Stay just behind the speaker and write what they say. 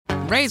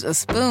raise a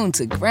spoon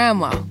to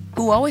Grandma,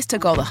 who always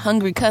took all the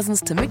hungry cousins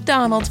to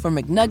McDonald's for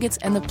McNuggets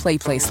and the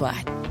Play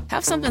Slide.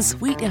 Have something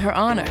sweet in her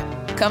honor.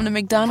 Come to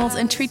McDonald's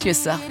and treat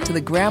yourself to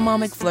the Grandma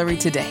McFlurry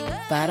today.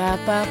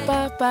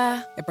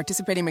 Ba-da-ba-ba-ba. At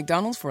participating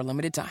McDonald's for a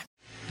limited time.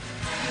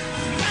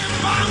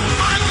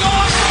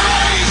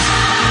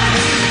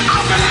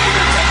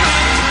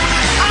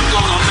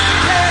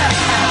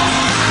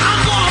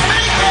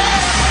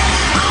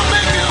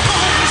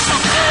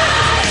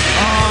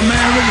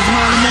 Man, Rickey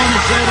Smiley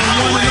Morning Show, the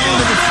one and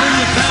only, the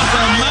senior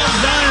pastor of Mount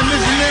Zion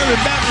Missionary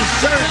Baptist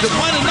Church, the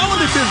one and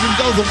only Bishop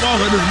Joseph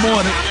Walker this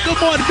morning. Good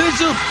morning,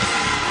 Bishop.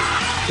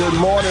 Good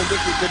morning,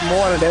 Rickey. Good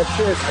morning. That's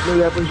it. I knew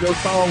that was your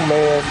song,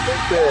 man.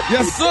 That's it.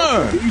 Yes,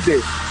 sir.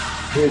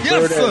 Yes,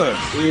 sir.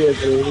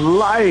 Is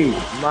life.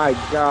 My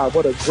God,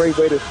 what a great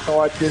way to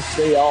start this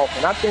day off.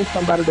 And I think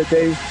somebody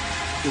today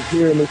is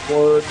hearing this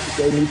word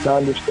today needs to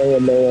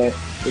understand, man.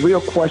 The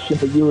real question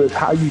for you is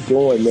how you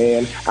doing,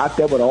 man? Out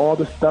there with all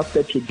the stuff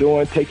that you're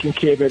doing, taking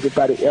care of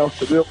everybody else.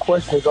 The real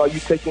question is, are you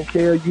taking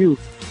care of you?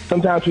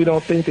 Sometimes we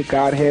don't think that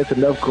God has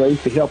enough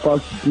grace to help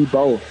us do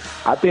both.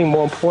 I think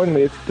more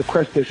importantly, the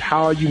question is,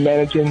 how are you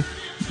managing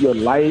your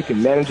life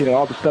and managing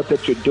all the stuff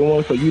that you're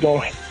doing so you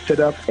don't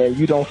sit up and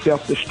you don't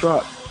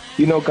self-destruct?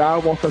 You know,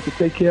 God wants us to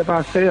take care of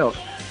ourselves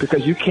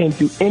because you can't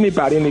do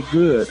anybody any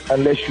good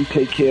unless you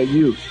take care of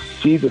you.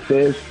 Jesus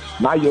says,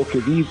 my yoke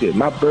is easy,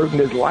 my burden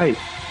is light.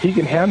 He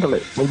can handle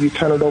it when you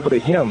turn it over to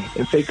him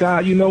and say,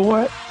 God, you know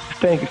what? This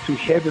thing is too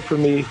heavy for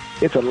me.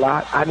 It's a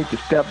lot. I need to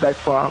step back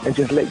from and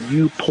just let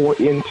you pour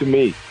into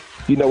me.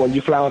 You know, when you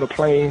fly on a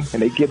plane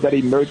and they give that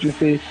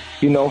emergency,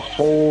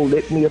 whole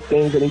litany of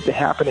things that need to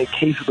happen in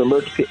case of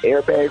emergency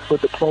airbags will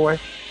deploy,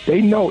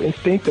 they know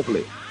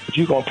instinctively that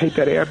you're going to take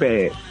that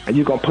airbag and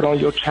you're going to put on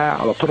your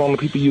child or put on the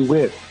people you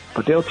with.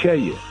 But they'll tell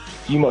you,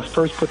 you must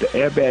first put the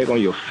airbag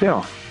on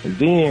yourself and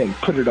then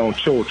put it on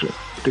children.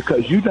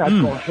 Because you're not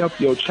going to help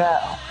your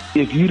child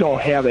if you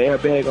don't have an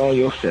airbag on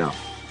yourself.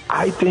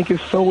 I think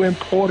it's so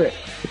important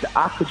that the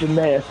oxygen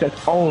mask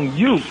that's on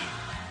you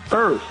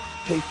first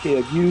take care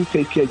of you,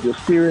 take care of your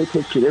spirit,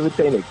 take care of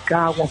everything that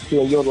God wants to do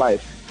in your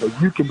life so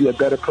you can be a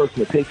better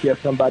person to take care of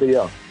somebody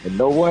else. And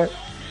know what?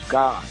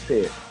 God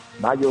said,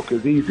 my yoke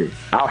is easy.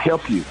 I'll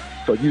help you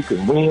so you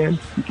can win,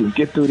 you can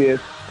get through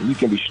this, and you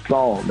can be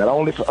strong, not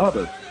only for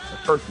others, but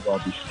first of all,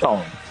 be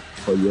strong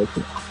for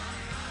yourself.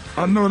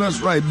 I know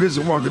that's right,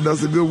 Bishop Walker.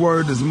 That's a good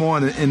word this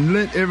morning. And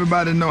let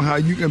everybody know how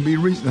you can be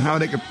reached and how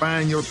they can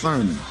find your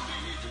sermon.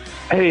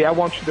 Hey, I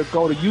want you to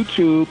go to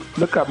YouTube,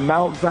 look up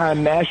Mount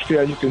Zion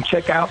Nashville. You can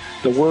check out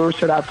the words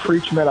that I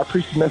preach, man. I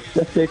preach a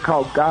message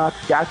called God's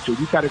Got You.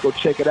 You got to go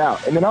check it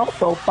out. And then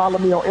also follow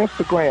me on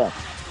Instagram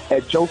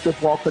at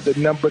Joseph Walker, the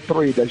number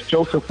 3. That's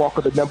Joseph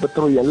Walker, the number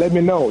 3. And let me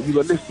know you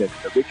were listening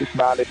to the Rickey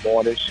Smiley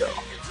Morning Show.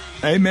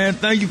 Hey, man,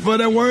 thank you for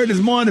that word this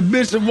morning,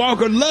 Bishop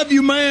Walker. Love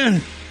you,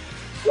 man.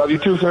 Love you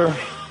too, sir.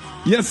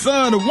 Yes,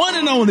 sir. The one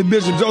and only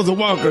Bishop Joseph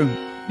Walker,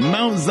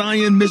 Mount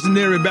Zion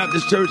Missionary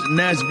Baptist Church,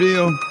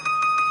 Nashville,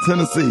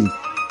 Tennessee.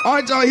 All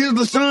right, y'all, here's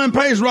LaShawn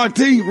Pace, Rock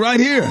T, right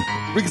here.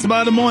 Rickey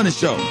Smiley Morning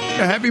Show.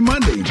 Yeah, happy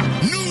Monday.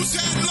 News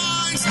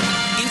headlines.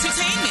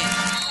 Entertainment.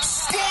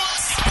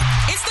 Sports.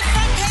 It's the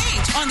front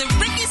page on the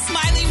Rickey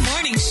Smiley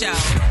Morning Show.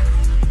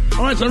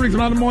 All right, so Rickey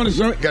Smiley Morning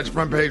Show. Got your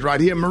front page right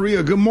here.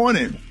 Maria, good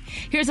morning.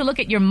 Here's a look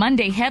at your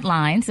Monday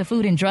headlines. The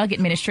Food and Drug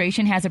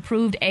Administration has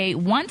approved a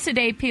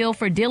once-a-day pill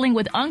for dealing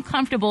with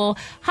uncomfortable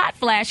hot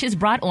flashes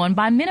brought on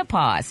by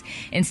menopause.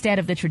 Instead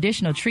of the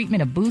traditional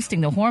treatment of boosting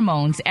the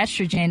hormones,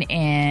 estrogen,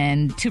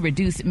 and to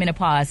reduce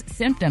menopause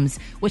symptoms,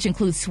 which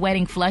include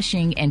sweating,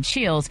 flushing, and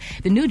chills,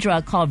 the new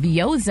drug called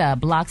Veoza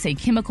blocks a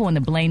chemical in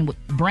the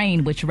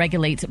brain which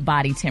regulates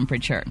body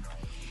temperature.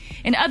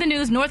 In other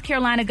news, North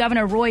Carolina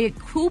Governor Roy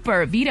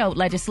Cooper vetoed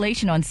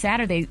legislation on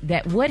Saturday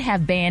that would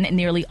have banned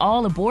nearly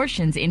all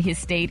abortions in his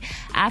state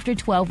after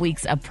 12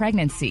 weeks of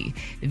pregnancy.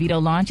 The veto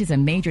launches a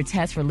major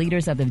test for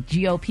leaders of the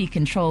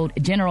GOP-controlled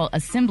General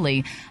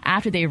Assembly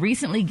after they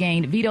recently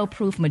gained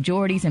veto-proof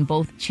majorities in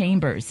both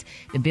chambers.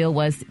 The bill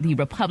was the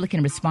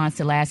Republican response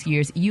to last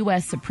year's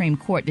U.S. Supreme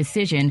Court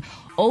decision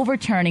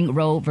overturning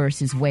Roe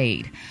versus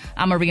Wade.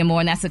 I'm Maria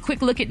Moore, and that's a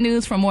quick look at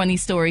news. For more on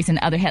these stories and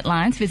other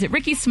headlines, visit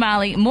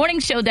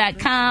RickeySmileyMorningShow.com.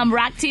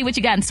 Rock T, what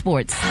you got in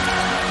sports? Step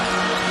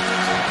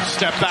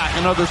back,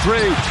 another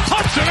three.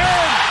 Puts it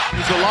in!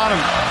 There's a lot of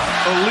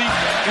elite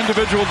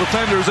individual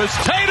defenders as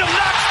Tatum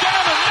knocks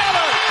down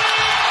another!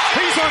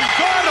 He's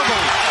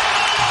unguardable!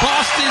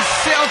 Boston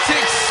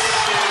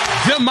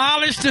Celtics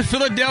demolished the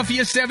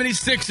Philadelphia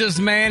 76ers,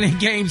 man, in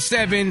Game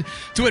 7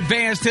 to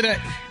advance to the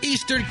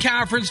Eastern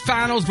Conference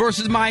Finals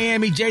versus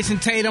Miami. Jason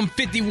Tatum,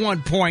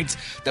 51 points,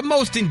 the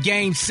most in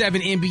Game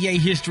 7 NBA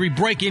history,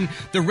 breaking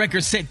the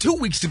record set 2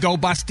 weeks ago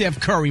by Steph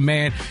Curry,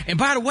 man. And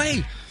by the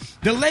way,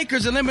 The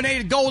Lakers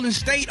eliminated Golden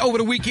State over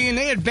the weekend.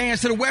 They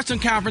advanced to the Western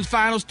Conference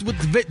Finals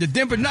with the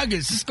Denver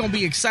Nuggets. It's going to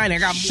be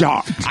exciting.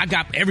 I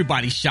got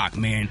everybody shocked,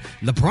 man.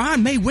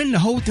 LeBron may win the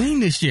whole thing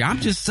this year. I'm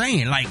just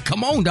saying, like,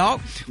 come on, dog.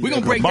 We're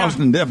going to break down.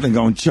 Boston definitely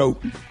going to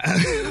choke.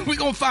 We're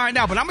going to find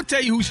out. But I'm going to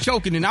tell you who's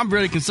choking, and I'm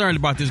really concerned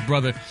about this,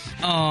 brother.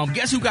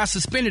 Guess who got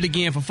suspended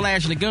again for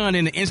flashing a gun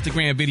in the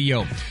Instagram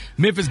video?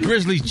 Memphis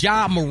Grizzlies'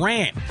 Ja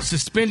Morant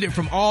suspended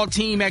from all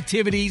team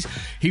activities.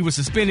 He was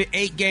suspended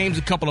 8 games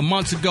a couple of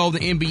months ago. The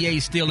NBA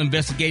is still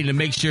investigating to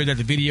make sure that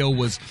the video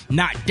was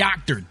not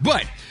doctored.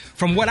 But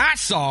from what I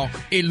saw,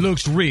 it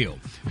looks real.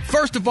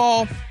 First of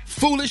all,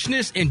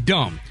 foolishness and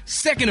dumb.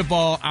 Second of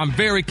all, I'm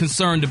very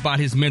concerned about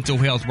his mental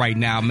health right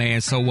now,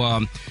 man. So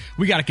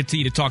we got to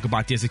continue to talk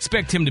about this.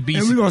 Expect him to be...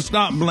 And we're going to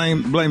stop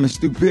blaming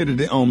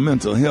stupidity on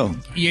mental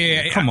health.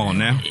 Yeah. Come on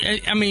now.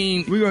 I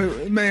mean...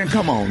 Man,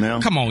 come on now.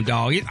 Come on,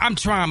 dog. I'm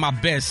trying my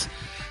best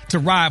to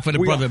ride for the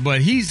brother,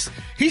 but he's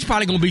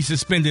probably going to be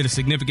suspended a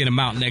significant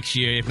amount next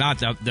year, if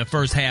not the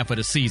first half of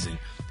the season.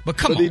 But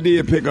come on. He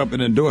did pick up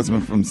an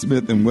endorsement from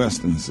Smith &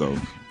 Wesson, so...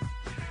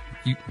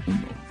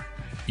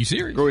 You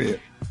serious? Go ahead.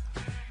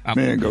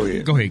 Man, go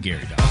ahead. Go ahead,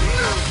 Gary, dog.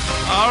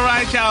 All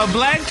right, y'all.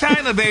 Blac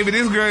Chyna, baby.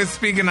 This girl is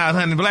speaking out,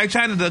 honey. Blac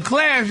Chyna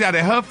declares, y'all,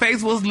 that her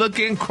face was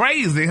looking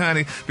crazy,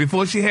 honey,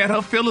 before she had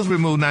her fillers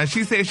removed. Now,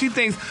 she said she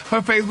thinks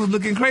her face was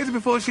looking crazy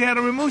before she had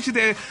it removed. She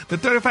said the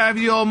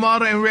 35-year-old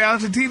model and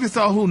reality TV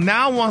star who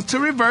now wants to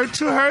revert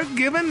to her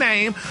given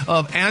name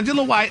of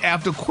Angela White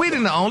after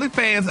quitting the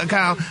OnlyFans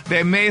account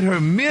that made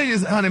her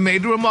millions, honey,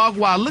 made the remark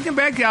while looking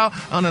back, y'all,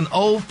 on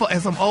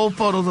some old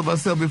photos of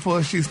herself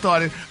before she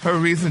started her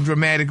recent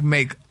dramatic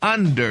make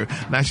under.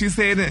 Now, she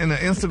said in an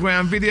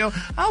Instagram video,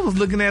 I was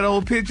looking at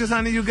old pictures,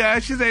 honey, you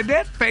guys. She said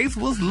that face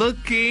was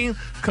looking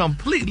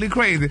completely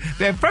crazy.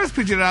 That first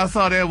picture that I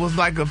saw there was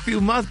like a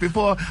few months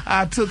before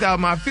I took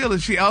out my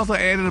fillers. She also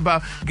added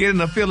about getting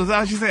the fillers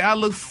out. She said, I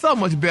looked so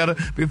much better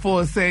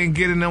before saying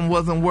getting them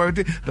wasn't worth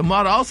it. The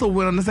model also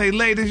went on to say,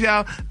 ladies,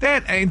 y'all,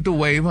 that ain't the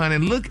wave, honey.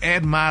 Look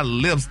at my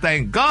lips.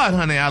 Thank God,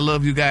 honey, I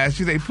love you guys.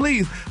 She said,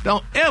 please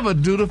don't ever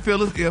do the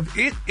fillers if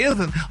it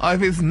isn't or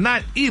if it's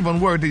not even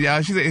worth it,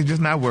 y'all. She said, it's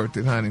just not worth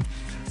it, honey.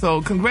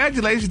 So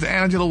congratulations to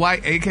Angela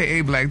White,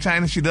 a.k.a. Blac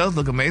Chyna. She does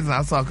look amazing.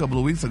 I saw a couple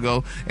of weeks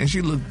ago, and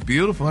she looked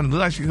beautiful. Honey.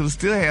 Looked like she could have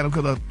still had them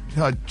because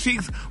her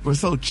cheeks were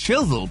so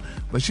chiseled,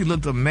 but she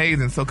looked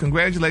amazing. So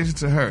congratulations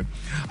to her.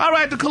 All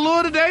right, the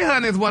color today,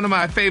 honey, is one of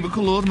my favorite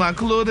colors. My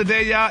color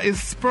today, y'all, is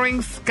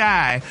spring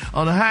sky.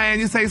 On the high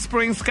end, you say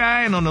spring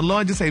sky, and on the low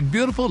end, you say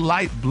beautiful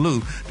light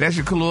blue. That's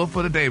your color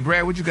for today.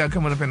 Brad, what you got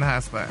coming up in the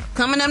hot spot?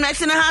 Coming up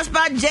next in the hot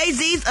spot,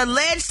 Jay-Z's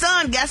alleged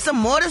son got some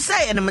more to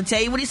say, and I'm going to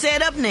tell you what he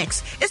said up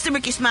next. It's the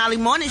Rickey Smiley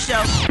Morning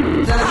Show.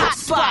 The hot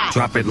spot.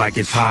 Drop it like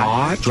it's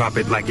hot. Drop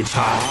it like it's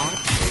hot.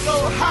 So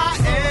hot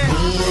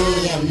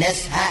and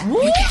that's hot. You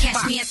can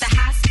catch me at the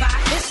hot spot.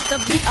 It's the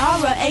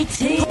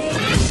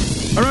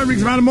BR18. All right,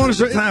 Rickey Smiley Morning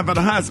Show. Time for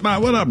the hot spot.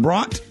 What up,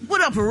 Brock?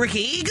 What up,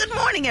 Rickey? Good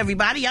morning,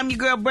 everybody. I'm your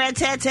girl, Brad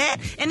Tat,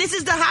 and this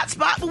is the hot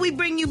spot where we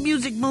bring you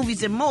music,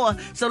 movies, and more.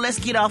 So let's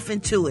get off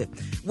into it.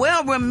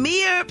 Well,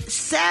 Ramir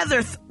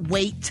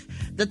Satterthwaite,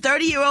 the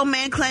 30-year-old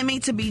man claiming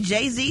to be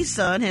Jay-Z's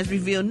son, has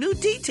revealed new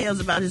details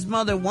about his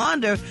mother,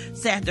 Wanda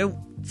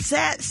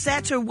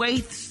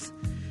Satterthwaite's.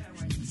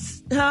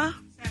 Huh?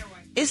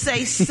 It's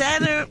a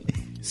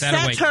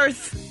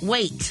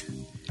Satterthwaite.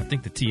 I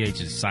think the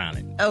TH is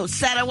silent. Oh,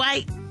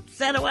 Satterthwaite?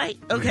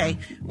 Okay.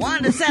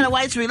 Wanda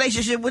Satterthwaite's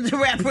relationship with the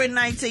rapper in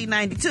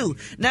 1992.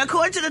 Now,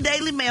 according to the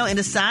Daily Mail, in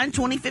a signed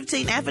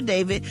 2015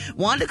 affidavit,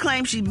 Wanda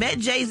claims she met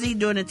Jay-Z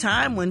during a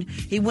time when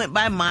he went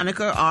by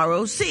moniker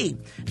ROC.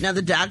 Now,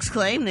 the docs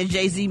claim that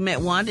Jay-Z met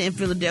Wanda in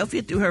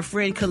Philadelphia through her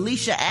friend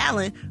Kalisha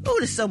Allen. Ooh,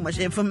 there's so much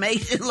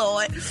information,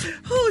 Lord.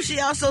 Ooh, she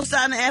also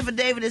signed an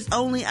affidavit as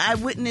only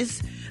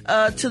eyewitness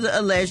to the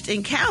alleged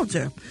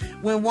encounter.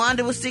 When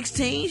Wanda was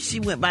 16, she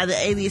went by the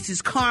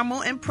aliases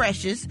Carmel and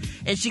Precious,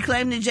 and she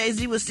claimed that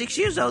Jay-Z was 6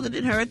 years older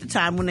than her at the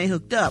time when they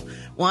hooked up.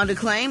 Wanda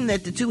claimed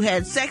that the two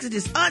had sex at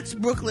his aunt's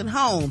Brooklyn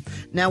home.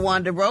 Now,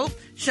 Wanda wrote,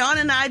 Sean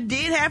and I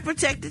did have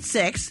protected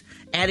sex,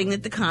 adding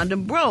that the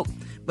condom broke.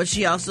 But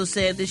she also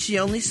said that she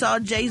only saw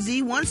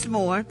Jay-Z once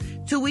more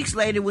 2 weeks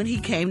later when he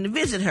came to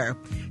visit her.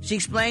 She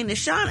explained that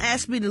Sean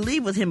asked me to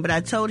leave with him, but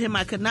I told him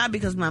I could not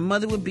because my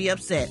mother would be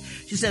upset.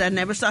 She said I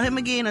never saw him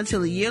again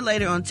until a year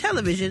later on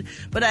television,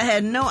 but I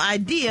had no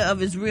idea of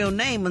his real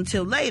name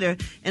until later,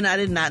 and I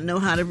did not know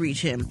how to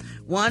reach him.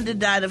 Wanda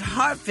died of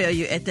heart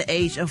failure at the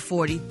age of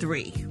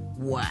 43.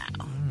 Wow.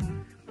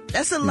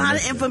 That's a lot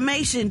of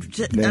information.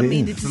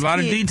 It's a lot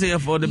of detail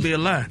for it to be a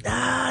lie.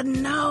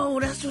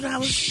 No, that's what I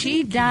was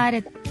She thinking.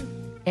 died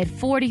at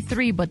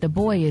 43, but the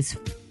boy is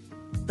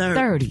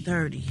 30.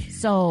 30.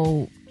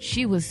 So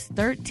she was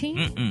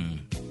 13?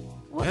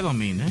 Well, That don't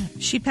mean that.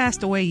 She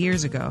passed away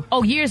years ago.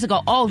 Oh, years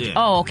ago. Oh,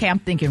 Yeah. okay. I'm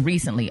thinking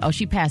recently. Oh,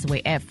 she passed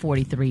away at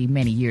 43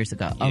 many years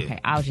ago. Yeah. Okay,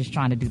 I was just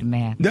trying to do the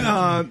math.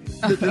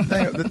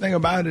 The thing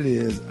about it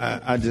is,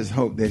 I just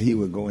hope that he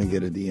would go and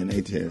get a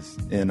DNA test,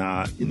 and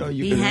you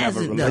He can have a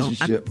hasn't,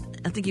 relationship. though.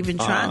 I think they've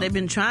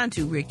been trying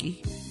to,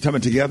 Ricky.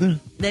 Coming together.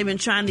 They've been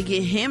trying to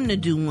get him to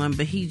do one,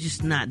 but he's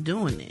just not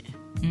doing it.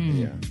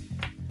 Yeah.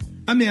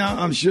 I mean,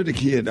 I'm sure the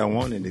kid don't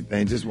want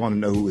anything. Just want to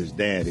know who his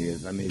dad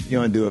is. I mean, if you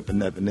don't do it for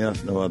nothing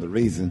else, no other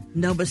reason.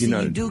 No, but see,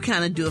 you do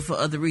kind of do it for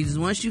other reasons.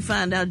 Once you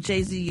find out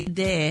Jay-Z your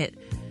dad,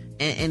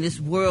 and it's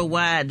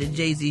worldwide that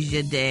Jay-Z's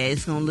your dad,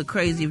 it's going to look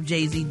crazy if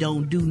Jay-Z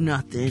don't do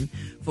nothing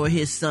for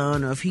his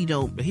son, or if he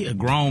don't. But he a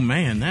grown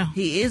man now.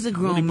 He is a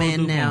grown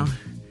man now.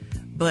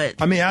 But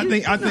I mean, I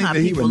think that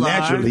he would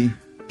naturally.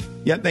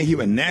 Yeah, I think he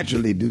would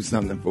naturally do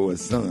something for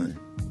his son.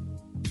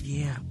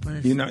 Yeah,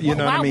 but you know what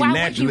I mean. Why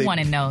Naturally, would you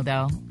want to know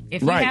though?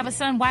 If you have a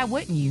son, why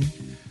wouldn't you?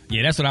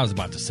 Yeah, that's what I was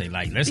about to say.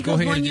 Like, let's because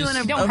go ahead and when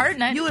just... don't hurt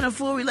nothing. You in a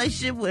full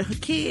relationship with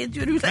kids.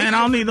 You in a relationship Man,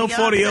 I don't need no with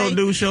 40-year-old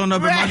dude showing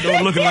up at my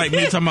door looking like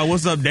me, talking about,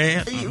 what's up,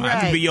 Dad? I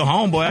can be your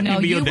homeboy. I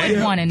can be your dad. You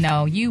would want to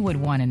know. You would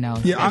want to know.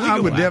 Yeah, I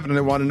would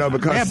definitely want to know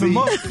because, see,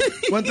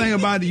 one thing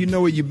about it, you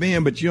know where you've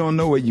been, but you don't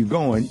know where you're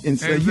going. And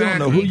so you don't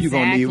know who you're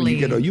going to need when you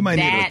get older. You might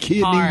need a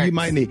kidney. You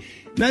might need...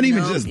 Not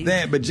even just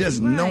that, but just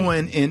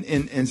knowing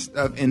and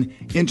stuff and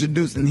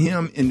introducing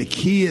him and the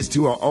kids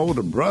to our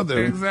older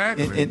brother.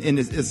 Exactly. And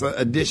it's an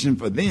addition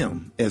for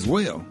them as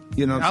well.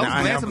 You know what I'm saying?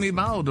 I was glad to meet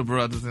my older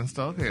brothers and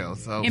stuff.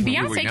 So and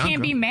Beyonce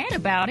can't be mad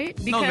about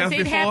it because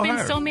it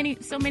happened so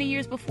many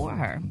years before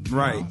her.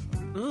 Right.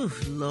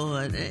 Oof,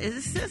 Lord.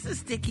 It's just a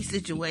sticky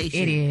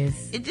situation. It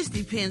is. It just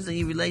depends on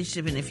your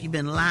relationship and if you've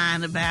been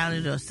lying about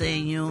it or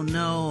saying you don't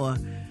know or...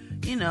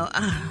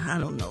 I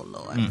don't know,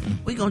 Lord.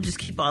 We're going to just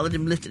keep all of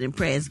them lifted in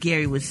prayer, as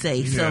Gary would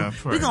say. So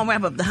we're going to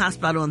wrap up the hot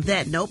spot on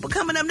that note. But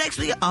coming up next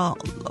week,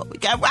 we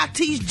got Rock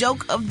T's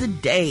joke of the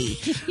day.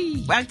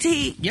 Rock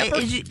T,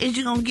 is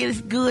you going to get us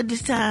good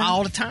this time?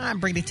 All the time,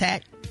 bring the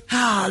tack.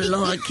 Oh,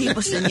 Lord, keep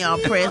us in y'all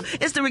prayers.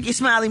 It's the Rickey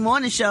Smiley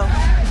Morning Show. All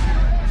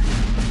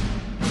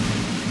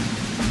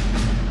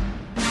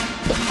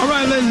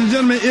right, ladies and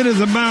gentlemen, it is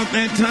about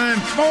that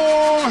time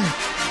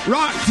for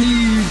Rock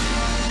T's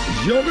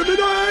Joke of the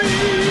Day!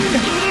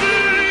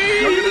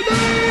 Joke of the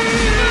Day!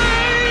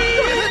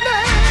 Joke of the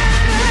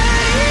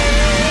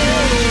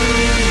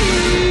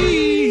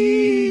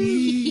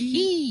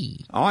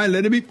Day! All right,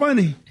 let it be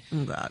funny.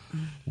 Oh, God.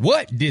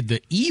 What did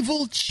the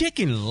evil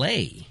chicken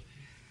lay?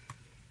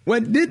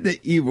 What did the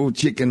evil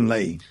chicken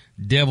lay?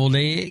 Deviled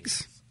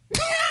eggs.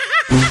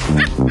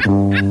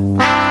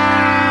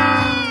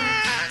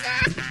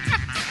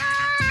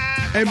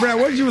 Hey, Brad,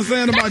 what you were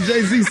saying about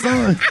Jay-Z's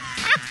son?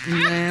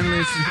 Man,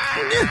 listen.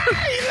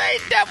 He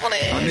laid deviled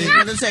eggs.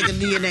 I'm going to take a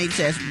DNA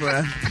test,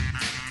 bruh.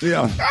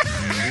 Yeah.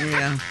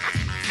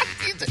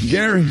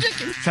 Gary.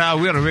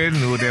 Child, we already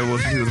knew what that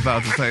was he was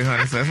about to say,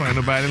 honey, so that's why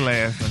nobody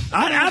laughing.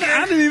 I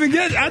didn't even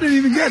get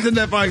to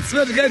that far.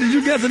 Special K, did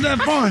you get to that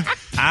far?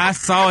 I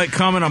saw it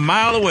coming a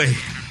mile away.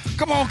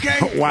 Come on,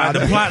 Kay. Wow,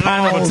 the plot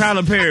line of a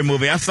Tyler Perry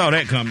movie. I saw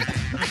that coming.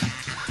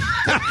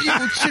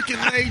 Evil chicken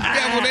laid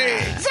deviled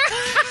eggs.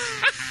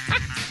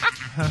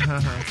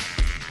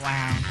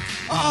 Wow.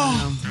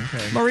 Oh,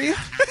 okay. Maria?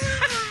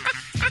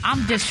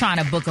 I'm just trying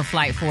to book a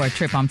flight for a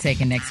trip I'm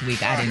taking next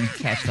week. I didn't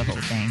catch the whole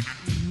thing.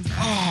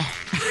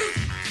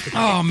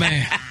 Oh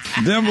man.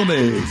 Deviled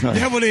eggs, huh?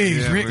 Deviled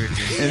eggs, Rick.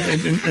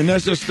 And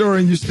that's your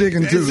story and you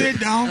sticking to it. That's it,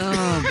 dog.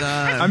 Oh,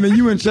 God. I mean,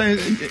 you wouldn't change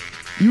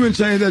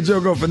that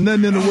joke up for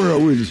nothing in the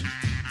world, would you?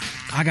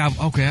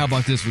 Okay, how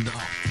about this one, dog?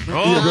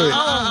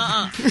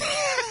 Yeah,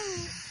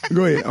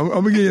 go ahead. I'm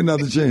going to give you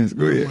another chance.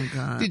 Go ahead. Oh, my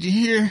God. Did you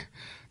hear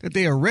that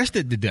they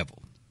arrested the devil?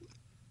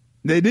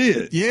 They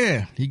did?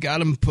 Yeah, he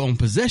got him on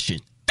possession.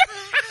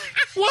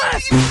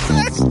 What?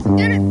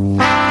 Get it?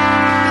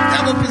 The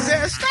devil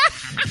possessed.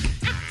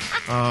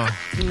 Come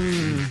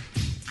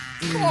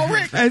on,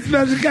 Rick. Hey,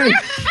 Special K.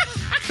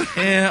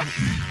 Yeah.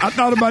 I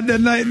thought about that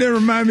night. That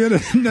remind me of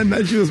that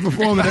night she was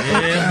performing.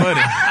 Yeah,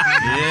 buddy.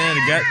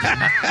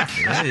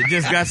 Yeah, it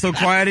just got so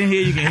quiet in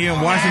here, you can hear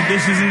him washing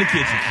dishes in the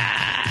kitchen.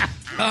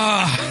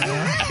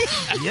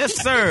 Yes,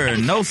 sir.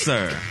 No,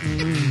 sir.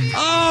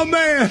 Oh,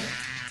 man.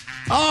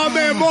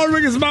 More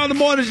Rickey Smiley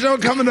Morning Show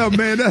coming up,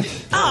 man.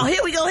 Oh,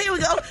 here we go.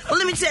 Well,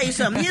 let me tell you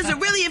something. Here's a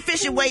really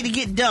efficient way to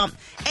get dumped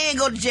and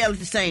go to jail at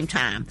the same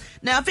time.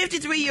 Now,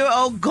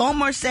 53-year-old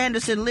Gomer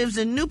Sanderson lives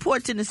in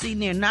Newport, Tennessee,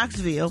 near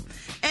Knoxville.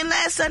 And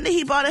last Sunday,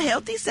 he bought a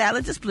healthy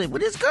salad to split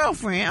with his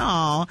girlfriend.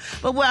 Aw.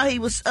 But while he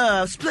was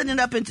splitting it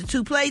up into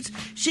 2 plates,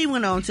 she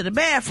went on to the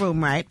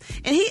bathroom, right?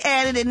 And he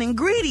added an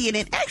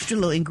extra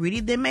little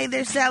ingredient that made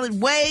their salad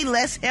way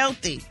less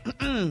healthy.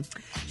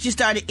 She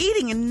started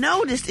eating and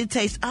noticed it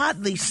tastes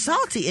oddly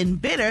salty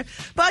and bitter,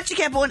 but she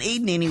kept on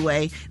eating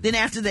anyway. Then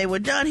after they were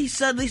done, he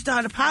suddenly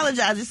started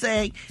apologizing,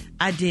 saying,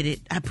 "I did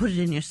it. I put it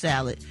in your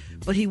salad."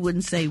 But he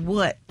wouldn't say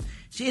what.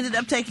 She ended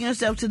up taking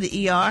herself to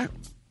the ER,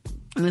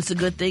 and it's a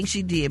good thing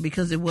she did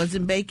because it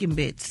wasn't bacon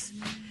bits.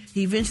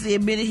 He eventually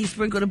admitted he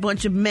sprinkled a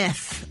bunch of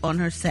meth on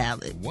her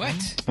salad.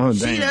 What? Oh,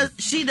 damn.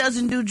 She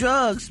doesn't do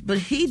drugs, but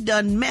he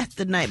done meth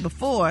the night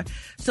before,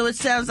 so it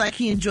sounds like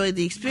he enjoyed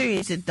the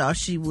experience and thought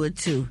she would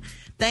too.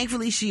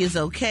 Thankfully, she is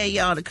okay,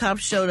 y'all. The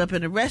cops showed up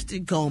and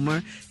arrested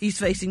Gomer. He's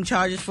facing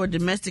charges for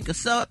domestic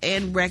assault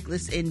and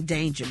reckless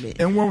endangerment.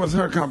 And what was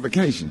her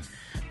complication?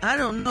 I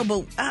don't know,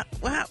 but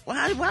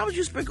why would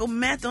you sprinkle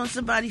meth on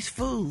somebody's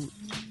food?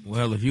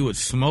 Well, if you would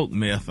smoke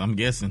meth, I'm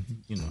guessing,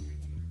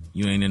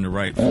 you ain't in the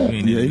right, you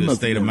ain't in a good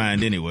state of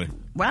mind anyway.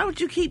 Why would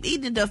you keep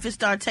eating it though if it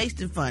start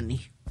tasting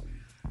funny?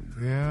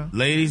 Yeah.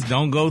 Ladies,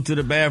 don't go to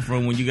the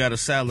bathroom when you got a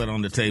salad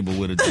on the table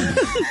with a dude.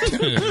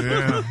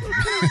 Yeah.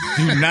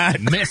 Do not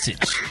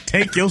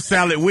take your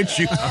salad with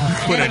you.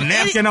 Put a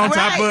napkin on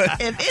top of it.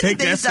 If Take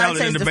that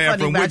salad in the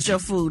bathroom about with you. your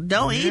food,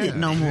 don't eat it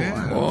no more.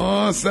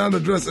 Oh,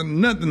 salad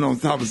dressing, nothing on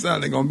top of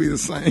salad ain't gonna be the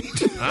same.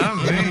 I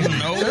mean,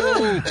 no.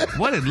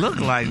 What it look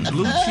like?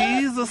 Blue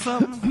cheese or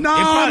something?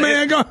 No,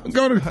 man, go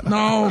to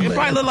no. It man.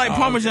 probably look like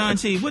Parmesan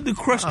cheese. What do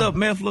crushed up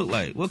meth look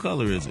like? What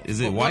color is it?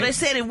 Is it white? Well, they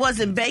said it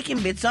wasn't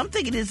bacon bits. I'm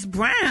thinking it's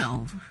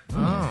brown.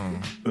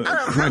 Oh.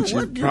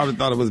 Crunchy. Probably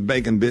thought it was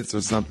bacon bits or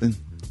something.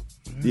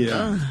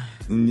 Yeah.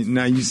 And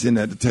now you sitting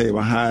at the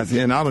table high as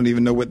hell, and I don't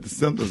even know what the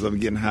symptoms of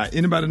getting high.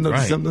 Anybody know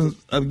the symptoms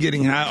of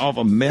getting high off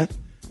of meth?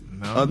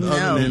 No.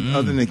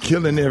 Other than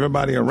killing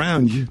everybody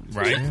around you.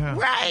 Right. Yeah.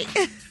 Right.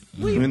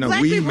 we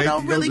Black people make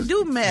don't really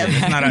do meth.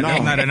 It's not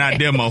in our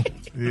demo.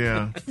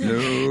 Yeah. No,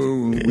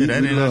 Yeah, we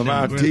that ain't love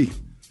our nothing. teeth.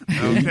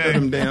 Okay.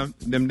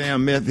 them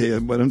damn meth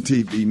heads, but them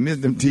teeth be brown.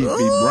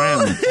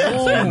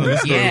 Oh,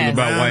 This story is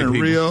about white And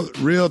people.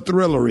 real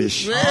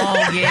thrillerish.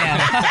 Oh, yeah.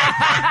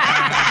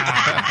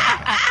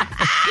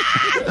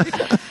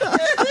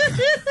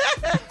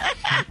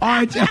 All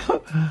right,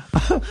 y'all.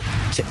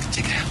 Check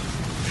it out.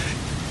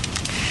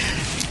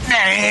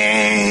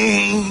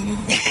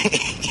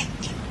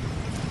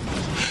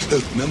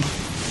 Look, remember?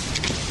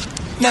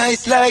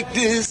 Nights like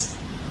this,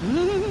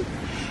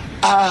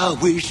 I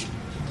wish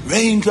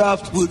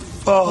raindrops would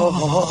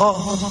fall.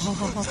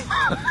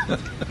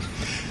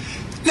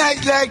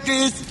 Nights like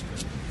this,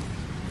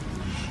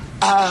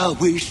 I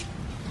wish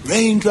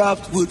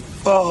raindrops would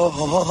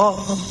fall.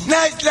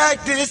 Nights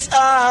like this,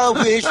 I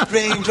wish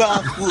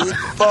raindrops would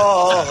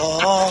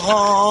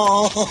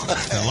fall.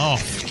 Fell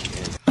off.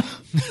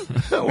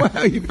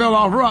 Well, he fell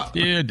off rock.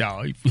 Yeah,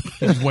 dog.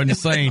 He wasn't the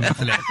same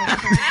after that.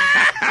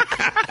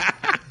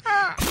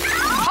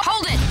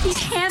 Hold it. He's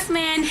half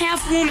man,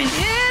 half woman.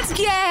 It's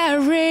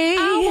Gary.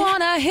 I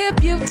wanna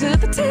hip you to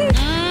the T.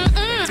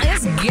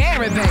 It's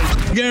Gary,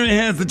 baby. Gary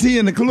has the tea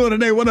in the clue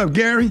today. What up,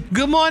 Gary?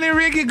 Good morning,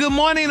 Ricky. Good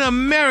morning,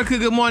 America.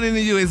 Good morning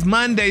to you. It's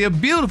Monday, a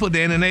beautiful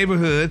day in the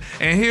neighborhood.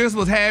 And here's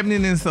what's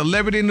happening in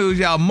celebrity news,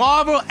 y'all.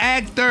 Marvel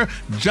actor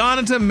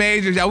Jonathan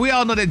Majors. Y'all, we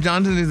all know that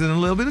Jonathan is in a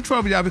little bit of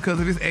trouble, y'all, because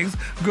of his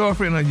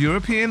ex-girlfriend, a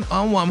European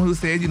woman who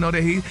said,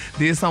 that he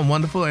did some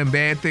wonderful and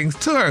bad things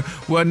to her.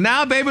 Well,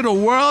 now, baby, the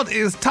world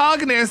is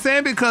talking. They're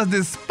saying because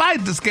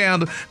despite the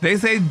scandal, they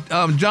say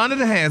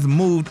Jonathan has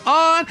moved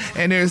on,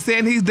 and they're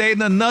saying he's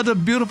dating another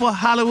beautiful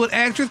Hollywood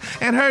actress,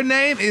 and her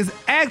name is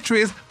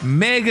actress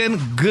Megan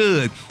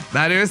Good.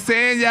 Now, they're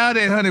saying, y'all,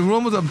 that, honey,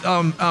 rumors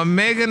of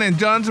Megan and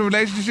Jonathan's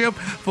relationship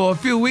for a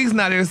few weeks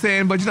now, they're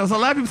saying, but, so a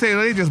lot of people say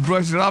they just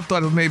brushed it off,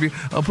 thought it was maybe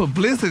a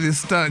publicity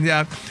stunt,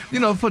 y'all,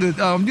 for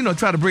the,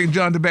 try to bring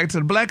Jonathan back to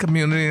the black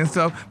community and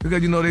stuff,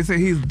 because, they say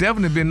he's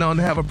definitely been known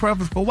to have a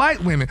preference for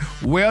white women.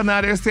 Well,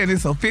 now they're saying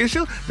it's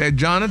official that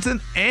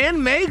Jonathan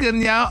and Megan,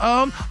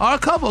 y'all, are a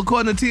couple.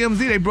 According to TMZ,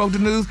 they broke the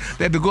news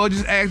that the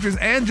gorgeous actress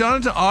and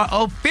Jonathan are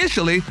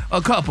officially a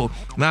couple.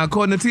 Now,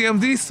 according to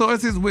TMZ,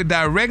 sources with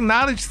direct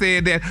knowledge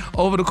said that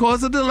over the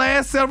course of the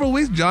last several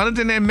weeks,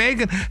 Jonathan and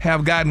Megan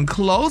have gotten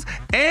close,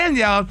 and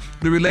y'all,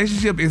 the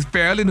relationship is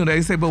fairly new.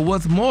 They say, but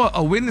what's more,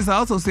 a witness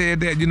also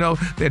said that,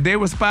 that they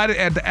were spotted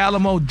at the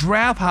Alamo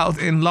Draft House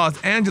in Los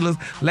Angeles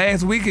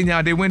last weekend,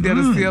 y'all. They went there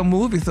to see a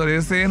movie, so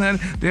they're saying, honey,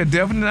 they're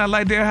definitely not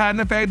like they're hiding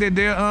the fact that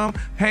they're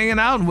hanging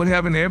out and what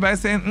have you. Everybody's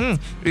saying,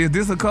 is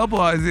this a couple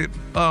or is it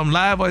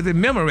live or is it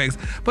Memorex?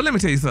 But let me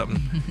tell you something.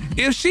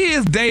 If she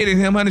is dating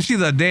him, honey,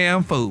 she's a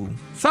damn fool.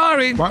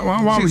 Sorry.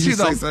 Why would you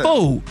say she's a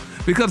fool.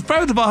 Because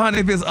first of all, honey,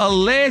 if it's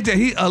alleged that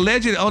he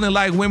allegedly only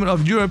like women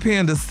of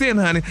European descent,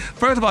 honey,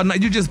 first of all,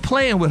 you just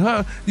playing with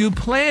her. You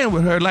playing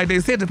with her like they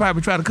said to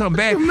probably try to come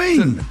back. What do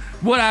you mean?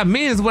 What I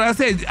mean is what I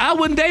said. I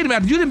wouldn't date him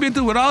after you done been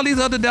through with all these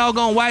other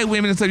doggone white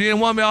women and so you didn't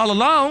want me all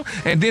along,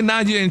 and then now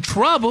you're in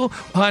trouble,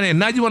 honey, and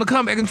now you want to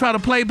come back and try to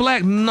play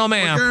black. No,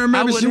 ma'am. Well, maybe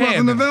I wouldn't she wasn't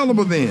have it.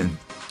 available then.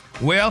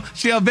 Well,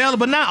 she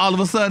available now all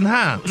of a sudden,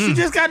 huh? She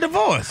just got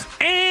divorced.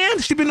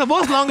 And she been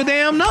divorced longer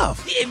damn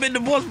enough. He ain't been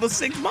divorced for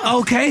 6 months.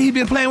 Okay, he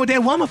been playing with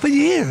that woman for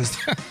years.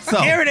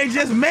 So Gary, they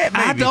just met,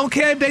 baby. I don't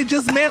care if they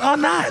just met or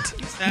not.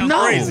 Sound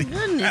crazy.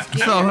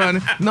 So, honey,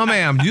 no,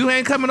 ma'am, you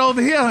ain't coming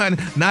over here, honey.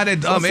 Now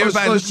that everybody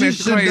so looking she at you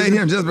shouldn't crazy. date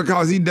him just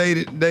because he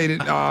was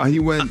dating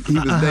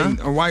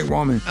a white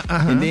woman,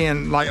 and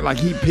then like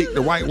he picked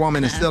the white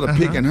woman instead of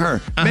picking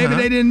her. Maybe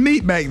they didn't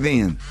meet back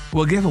then.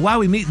 Well, guess what? Why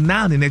we meeting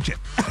now then that you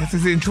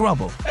is in trouble?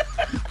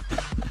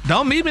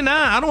 Don't meet me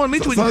now. I don't want to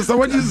meet you.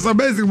 So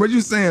basically, what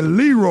you saying?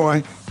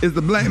 Leroy is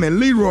the black man.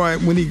 Leroy,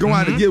 when he go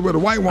out to get with a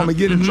white woman,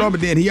 get in trouble,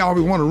 then he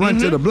always want to run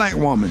to the black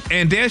woman.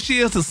 And there she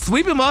is to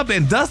sweep him up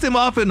and dust him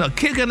off and a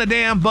kick in the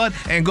damn butt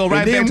and go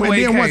right back to where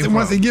he came from.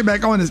 Once he get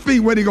back on his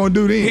feet, what he gonna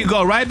do then? He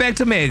go right back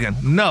to Megan.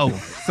 No.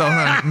 So,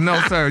 honey, no,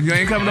 sir. You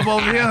ain't coming up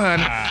over here,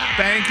 honey.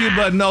 Thank you,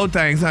 but no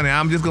thanks, honey.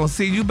 I'm just gonna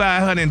see you by,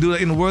 honey, and do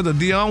it in the words of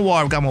Dionne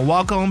Warwick. I'm gonna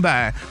walk on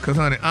by. Cause,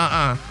 honey,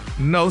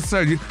 no,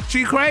 sir.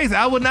 She crazy.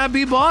 I would not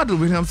be bothered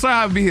with him. Sorry,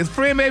 I would be his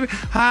friend, maybe.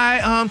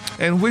 Hi,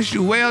 and wish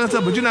you well and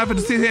stuff. But you're not going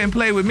to sit here and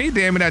play with me,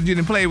 damn it. That you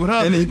didn't play with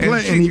her. And he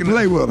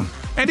play with her.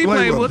 And he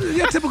played with her.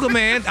 You're a typical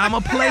man. I'm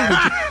going to play with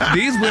you.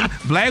 These women,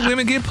 black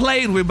women get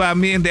played with by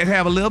men that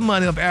have a little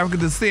money of African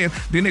descent.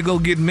 Then they go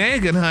get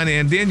Megan, honey.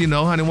 And then,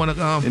 honey, want to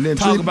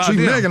talk about treat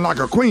them. Megan like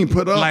a queen,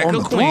 put her like on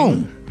the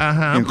throne.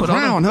 And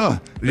crown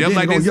her. Yeah, then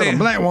like they they get said. a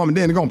black woman,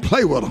 then they're going to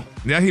play with her.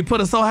 Yeah, he put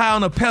her so high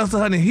on a pedestal,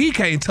 honey, he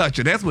can't touch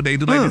her. That's what they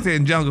do, like they said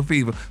in Jungle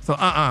Fever. So,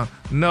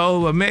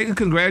 no, Megan,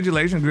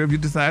 congratulations, girl, if you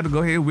decide to go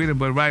ahead with it.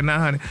 But right now,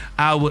 honey,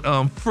 I would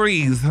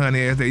freeze,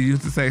 honey, as they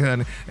used to say,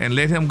 honey, and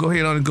let him go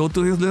ahead on and go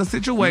through his little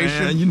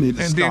situation. Man, you need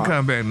to and stop. Then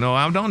come back. No,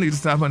 I don't need to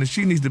stop, honey.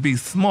 She needs to be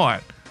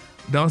smart.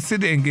 Don't sit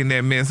there and get in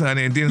that mess,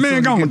 honey, and then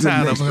Man, go on get to the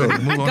tired next of her.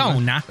 story. Move on. Go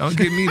on now. Don't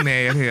get me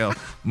mad, hell.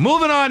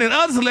 Moving on in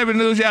other celebrity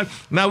news, y'all.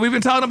 Now, we've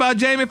been talking about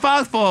Jamie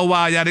Foxx for a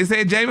while, y'all. They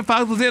said Jamie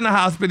Foxx was in the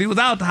hospital. He was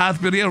out the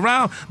hospital. He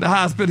around the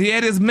hospital. He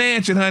had his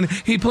mansion, honey.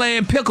 He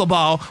playing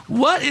pickleball.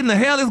 What in the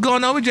hell is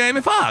going on with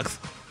Jamie Foxx?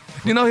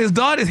 His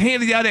daughter's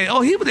handed out that,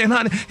 he was in,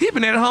 honey. He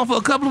been at home for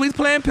a couple of weeks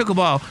playing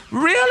pickleball.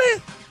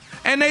 Really?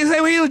 And they say,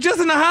 well, he was just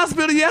in the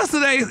hospital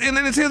yesterday in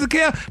intensive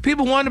care.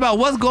 People wonder about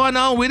what's going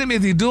on with him.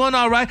 Is he doing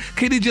all right?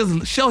 Can he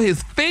just show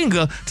his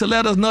finger to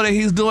let us know that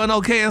he's doing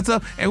okay and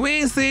stuff? And we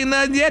ain't seen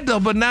nothing yet, though.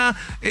 But now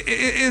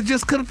it's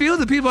just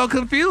confusing. People are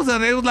confused.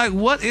 And they was like,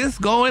 what is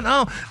going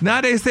on?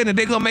 Now they saying that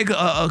they're going to make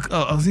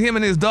him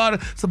and his daughter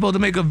supposed to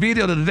make a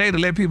video today to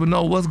let people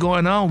know what's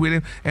going on with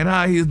him and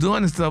how he's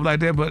doing and stuff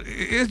like that. But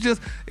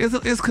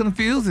it's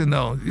confusing,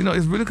 though.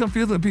 It's really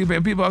confusing to people.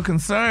 And people are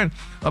concerned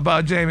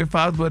about Jamie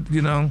Foxx, but,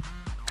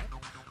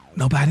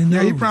 nobody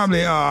knows.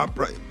 Yeah,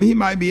 he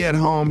might be at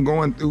home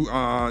going through,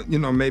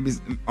 maybe,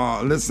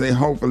 let's say,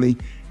 hopefully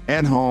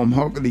at home,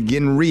 hopefully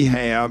getting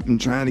rehab and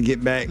trying to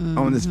get back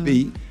on his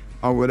feet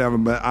or whatever.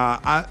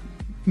 But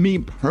me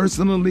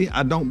personally,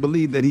 I don't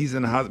believe that he's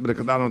in the hospital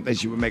because I don't think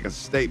she would make a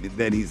statement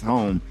that he's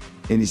home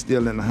and he's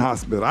still in the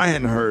hospital. I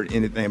hadn't heard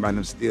anything about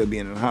him still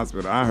being in the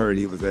hospital. I heard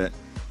he was at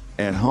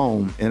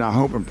home, and I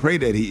hope and pray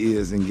that he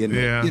is and getting,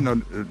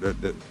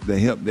 the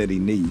help that he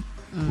needs.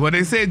 Well,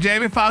 they said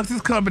Jamie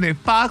Foxx's company,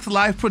 Fox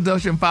Life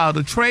Production, filed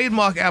a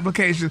trademark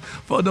application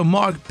for the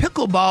Mark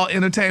Pickleball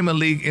Entertainment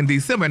League in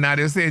December. Now,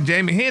 they said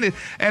Jamie hinted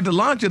at the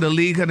launch of the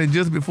league, honey,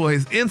 just before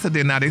his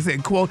incident. Now, they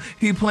said, quote,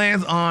 he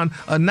plans on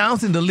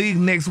announcing the league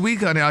next week,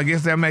 honey. I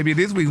guess that may be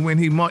this week when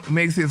he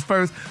makes his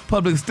first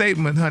public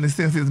statement, honey,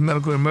 since his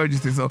medical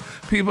emergency. So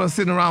people are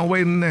sitting around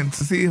waiting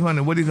to see,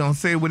 honey, what he's going to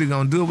say, what he's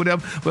going to do,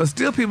 whatever. But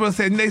still people are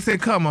saying, they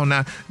said, come on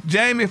now.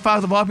 Jamie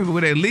Foxx, of all people,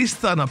 would at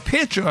least send a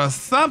picture or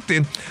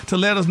something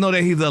to let us know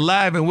that he's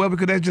alive and well,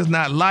 because that's just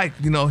not like,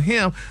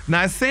 him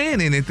not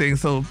saying anything.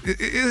 So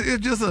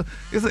it's just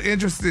it's an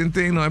interesting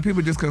thing, and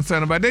people just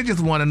concerned about it. They just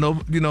want to know,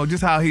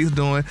 just how he's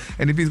doing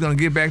and if he's going to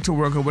get back to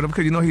work or whatever,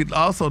 because, he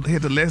also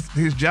had to let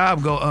his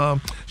job go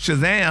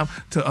Shazam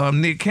to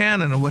Nick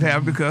Cannon or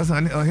whatever because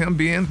of him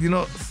being,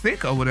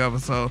 sick or whatever.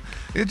 So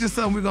it's just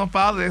something we're going to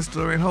follow that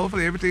story, and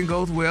hopefully everything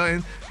goes well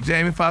and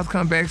Jamie Foxx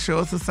come back, show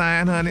us a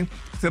sign, honey,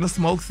 send a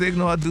smoke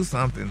signal or do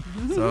something.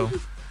 So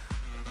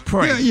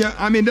yeah,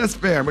 I mean, that's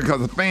fair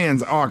because the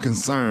fans are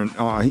concerned.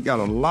 He got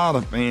a lot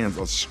of fans,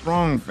 a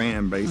strong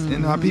fan base,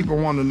 and people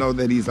want to know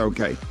that he's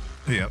okay.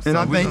 Yeah, and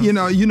I think, you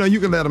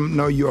can let them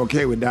know you're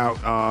okay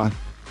without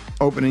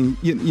opening,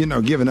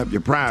 giving up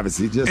your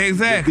privacy.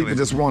 Exactly. People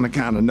just want to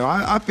kind of know.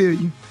 I feel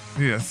you.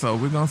 Yeah, so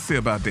we're going to see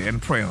about that and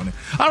pray on it.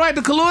 All right,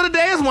 the color of the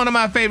day is one of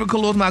my favorite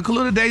colors. My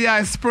color of the day, y'all,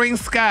 is spring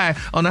sky.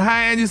 On the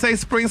high end, you say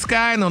spring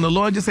sky, and on the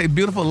low end, you say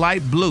beautiful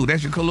light blue.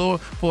 That's your color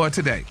for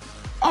today.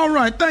 All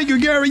right, thank you,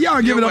 Gary.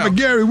 Y'all give it up for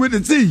Gary with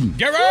the T.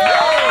 Gary! All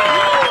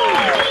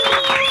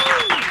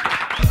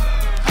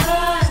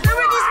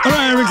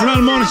right, Rick's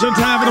Smiley Morning Show,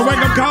 time for the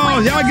wake-up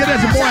calls. Y'all get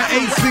at your boy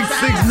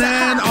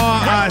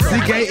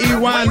 8669-RICKEY.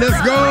 Let's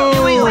go.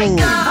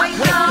 Wake up.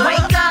 It's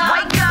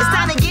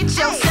time to get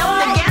yourself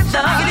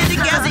together. Get it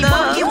together. They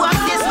woke you up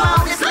this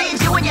long. Just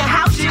leave you in your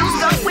house shoes.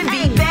 Go and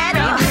be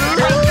better.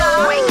 Wake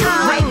up.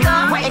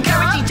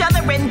 Encourage each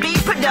other and be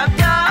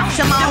productive.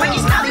 The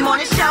Rickey Smiley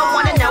Morning Show.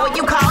 Want to know where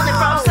you calling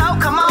from? So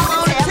come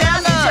on and tell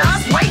me.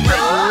 Just wake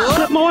up.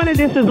 Good morning.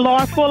 morning. This is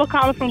Laura Fuller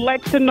calling from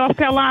Lexington, North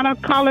Carolina,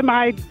 calling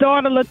my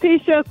daughter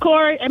Letitia,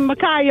 Corey, and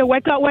Micaiah.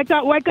 Wake up, wake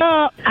up, wake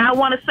up. I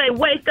want to say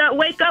wake up,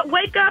 wake up,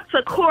 wake up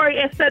to Corey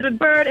and Cedric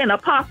Bird in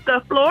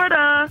Apopka,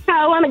 Florida.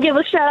 I want to give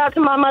a shout out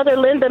to my mother,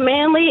 Linda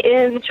Manley,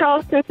 in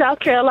Charleston, South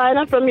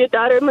Carolina, from your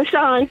daughter,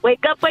 Michonne.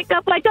 Wake up, wake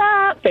up, wake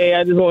up. Hey,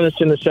 I just want to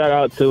send a shout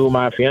out to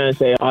my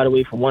fiance all the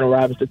way from Warner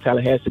Robins to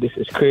Tallahassee. This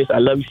is Chris. I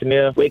love you,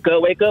 Chanel. Wake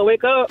up, wake up,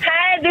 wake up.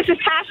 Hey, this is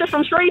Tasha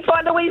from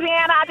Shreveport,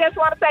 Louisiana. I just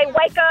want to say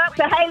wake up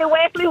to Haley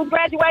Wesley, who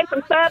graduated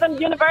from Southern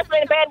University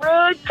in Baton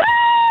Rouge.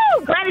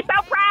 Woo! Granny's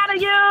so proud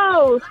of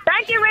you.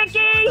 Thank you,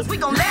 Ricky. We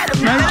gon' let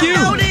them Thank you.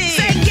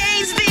 St.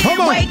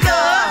 Gainesville, wake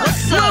up.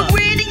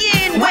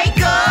 Meridian,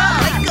 wake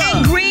up.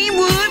 And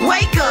Greenwood,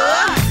 wake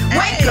up.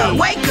 Wake up,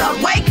 wake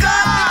up, wake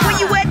up. When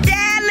you at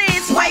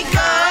Dallas, wake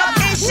up.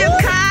 In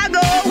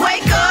Chicago,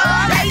 wake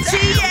up.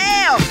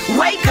 ATL,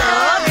 wake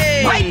up.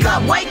 Wake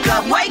up, wake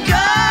up, wake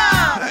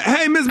up.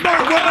 Hey, Miss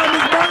Burt, what up,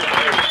 Miss Burt?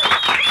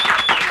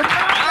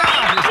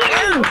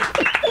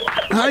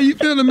 How you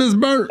feeling, Miss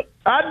Burt?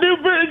 I do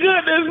pretty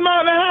good this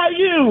morning. How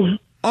you?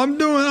 I'm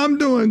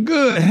doing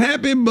good.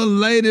 Happy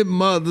belated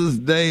Mother's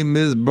Day,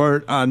 Miss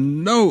Burt. I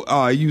know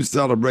you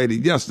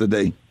celebrated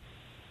yesterday.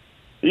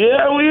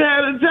 Yeah, we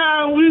had a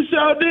time. We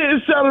sure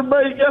did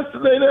celebrate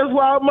yesterday. That's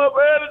why I'm up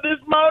early this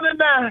morning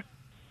now.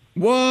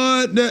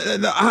 What?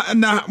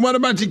 Now, what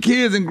about your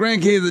kids and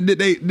grandkids?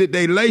 Did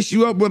they lace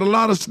you up with a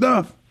lot of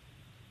stuff?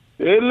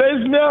 They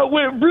laced me up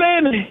with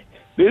plenty.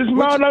 This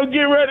morning I'm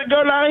getting ready to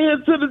go down here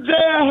to the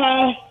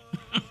jailhouse.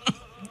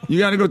 You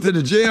got to go to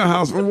the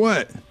jailhouse for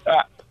what?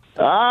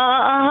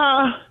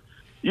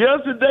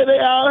 Yesterday they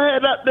all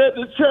had up there at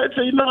the church.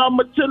 And, how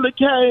Matilda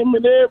came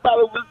and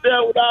everybody was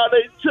there with all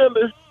their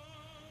children.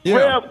 Yeah.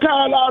 Reb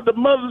called all the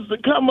mothers to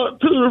come up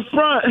to the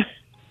front.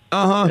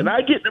 And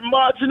I get to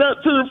marching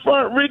up to the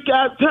front. Rickey,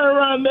 I turn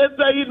around that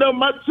day,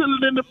 my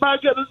children in the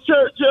back of the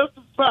church just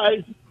to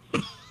fight.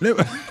 They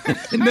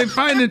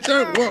fight in the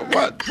church.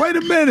 What? Wait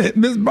a minute,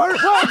 Miss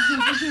Burt. What?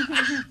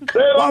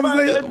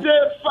 They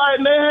just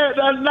fighting. They had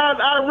not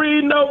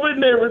Irene over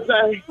and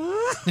everything.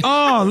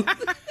 Oh,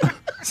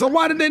 so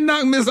why did they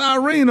knock Miss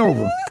Irene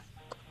over?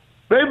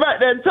 They back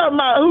there talking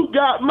about who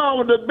got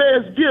Mama the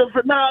best gift,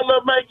 and all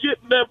of them ain't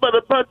getting there but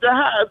a bunch of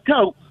high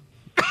coats.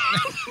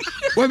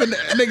 Wait a minute,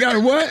 they got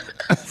what?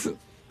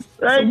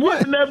 They ain't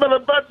getting there but a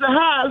bunch of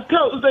high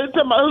coats. They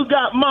talking about who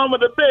got Mama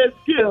the best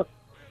gift.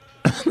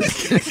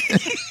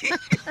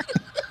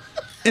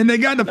 And they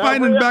got to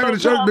fight in the back of the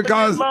church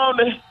because he told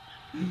me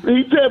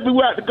we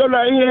had to go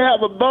down here and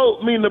have a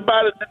boat meeting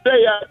about it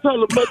today. I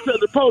told him much of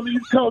the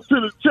police come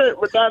to the church,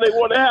 but now they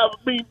want to have a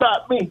meeting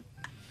about me.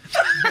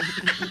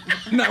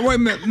 Now, wait a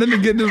minute. Let me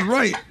get this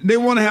right. They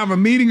want to have a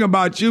meeting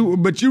about you,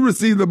 but you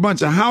received a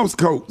bunch of house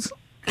coats.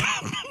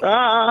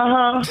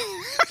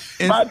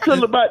 I told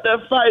them about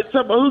that fight.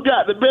 Tell me who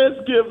got the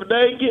best gift, and they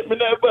ain't get me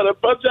that but a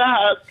bunch of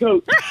house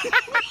coats.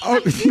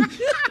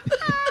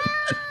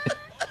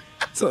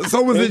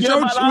 So was it your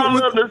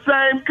all of the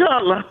same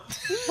color?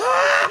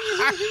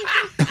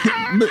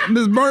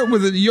 Miss Burt,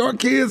 was it your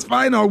kids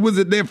fighting, or was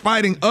it they're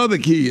fighting other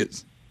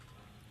kids?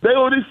 They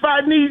were just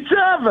fighting each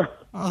other.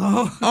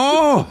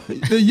 Oh,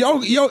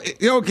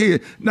 your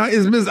kid. Now,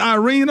 is Miss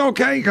Irene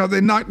okay? Because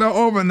they knocked her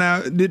over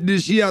now.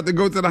 Did she have to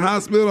go to the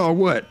hospital or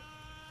what?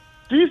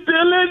 She's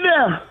still in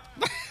there.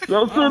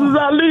 So as soon as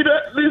I leave the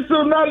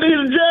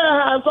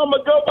jailhouse, I'm going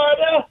to go by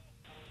there.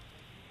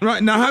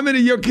 Right. Now, how many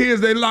of your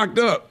kids they locked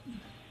up?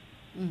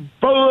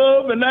 4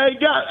 of them, and I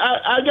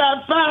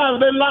got 5.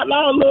 They locked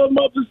all of them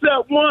up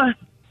except one.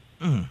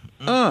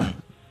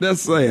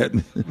 That's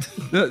sad.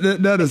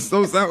 that is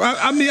so sad.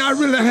 I mean, I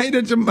really hate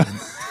that your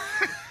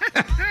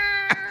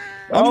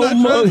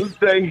Mother's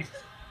Day.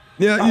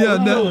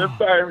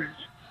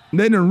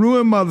 They done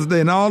ruined Mother's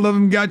Day, and all of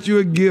them got you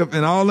a gift,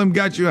 and all of them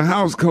got you a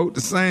house coat the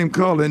same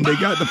color, and they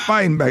got the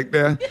fighting back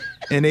there,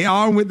 and they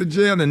all went to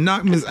jail and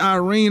knocked Miss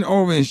Irene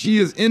over, and she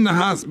is in the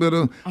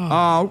hospital.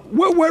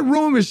 What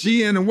room is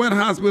she in, and what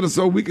hospital,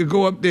 so we could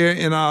go up there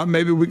and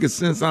maybe we could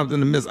send something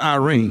to Miss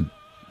Irene?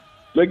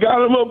 They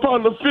got him up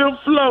on the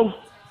 5th floor.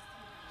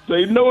 So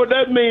you know what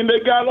that means. They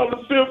got on the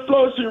 5th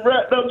floor. She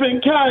wrapped up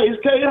in kites.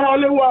 Can't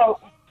hardly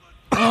walk.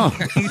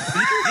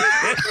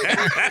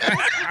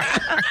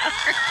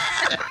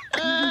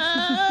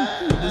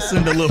 Just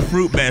send a little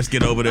fruit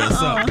basket over there or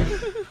something.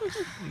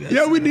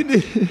 Yeah, we need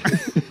to.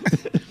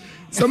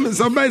 So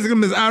basically,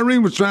 Miss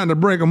Irene was trying to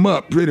break them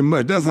up pretty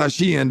much. That's how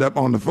she ended up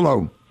on the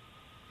floor.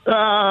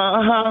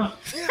 Oh,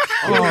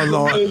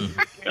 Lord.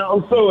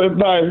 I'm so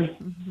embarrassed.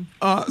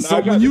 So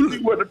I got to see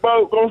what the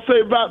boat gonna say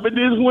about me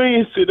this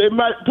Wednesday. They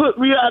might put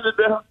me out of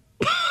there.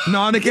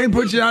 No, they can't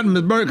put you out,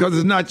 Miss Bird, because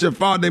it's not your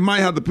fault. They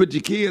might have to put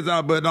your kids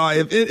out. But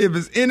if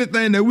it's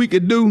anything that we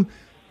could do,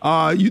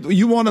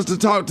 you want us to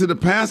talk to the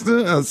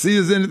pastor, see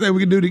if there's anything we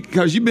can do,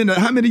 because you've been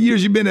how many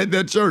years you been at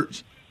that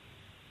church?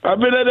 I've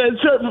been at that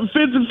church for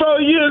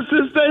 54 years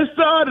since they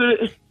started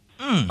it.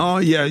 Oh,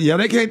 yeah.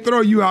 They can't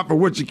throw you out for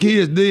what your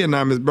kids did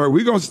now, Miss Bird.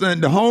 We're going to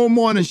stand the whole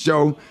morning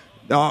show.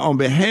 on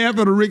behalf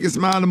of the Rickey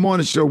Smiley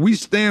Morning Show, we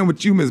stand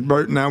with you, Miss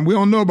Burton. Now, we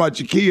don't know about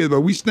your kids,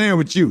 but we stand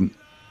with you.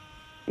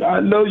 I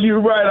know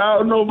you're right. I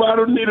don't know about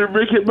Anita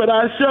Rickey, but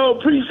I sure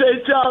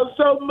appreciate y'all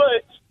so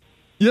much.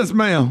 Yes,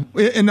 ma'am.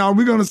 And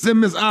we're going to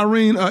send Miss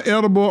Irene an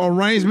edible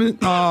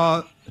arrangement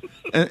and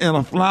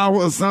a flower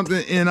or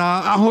something. And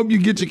I hope you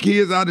get your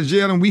kids out of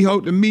jail, and we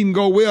hope the meeting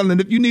go well.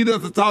 And if you need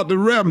us to talk to the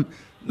Reverend,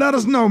 let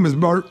us know, Miss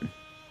Burton.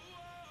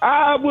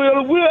 I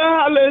will. We'll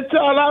holler at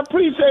y'all. I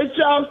appreciate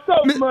y'all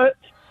so much.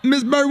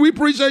 Miss Burton, we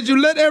appreciate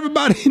you. Let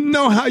everybody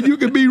know how you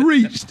can be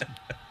reached.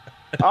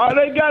 All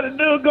they got to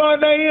do is go on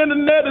their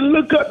internet and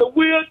look up the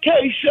Will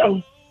K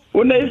Show.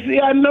 When they see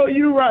I know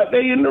you right,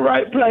 they in the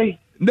right place.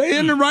 They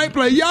in the right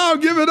place. Y'all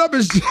give it up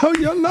and show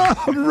your love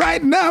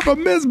right now for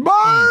Miss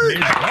Bird.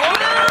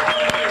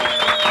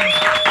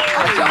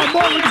 Y'all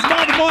more Rickey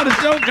Smiley Morning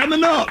Show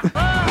coming up.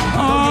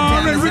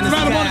 Rickey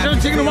Smiley Morning Show,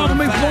 chicken and waffle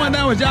mix going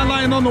down with John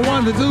Lyon on the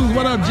ones and twos.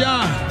 What up,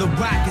 John?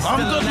 I'm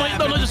good,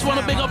 man. I just want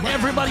to big up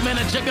everybody, man,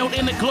 and check out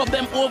In the Club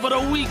them over the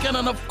weekend.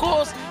 And of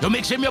course, you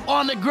make sure me up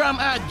on the gram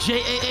at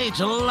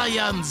JAH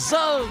Lion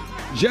Sound.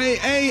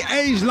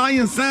 JAH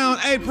Lion Sound.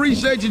 Hey,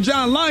 appreciate you,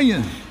 John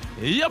Lyon.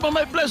 Yep,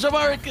 my pleasure,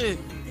 Rickey.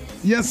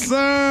 Yes,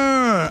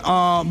 sir.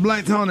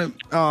 Black Tony,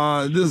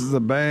 this is a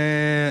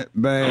bad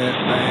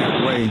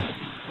way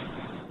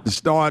to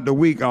start the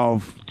week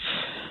off.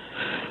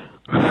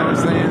 You know what I'm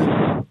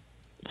saying?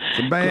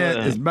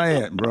 It's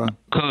bad, bro.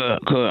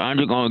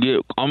 I'm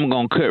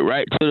gonna cut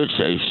right to the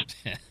chase.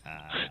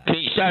 Can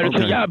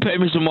y'all pay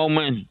me some more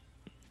money?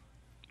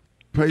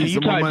 Pay you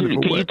some more money for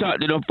what? Can you talk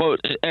to them folks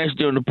and ask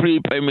them to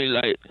please pay me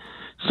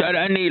Shawty,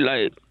 I need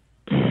like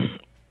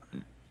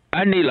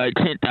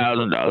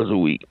 $10,000 a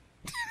week.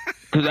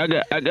 Cause I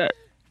got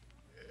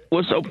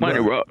what's so funny,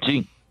 Rob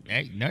G?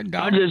 Ain't nothing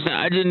dog.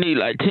 I just need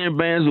like 10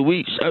 bands a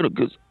week, Shawty,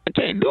 cause I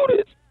can't do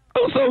this.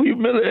 I'm so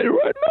humiliated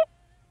right now.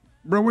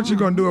 Bro, what you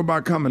gonna do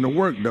about coming to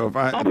work though?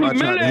 I'm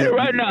humiliated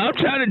right now. I'm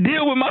trying to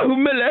deal with my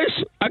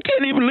humiliation. I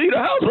can't even leave the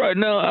house right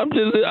now. I'm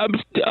still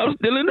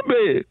in the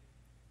bed.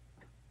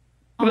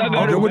 Why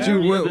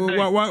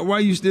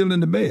are you still in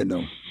the bed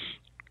though?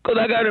 Cause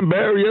I got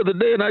embarrassed the other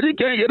day and I just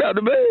can't get out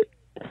of bed.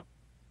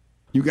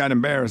 You got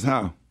embarrassed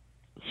how?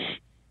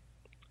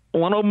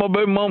 One of my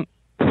baby mom.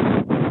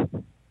 I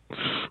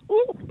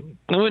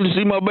went to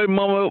see my baby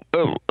mama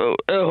at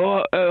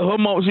her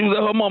mom. She was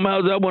at her mom's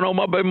house. I went on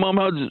my baby mom's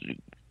house to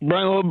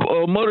bring her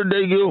Mother's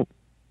Day gift.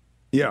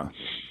 Yeah.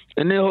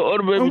 And then her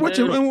other baby.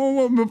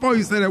 Before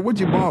you say that, what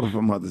you bought her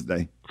for Mother's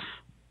Day?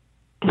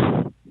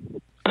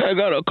 I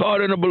got a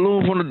card and a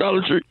balloon from the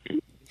Dollar Tree.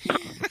 All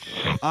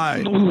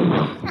right.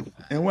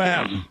 And what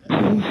happened?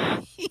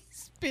 He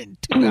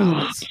spent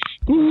 $2.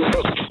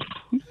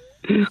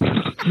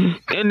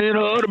 And then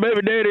her other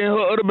baby daddy and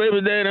her other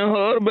baby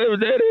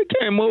daddy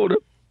came over.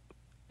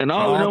 And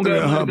all of them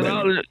got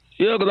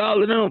because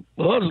all of them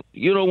hustle.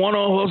 You know, one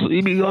on hustle,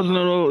 he be hustling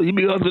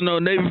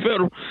on Navy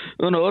Federal,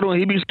 and the other one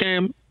he be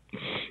scamming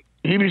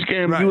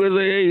right.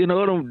 USAA, and the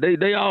other one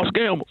they all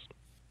scammers.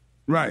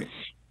 Right.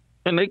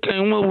 And they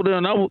came over there,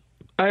 and I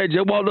had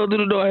just walked up to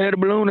the door. I had a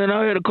balloon and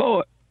I had a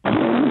card.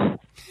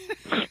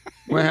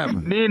 What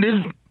happened? Then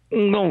this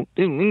he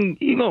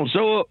gonna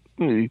show up.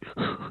 He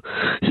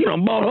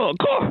done bought her a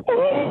car.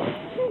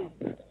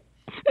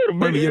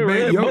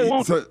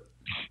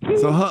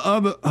 So her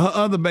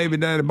other baby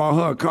daddy bought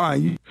her a car,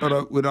 and you put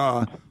up with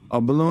a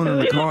balloon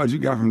and the cars you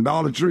got from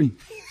Dollar Tree.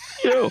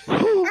 Yeah,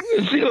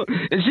 and she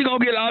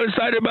gonna get all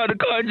excited about the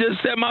car and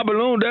just set my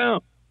balloon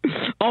down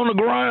on the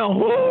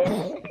ground.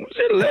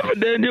 She left it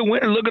there and then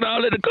went and looked at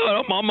all at the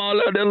car. I'm all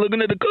out there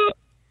looking at the car.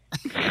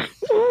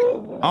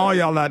 All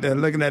y'all out there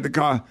looking at the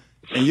car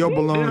and your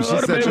balloon. She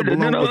set your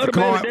balloon with the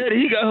car.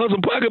 He got her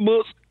some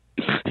pocketbooks.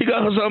 He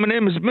got her some of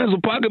them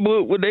expensive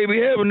pocketbook. What they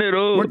be having it?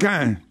 What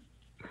kind?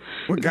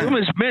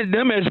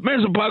 Them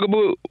expensive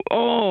pocketbook.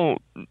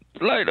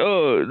 Like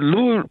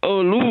Louis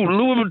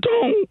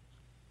Vuitton.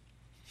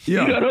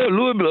 Yeah. He got her a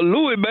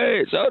Louis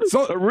bag.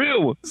 So a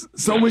real one.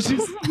 So when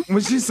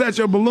she set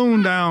your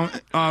balloon down,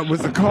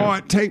 was the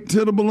card taped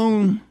to the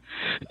balloon?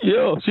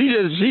 Yeah, she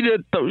just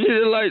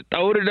like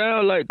throwed it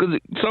down, like, cause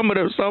some of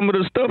the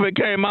stuff that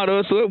came out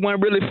of her, so it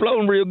wasn't really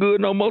floating real good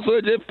no more, so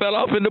it just fell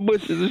off in the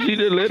bushes, and she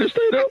just let it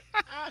stay there.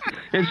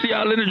 And she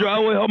all in the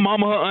driveway, her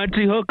mama, her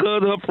auntie, her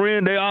cousin, her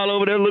friend, they all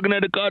over there looking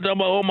at the car, talking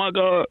about, oh my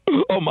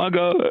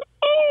God.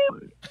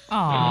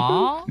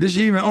 Aww. Did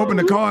she even open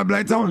the car,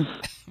 Black Tony? No,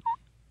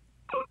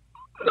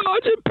 I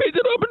just picked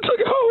it up and took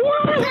it home.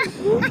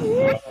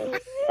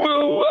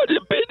 Well, I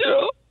just picked it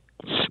up.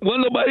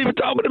 Wasn't nobody even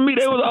talking to me.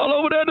 They was all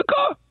over there in the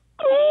car.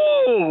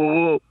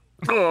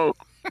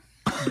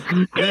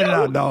 Let it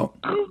out, dog.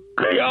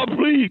 Can y'all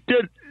please,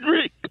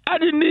 Rick? I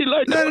didn't need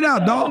like let it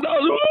out, dog.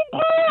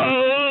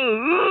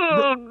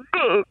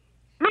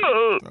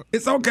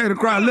 It's okay to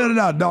cry. Let it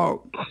out,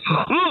 dog.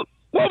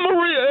 Where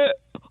Maria at?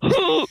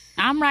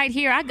 I'm right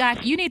here.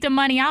 You need the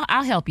money.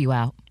 I'll help you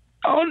out.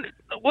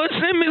 Well,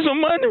 send me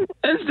some money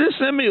and just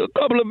send me a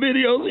couple of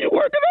videos you're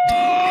working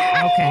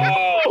on. Okay.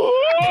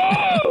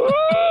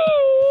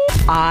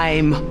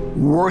 I'm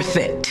worth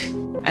it.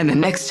 And the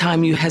next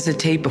time you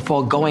hesitate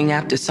before going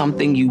after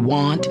something you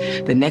want,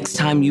 the next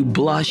time you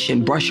blush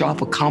and brush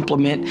off a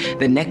compliment,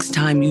 the next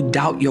time you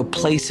doubt your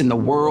place in the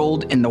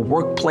world, in the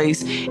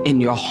workplace,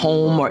 in your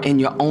home, or in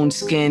your own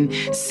skin,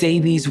 say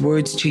these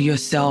words to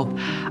yourself: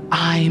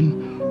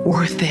 I'm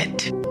worth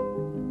it.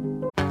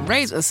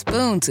 Raise a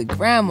spoon to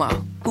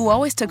Grandma, who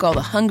always took all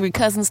the hungry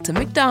cousins to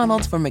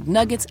McDonald's for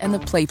McNuggets and the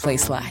Play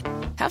Slide.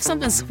 Have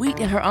something sweet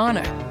in her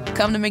honor.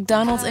 Come to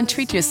McDonald's and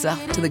treat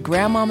yourself to the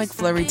Grandma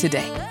McFlurry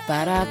today.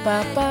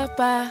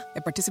 Ba-da-ba-ba-ba.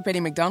 At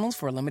participating McDonald's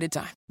for a limited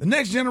time. The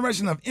next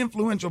generation of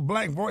influential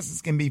black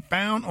voices can be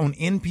found on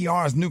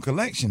NPR's new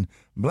collection,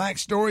 Black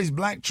Stories,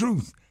 Black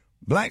Truth.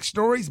 Black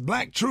Stories,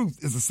 Black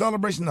Truth is a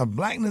celebration of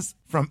blackness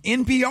from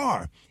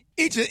NPR.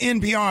 Each of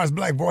NPR's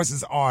black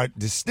voices are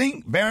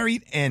distinct,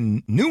 varied,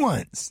 and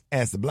nuanced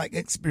as the black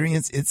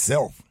experience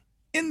itself.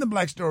 In the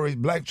Black Stories,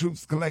 Black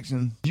Truths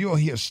collection, you'll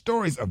hear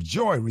stories of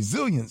joy,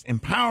 resilience,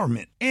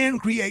 empowerment, and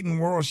creating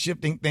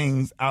world-shifting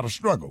things out of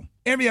struggle.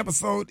 Every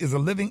episode is a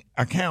living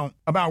account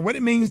about what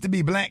it means to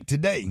be black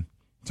today,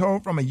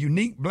 told from a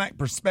unique black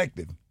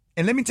perspective.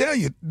 And let me tell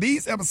you,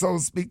 these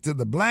episodes speak to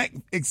the black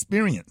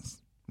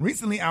experience.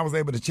 Recently, I was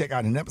able to check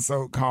out an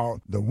episode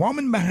called The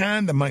Woman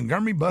Behind the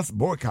Montgomery Bus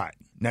Boycott.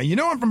 Now, you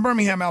know I'm from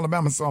Birmingham,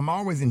 Alabama, so I'm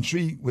always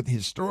intrigued with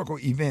historical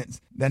events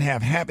that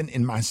have happened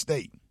in my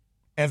state.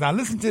 As I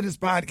listened to this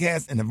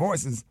podcast and the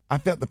voices, I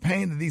felt the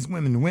pain that these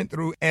women went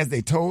through as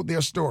they told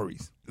their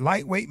stories.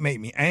 Lightweight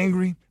made me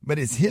angry, but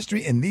it's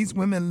history and these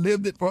women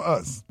lived it for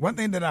us. One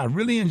thing that I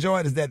really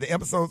enjoyed is that the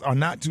episodes are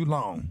not too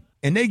long,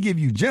 and they give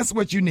you just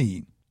what you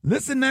need.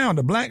 Listen now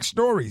to Black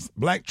Stories,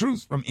 Black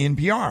Truths from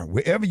NPR,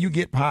 wherever you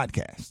get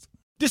podcasts.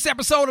 This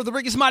episode of the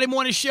Rickey Smiley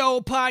Morning Show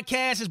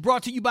podcast is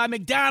brought to you by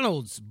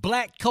McDonald's.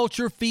 Black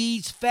culture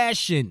feeds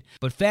fashion,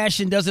 but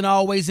fashion doesn't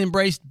always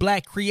embrace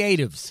black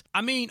creatives. I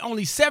mean,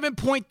 only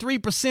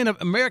 7.3% of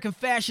American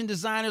fashion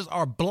designers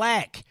are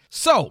black.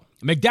 So,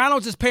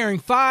 McDonald's is pairing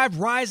 5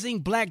 rising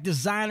black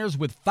designers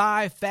with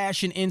 5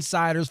 fashion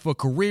insiders for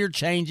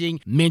career-changing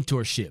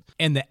mentorship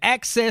and the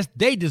access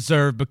they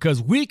deserve,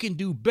 because we can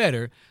do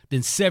better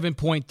than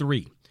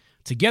 7.3.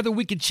 Together,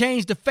 we can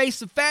change the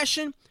face of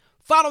fashion.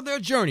 Follow their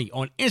journey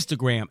on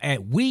Instagram at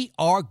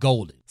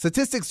WeAreGolden.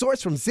 Statistics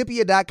sourced from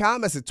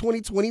Zippia.com as of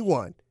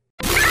 2021.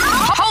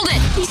 Hold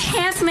it! He's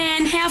half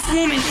man, half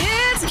woman.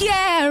 It's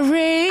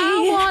Gary.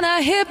 I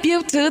wanna hip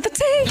you to the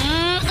T.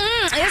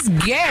 It's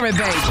Gary,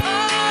 baby.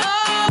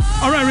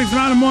 All right, Rick's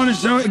Smiley Morning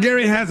Show.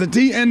 Gary has a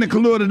tea and the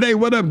Kahlua today.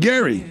 What up,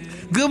 Gary?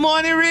 Good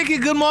morning, Ricky.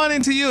 Good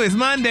morning to you. It's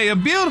Monday, a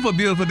beautiful,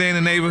 beautiful day in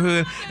the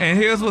neighborhood. And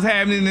here's what's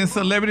happening in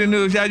celebrity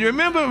news. Y'all, you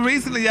remember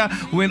recently, y'all,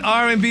 when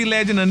R&B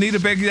legend Anita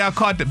Baker, y'all,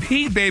 caught the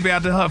heat, baby,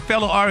 after her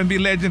fellow R&B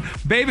legend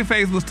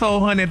Babyface was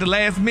told, honey, at the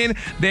last minute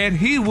that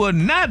he would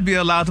not be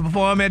allowed to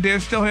perform at their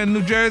show here in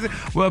New Jersey.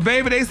 Well,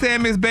 baby, they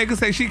said Miss Baker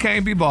say she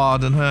can't be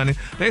bothered, honey.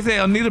 They say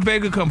Anita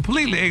Baker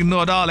completely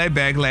ignored all that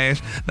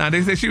backlash. Now,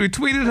 they said she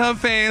retweeted her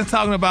fans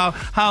talking about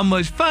how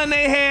much fun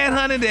they had,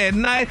 honey, that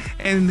night,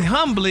 and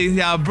humbly,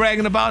 y'all,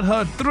 bragging about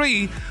her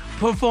 3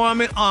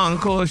 performing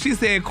encores. She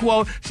said,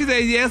 quote, she said,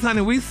 yes, honey,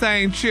 we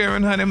sang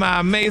cheering, honey. My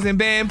amazing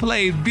band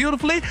played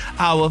beautifully.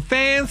 Our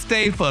fans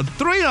stayed for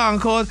 3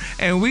 encores,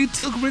 and we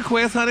took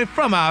requests, honey,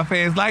 from our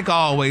fans like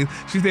always.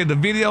 She said the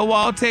video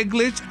wall tech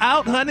glitched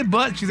out, honey,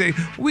 but she said,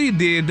 we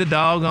did the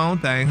doggone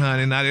thing,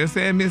 honey. Now, they're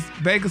saying Miss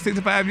Baker,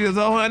 65 years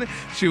old, honey,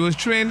 she was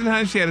trending,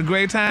 honey. She had a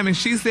great time, and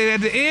she said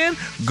at the end,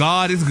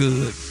 God is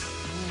good.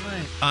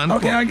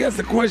 Unquote. Okay, I guess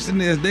the question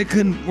is they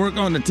couldn't work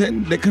on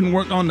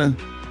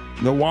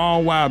the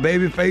wall while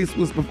Babyface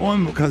was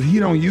performing because he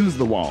don't use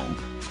the wall.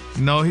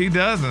 No, he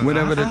doesn't.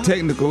 Whatever the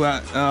technical,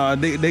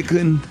 they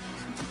couldn't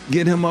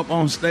get him up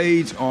on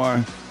stage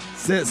or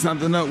set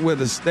something up where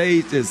the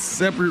stage is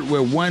separate,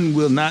 where one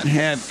will not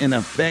have an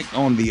effect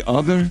on the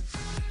other.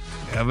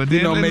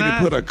 Evidently maybe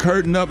not. Put a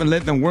curtain up and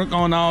let them work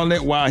on all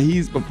that while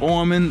he's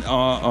performing,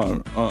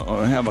 or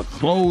have a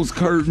closed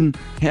curtain,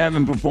 have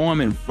him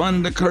perform in front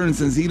of the curtain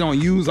since he don't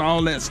use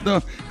all that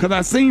stuff. Because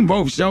I seen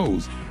both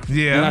shows.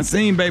 Yeah. And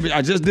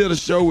I just did a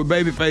show with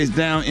Babyface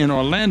down in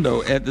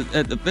Orlando at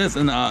the fest,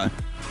 and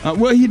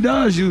well, he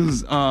does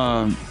use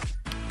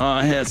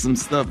had some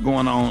stuff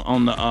going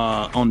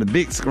on the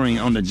big screen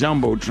on the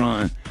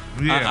Jumbotron.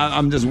 Yeah.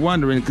 I'm just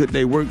wondering, could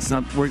they work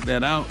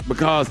that out?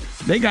 Because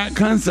they got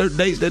concert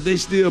dates that they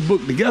still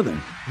book together.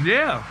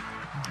 Yeah.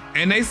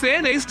 And they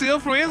said they still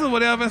friends or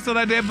whatever and stuff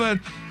like that, but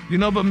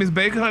Miss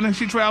Baker, honey,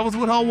 she travels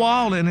with her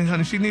wall, and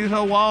honey, she needed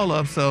her wall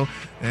up, so,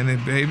 and if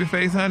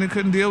Babyface, honey,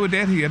 couldn't deal with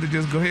that, he had to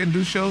just go ahead and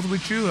do shows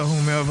with you or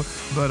whomever,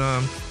 but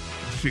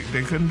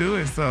they couldn't do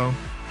it, so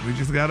we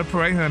just got to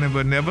pray, honey,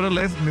 but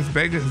nevertheless, Miss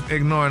Baker's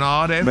ignoring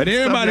all that. But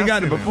everybody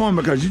got to perform,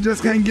 because you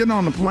just can't get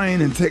on the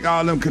plane and take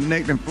all them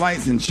connecting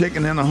flights and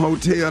checking in a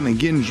hotel and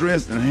getting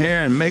dressed and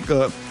hair and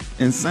makeup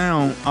and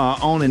sound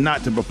on and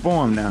not to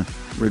perform now.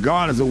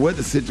 Regardless of what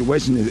the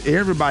situation is,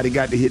 everybody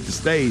got to hit the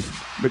stage,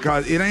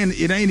 because it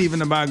ain't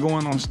even about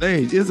going on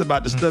stage. It's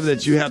about the stuff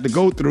that you have to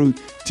go through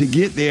to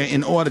get there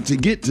in order to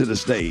get to the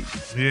stage.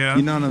 Yeah.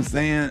 You know what I'm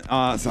saying?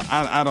 So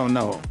I don't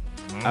know.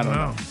 I don't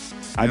know.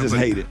 I just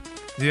hate it.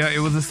 Yeah, it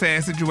was a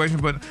sad situation,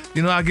 but,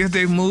 I guess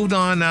they've moved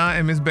on now,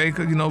 and Miss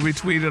Baker,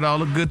 retweeted all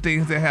the good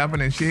things that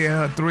happened, and she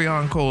had her 3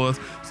 encores,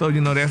 so,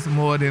 that's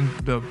more than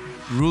the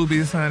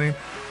rubies, honey.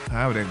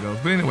 However that goes.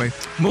 But anyway,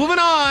 moving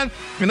on.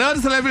 Another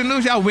celebrity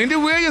news, y'all. Wendy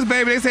Williams,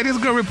 baby. They say this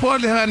girl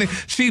reportedly, honey,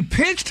 she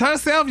pitched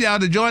herself, y'all,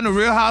 to join the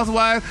Real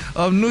Housewives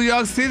of New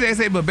York City. They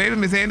say, but baby,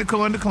 Miss Andy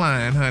Cohen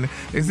declined, honey.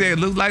 They say it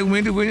looks like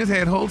Wendy Williams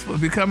had hopes for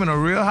becoming a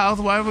Real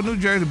Housewife of New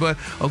Jersey, but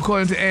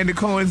according to Andy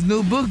Cohen's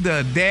new book,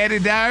 The Daddy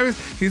Diaries,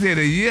 he said,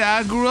 the year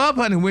I grew up,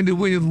 honey, Wendy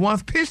Williams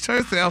once pitched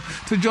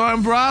herself to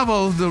join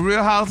Bravo's The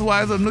Real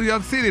Housewives of New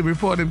York City,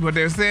 reported what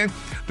they're saying.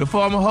 The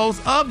former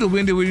host of the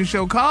Wendy Williams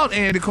show called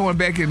Andy Cohen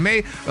back in May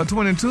of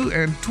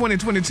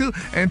 2022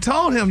 and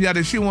told him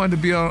that she wanted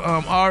to be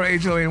on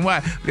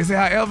RHONY. They say,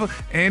 however,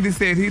 Andy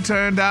said he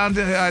turned down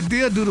the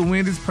idea due to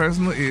Wendy's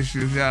personal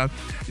issues, y'all.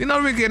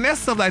 Ricky, and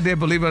that's stuff like that,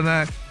 believe it or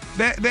not,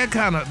 that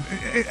kind of,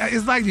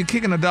 it's like you're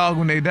kicking a dog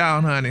when they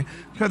down, honey.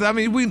 Because,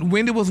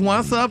 Wendy was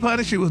once up,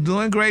 honey. She was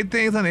doing great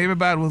things, honey.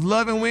 Everybody was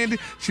loving Wendy.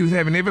 She was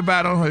having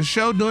everybody on her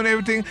show doing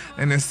everything.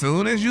 And as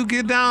soon as you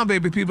get down,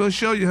 baby, people will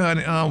show you,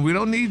 honey, we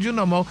don't need you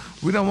no more.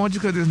 We don't want you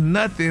because there's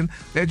nothing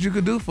that you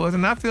could do for us.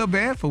 And I feel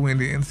bad for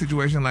Wendy in a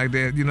situation like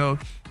that,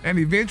 And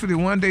eventually,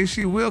 one day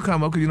she will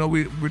come up. Because,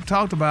 we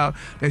talked about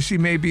that she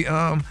may be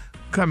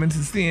coming to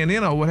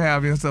CNN or what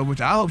have you and stuff,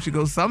 which I hope she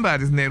goes to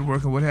somebody's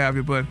network or what have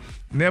you. But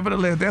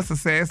nevertheless, that's a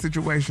sad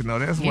situation, though.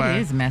 That's why it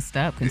is messed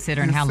up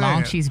considering how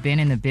long she's been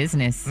in the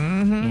business.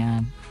 Mm-hmm.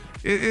 Yeah.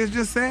 It's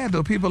just sad,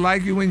 though. People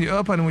like you when you're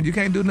up, honey. When you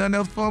can't do nothing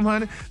else for them,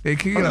 honey, they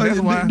kill you. That's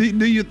why.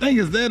 Do you think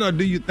it's that, or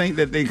do you think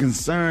that they're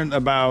concerned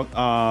about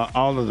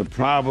all of the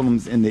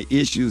problems and the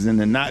issues and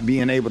the not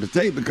being able to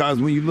tape? Because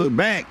when you look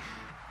back,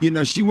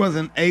 she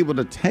wasn't able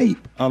to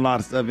tape a lot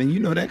of stuff.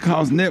 And, that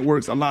costs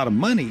networks a lot of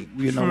money,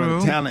 when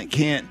the talent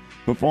can't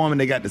perform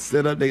and they got to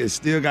sit up. They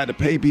still got to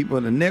pay people.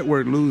 And the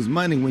network lose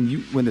money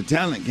when the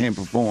talent can't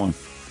perform.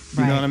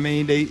 You know what I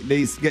mean?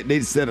 They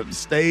set up the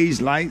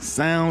stage, lights,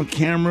 sound,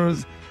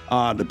 cameras,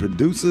 the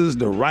producers,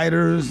 the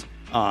writers,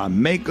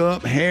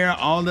 makeup, hair,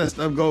 all that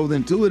stuff goes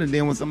into it. And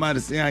then when somebody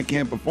says I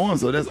can't perform,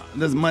 so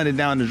that's money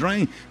down the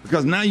drain,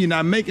 because now you're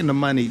not making the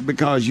money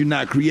because you're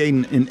not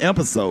creating an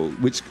episode,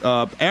 which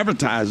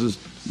advertisers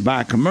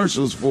buy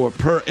commercials for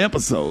per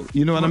episode.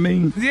 You know what I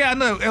mean? Yeah, I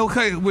know.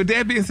 Okay, with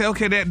that being said,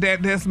 okay,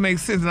 that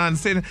makes sense and I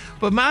understand it.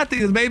 But my thing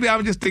is, maybe I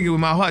was just thinking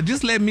with my heart,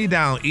 just let me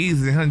down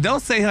easy, honey.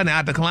 Don't say, honey,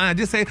 I decline.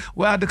 Just say,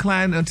 well, I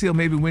decline until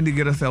maybe Wendy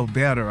get herself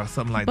better or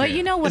something like that. But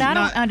you know what I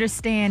don't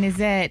understand is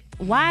that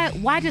why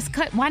not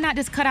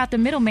just cut out the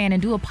middleman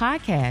and do a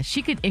podcast?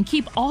 She could and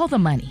keep all the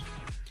money.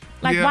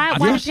 Like,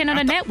 why depend on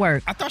a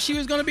network? I thought she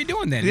was going to be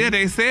doing that. Yeah,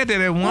 they said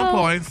that at one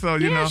point, so,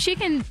 she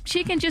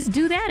can just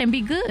do that and be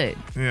good.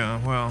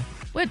 Yeah, well.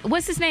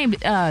 What's his name?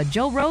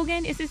 Joe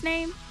Rogan is his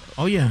name?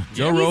 Oh, yeah.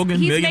 Joe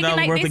Rogan, $1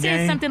 million worth of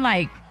game. Something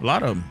like. A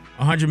lot of them.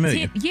 $100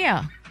 million.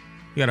 Yeah.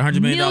 You got a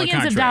 $100 million contract.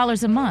 Millions of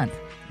dollars a month.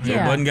 Joe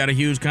Budden got a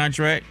huge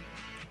contract.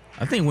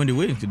 I think Wendy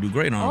Williams could do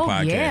great on a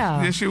podcast.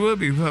 Yeah, she would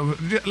be.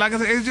 Like I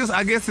said, it's just,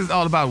 I guess it's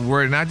all about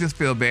word, and I just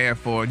feel bad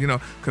for her,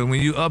 because when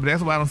you up,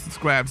 that's why I don't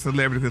subscribe to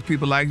celebrity, because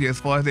people like you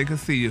as far as they can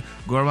see you.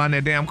 Go around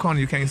that damn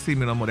corner, you can't see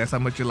me no more. That's how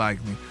much you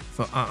like me.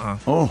 So,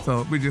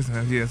 So we just,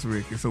 yes,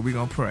 Ricky. So we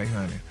gonna pray,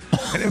 honey.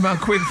 And then my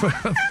quick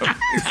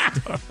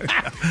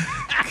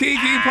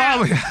Keke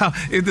Palmer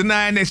is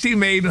denying that she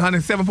made, honey,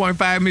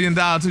 $7.5 million.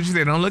 So she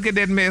said, don't look at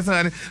that mess,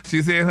 honey.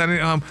 She said,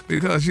 honey,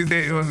 because she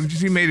said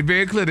she made it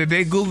very clear that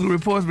they Google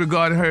reports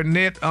regarding her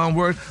net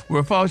worth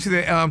were false. She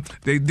said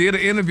they did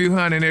an interview,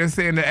 honey, and they're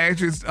saying the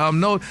actress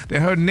note that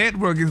her net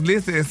worth is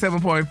listed at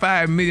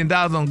 $7.5 million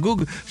on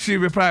Google. She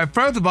replied,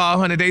 first of all,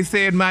 honey, they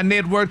said my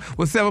net worth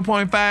was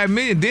 $7.5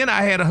 million. Then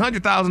I had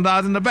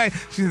 $100,000 in the bank.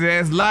 She said,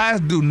 as lies,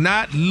 do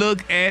not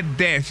look at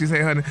that. She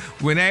said, honey,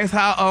 when asked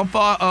how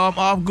far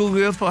off Google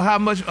is for how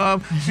much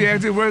she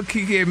actually worked,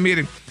 Keke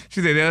admitted.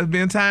 She said, there's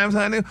been times,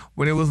 honey,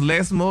 when it was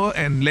less more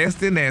and less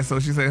than that. So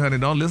she said, honey,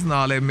 don't listen to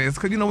all that mess.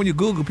 Because, when you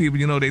Google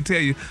people, they tell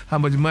you how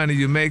much money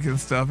you make and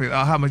stuff, or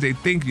how much they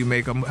think you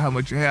make, or how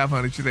much you have,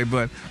 honey. She said,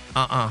 but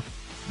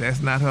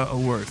that's not her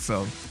word.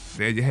 So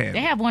there you have it.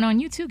 They have one on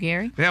you too,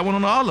 Gary. They have one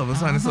on all of us,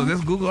 honey. So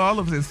let's Google all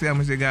of us and see how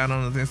much they got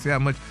on us and see how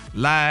much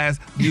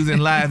using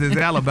lies as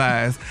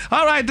alibis.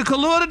 All right, the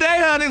Kahlua today,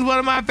 honey, is one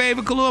of my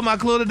favorite Kahlua. My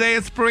Kahlua today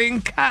is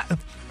spring.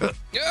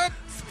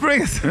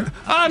 Spring.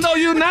 Oh, no,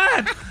 you're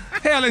not.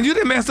 Helen, you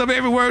done messed up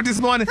every word this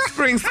morning.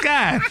 Spring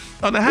sky.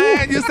 On the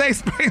high end, you say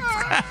spring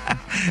sky.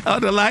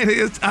 On the light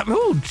end,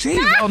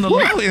 on the low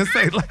end,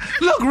 say,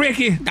 look,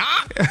 Ricky.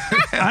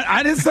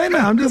 I didn't say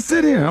that. I'm just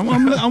sitting here.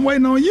 I'm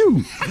waiting on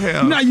you.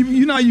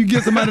 You know you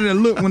get somebody that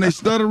look when they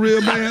stutter real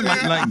bad.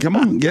 Like, come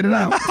on, get it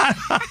out.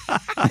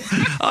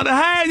 On the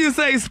high end, you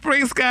say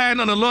spring sky,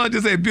 and on the low end,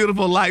 you say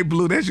beautiful light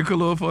blue. That's your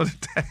color for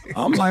today.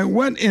 I'm like,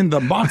 what in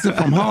the boxer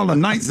from Harlem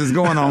Nights is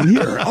going on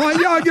here? All right,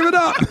 y'all, give it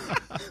up.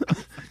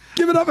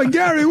 Give it up for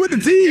Gary with the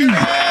team.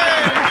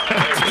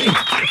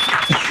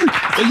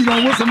 So you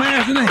gonna whip some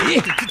ass in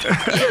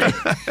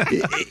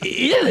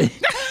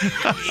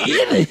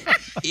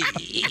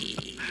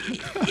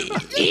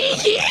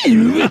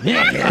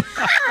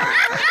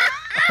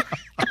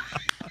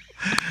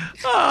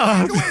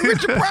Oh,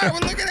 Richard Pryor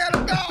was looking at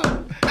him, dog.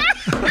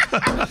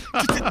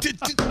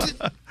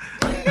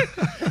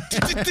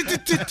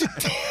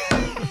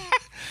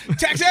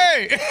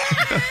 Taxi!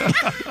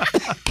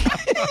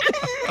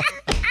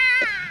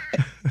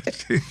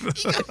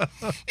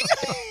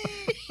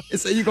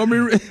 So you gonna be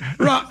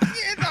rock?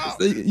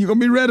 So you gonna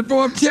be ready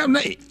for him, champ?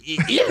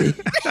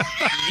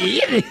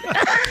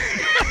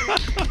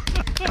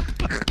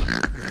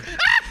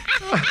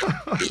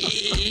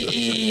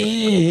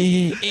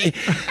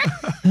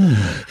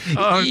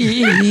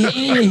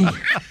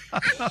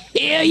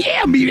 Hell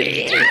yeah,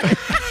 baby.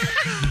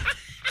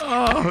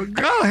 Oh,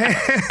 go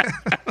ahead.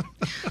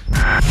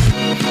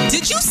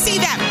 Did you see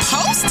that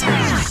post?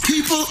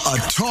 People are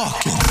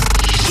talking.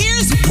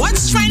 Here's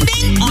what's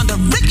trending on the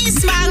Rickey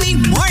Smiley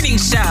Morning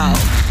Show.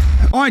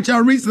 All right,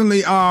 y'all.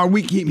 Recently,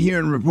 we keep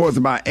hearing reports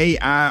about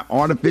AI,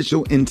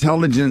 artificial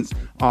intelligence,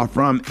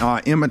 from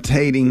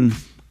imitating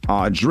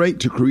Drake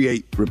to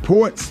create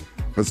reports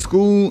for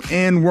school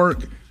and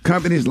work.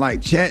 Companies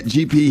like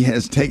ChatGPT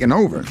has taken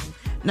over.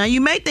 Now,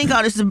 you may think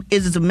all this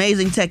is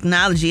amazing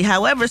technology.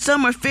 However,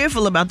 some are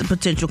fearful about the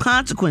potential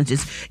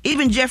consequences.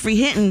 Even Jeffrey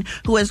Hinton,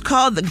 who is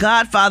called the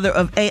godfather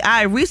of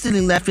AI, recently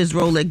left his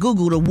role at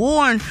Google to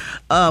warn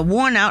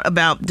out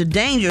about the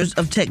dangers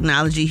of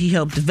technology he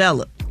helped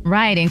develop.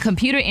 Right, and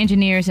computer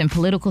engineers and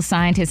political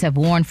scientists have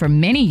warned for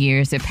many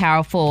years that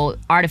powerful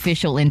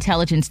artificial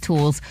intelligence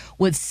tools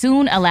would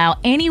soon allow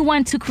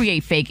anyone to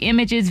create fake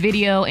images,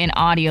 video, and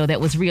audio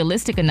that was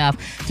realistic enough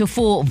to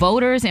fool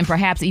voters and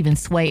perhaps even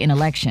sway an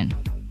election.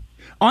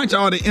 Aren't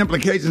y'all, the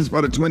implications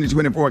for the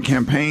 2024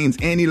 campaigns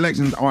and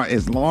elections are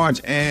as large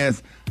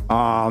as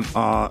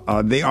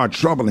they are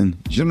troubling.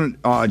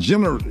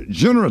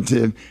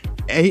 Generative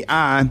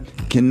AI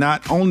can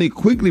not only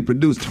quickly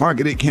produce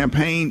targeted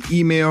campaign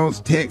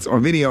emails, texts, or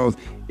videos,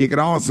 it could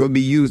also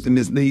be used to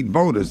mislead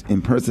voters,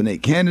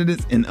 impersonate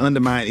candidates, and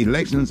undermine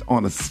elections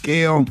on a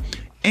scale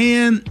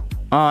and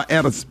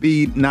at a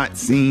speed not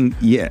seen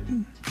yet.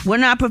 We're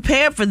not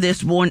prepared for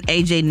this, warned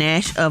A.J.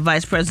 Nash,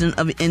 Vice President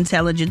of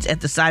Intelligence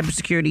at the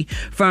cybersecurity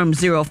firm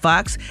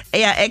Foxx.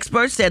 AI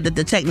experts said that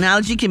the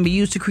technology can be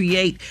used to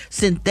create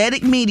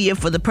synthetic media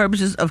for the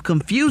purposes of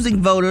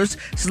confusing voters,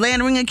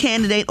 slandering a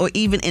candidate, or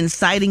even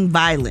inciting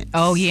violence.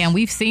 Oh, yeah, and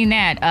we've seen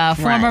that.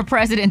 Former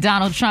President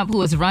Donald Trump,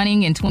 who is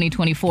running in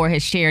 2024,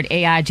 has shared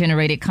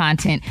AI-generated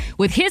content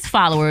with his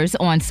followers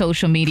on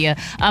social media.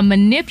 A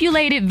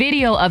manipulated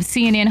video of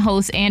CNN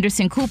host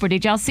Anderson Cooper.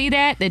 Did y'all see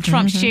that? That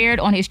Trump shared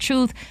on his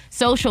Truth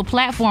social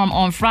platform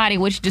on Friday,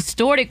 which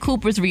distorted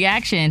Cooper's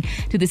reaction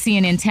to the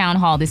CNN town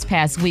hall this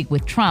past week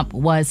with Trump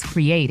was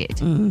created.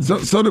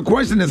 So the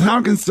question is,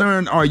 how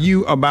concerned are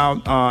you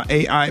about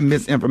AI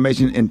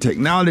misinformation and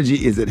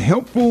technology? Is it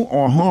helpful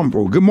or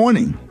harmful? Good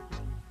morning.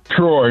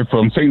 Troy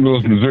from St.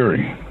 Louis,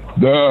 Missouri.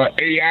 The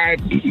AI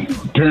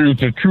turns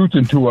the truth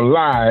into a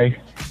lie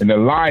and the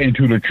lie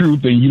into the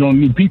truth, and you don't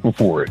need people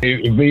for it.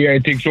 If AI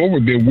takes over,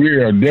 then we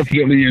are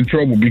definitely in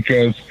trouble,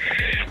 because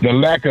the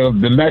lack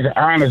of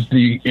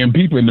honesty in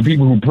people and the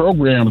people who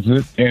programs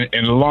it, and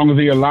as long as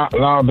they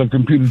allow the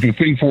computer to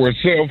think for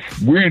itself,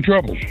 we're in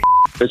trouble.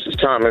 This is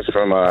Thomas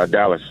from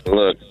Dallas.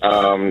 Look,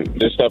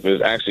 this stuff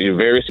is actually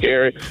very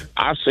scary.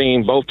 I've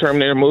seen both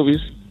Terminator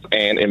movies.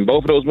 And in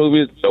both of those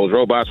movies, those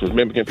robots was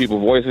mimicking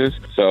people's voices.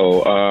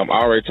 So I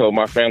already told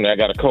my family I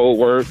got a code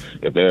word.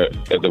 If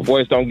the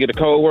voice don't get a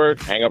code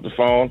word, hang up the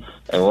phone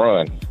and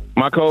run.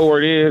 My code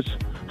word is,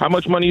 how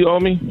much money you owe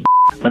me?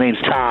 My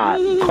name's Todd,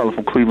 calling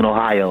from Cleveland,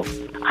 Ohio.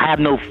 I have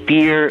no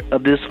fear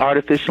of this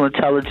artificial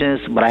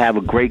intelligence, but I have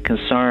a great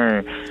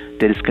concern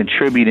that it's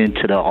contributing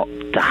to the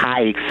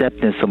high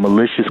acceptance of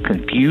malicious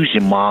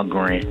confusion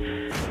mongering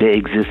that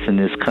exists in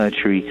this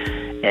country.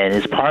 And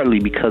it's partly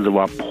because of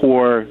our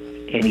poor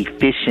and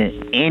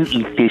inefficient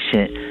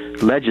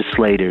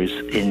legislators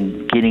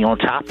in getting on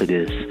top of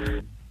this.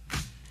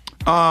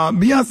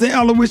 Beyonce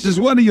Aloysius,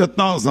 what are your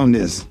thoughts on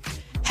this?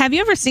 Have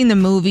you ever seen the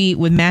movie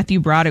with Matthew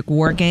Broderick,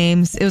 War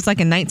Games? It was like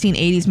a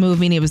 1980s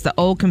movie, and it was the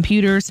old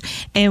computers.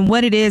 And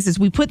what it is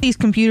we put these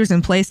computers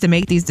in place to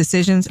make these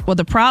decisions. Well,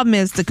 the problem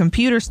is the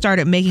computer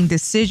started making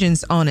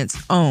decisions on its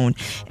own,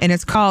 and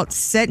it's called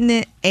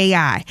Sentient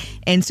AI.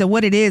 And so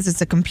what it is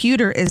the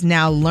computer is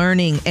now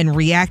learning and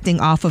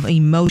reacting off of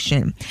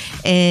emotion.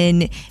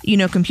 And,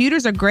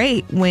 computers are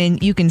great when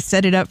you can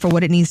set it up for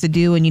what it needs to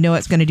do, and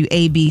it's going to do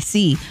A, B,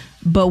 C.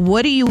 But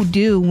what do you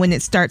do when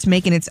it starts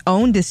making its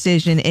own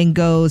decision and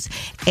goes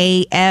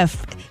A,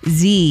 F,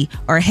 Z,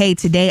 or hey,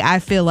 today I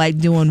feel like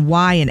doing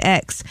Y and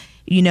X?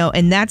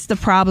 And that's the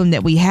problem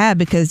that we have,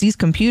 because these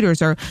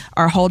computers are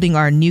holding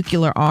our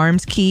nuclear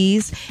arms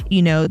keys.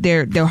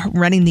 They're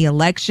running the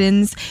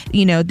elections.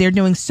 They're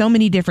doing so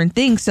many different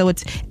things. So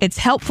it's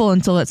helpful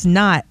until it's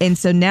not. And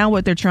so now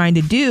what they're trying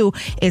to do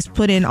is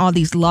put in all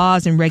these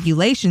laws and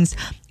regulations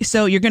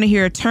So you're going to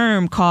hear a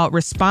term called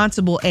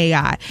responsible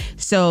AI.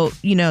 So,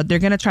 they're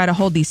going to try to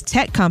hold these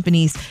tech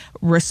companies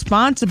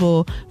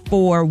responsible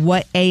for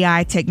what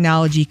AI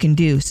technology can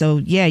do. So,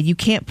 yeah, you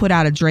can't put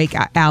out a Drake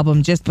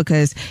album just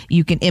because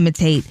you can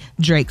imitate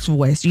Drake's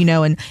voice,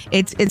 and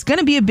it's going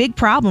to be a big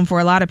problem for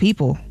a lot of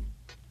people.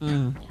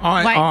 All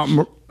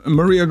right,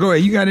 Maria, go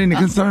ahead. You got any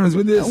concerns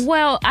with this?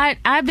 Well,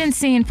 I've been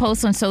seeing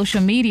posts on social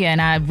media,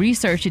 and I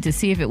researched it to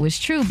see if it was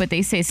true, but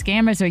they say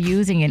scammers are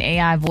using an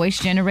AI voice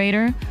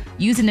generator,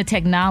 using the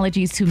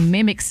technologies to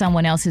mimic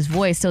someone else's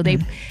voice. So they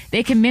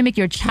can mimic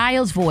your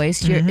child's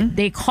voice.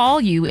 They call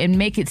you and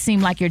make it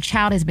seem like your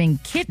child has been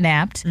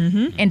kidnapped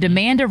and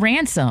demand a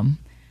ransom.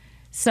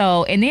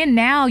 So, and then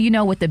now,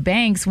 with the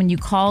banks, when you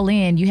call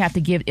in, you have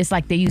to it's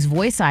like they use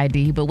voice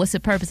ID, but what's the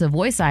purpose of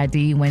voice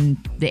ID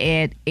when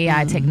the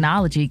AI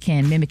technology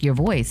can mimic your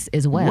voice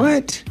as well?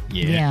 What?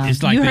 Yeah.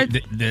 It's like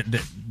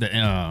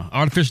the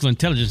artificial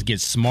intelligence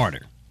gets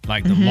smarter.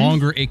 Like the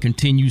longer it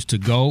continues to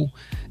go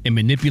and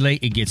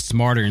manipulate, it gets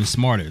smarter and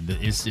smarter.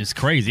 It's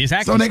crazy. It's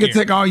actually so they scary.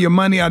 can take all your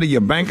money out of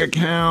your bank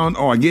account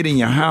or get in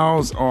your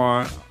house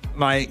or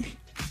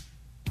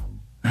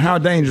how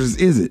dangerous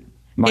is it?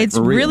 It's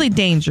really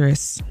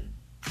dangerous.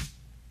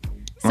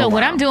 So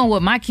what I'm doing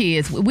with my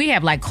kids, we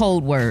have like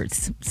code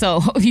words. So,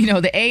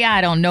 the AI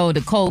don't know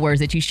the code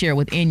words that you share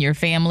within your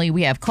family.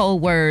 We have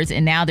code words,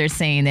 and now they're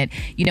saying that,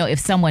 if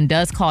someone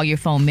does call your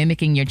phone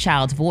mimicking your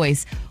child's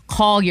voice,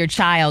 call your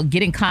child,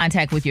 get in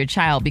contact with your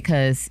child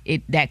because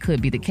that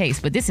could be the case.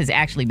 But this has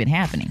actually been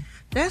happening.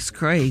 That's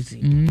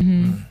crazy.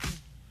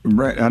 Mm-hmm.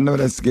 Right. I know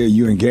that scared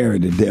you and Gary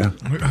to death.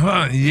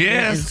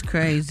 Yes. It's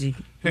crazy.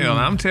 Hell,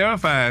 I'm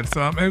terrified.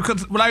 So,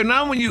 because like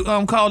now when you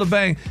call the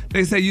bank,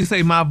 they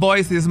say my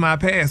voice is my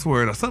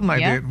password or something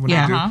like that. When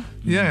they do.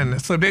 Yeah,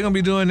 and so they're gonna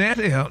be doing that.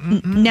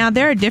 Now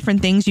there are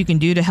different things you can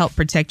do to help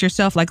protect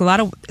yourself. Like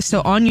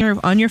on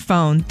your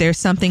phone, there's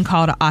something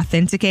called an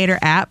authenticator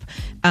app,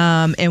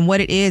 and what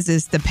it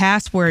is the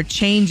password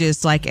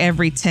changes like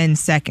every 10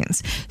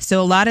 seconds.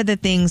 So a lot of the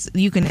things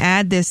you can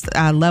add this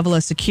level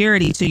of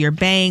security to your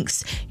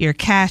banks, your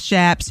cash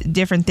apps,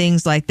 different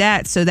things like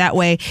that. So that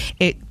way,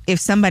 if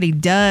somebody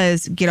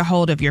does get a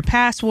hold of your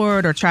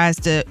password or tries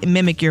to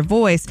mimic your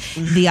voice,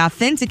 the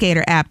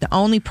authenticator app, the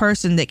only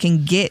person that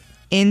can get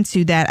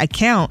into that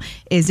account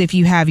is if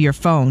you have your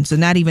phone. So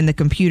not even the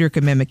computer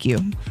can mimic you.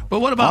 But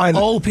what about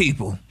old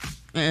people?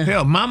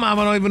 Hell, my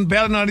mama don't even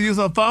barely know how to use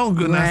her phone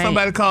good. Now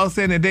somebody calls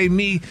saying that they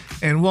me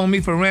and want me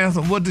for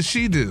ransom. What does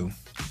she do?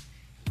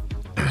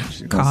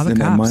 She call the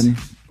cops. Money.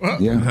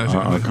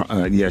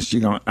 Yeah, she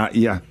gonna.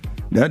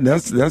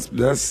 That's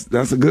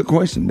a good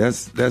question.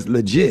 That's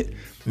legit.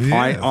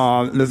 Yes.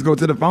 All right, let's go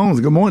to the phones.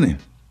 Good morning.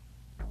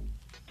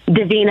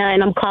 Davina,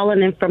 and I'm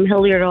calling in from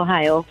Hilliard,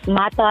 Ohio.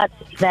 My thoughts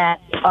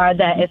are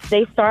that if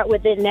they start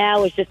with it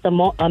now, it's just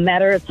a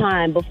matter of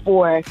time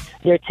before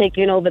they're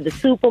taking over the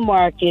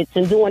supermarkets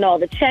and doing all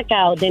the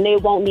checkout. Then they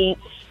won't need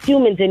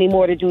humans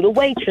anymore to do the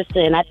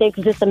waitressing. I think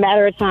it's just a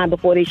matter of time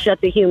before they shut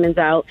the humans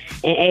out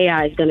and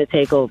AI is going to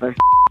take over.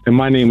 And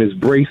my name is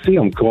Bracy.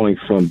 I'm calling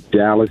from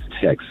Dallas,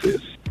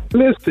 Texas.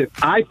 Listen,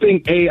 I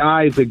think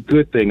AI is a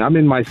good thing. I'm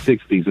in my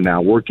 60s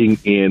now, working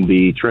in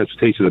the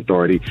Transportation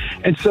Authority.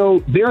 And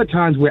so there are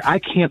times where I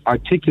can't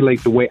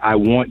articulate the way I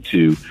want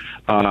to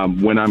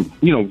when I'm,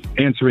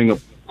 answering a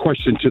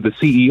question to the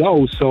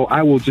CEO. So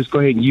I will just go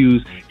ahead and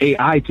use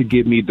AI to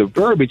give me the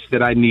verbiage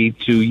that I need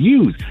to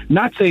use.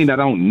 Not saying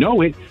that I don't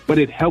know it, but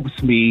it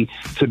helps me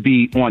to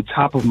be on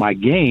top of my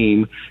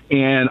game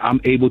and I'm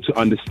able to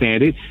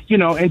understand it,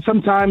 and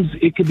sometimes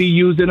it could be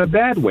used in a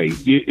bad way.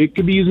 It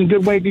could be used in a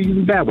good way, it could be used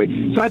in a bad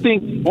way. So I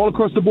think all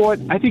across the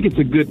board, I think it's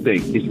a good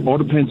thing. It all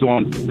depends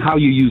on how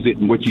you use it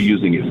and what you're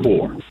using it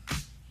for.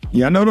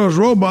 Yeah, I know those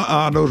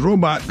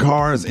robot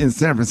cars in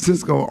San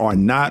Francisco are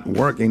not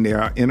working. They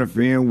are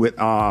interfering with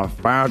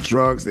fire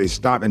trucks. They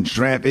stop in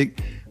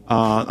traffic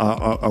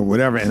or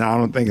whatever. And I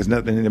don't think there's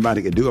nothing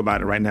anybody can do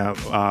about it right now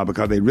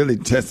because they really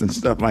testing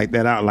stuff like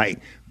that out, like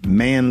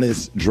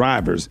manless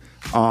drivers.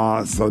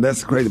 So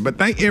that's crazy. But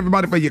thank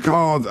everybody for your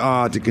calls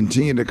to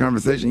continue the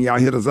conversation. Y'all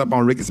hit us up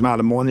on Rickey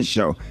Smiley Morning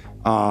Show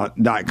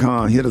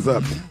 .com. Hit us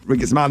up,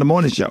 Rickey Smiley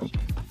Morning Show.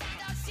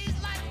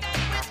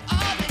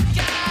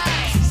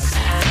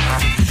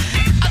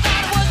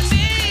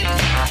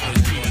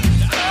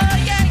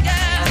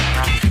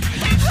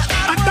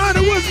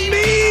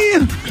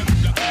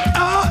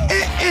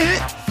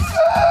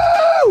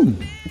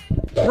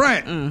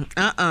 Right. You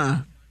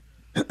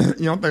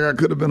don't think I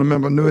could have been a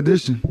member of New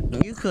Edition?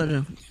 You could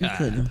have.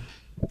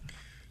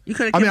 You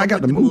could have. I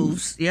got the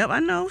moves. Yep, I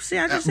know. See,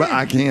 I just but said.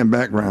 I can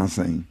background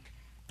sing.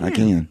 Yeah. I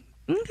can.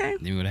 Okay.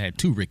 Then we would have had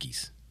 2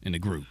 Rickeys in the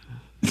group.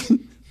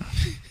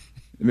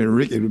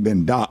 Ricky would have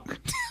been Doc.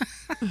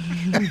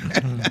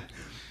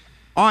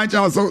 All right,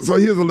 y'all. So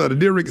here's a letter.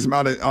 Dear Rickey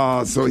Smiley,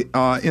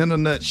 in a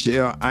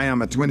nutshell, I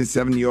am a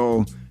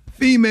 27-year-old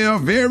female,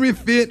 very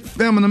fit,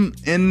 feminine,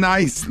 and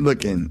nice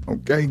looking.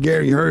 Okay,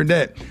 Gary, you heard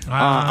that.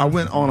 I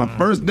went on a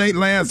first date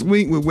last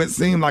week with what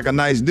seemed like a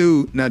nice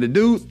dude. Now, the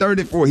dude's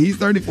 34. He's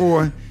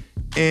 34.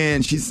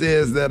 And she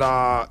says that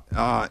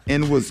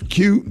and was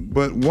cute,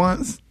 but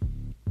once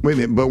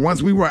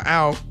we were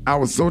out, I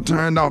was so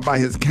turned off by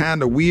his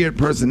kind of weird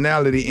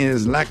personality and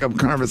his lack of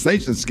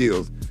conversation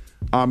skills.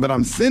 But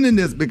I'm sending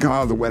this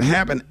because of what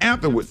happened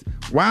afterwards.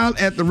 While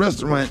at the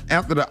restaurant,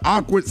 after the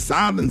awkward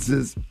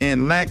silences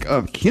and lack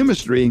of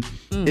chemistry,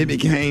 it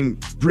became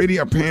pretty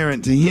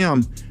apparent to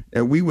him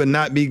that we would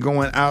not be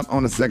going out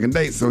on a second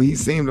date. So he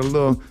seemed a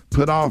little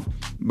put off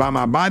by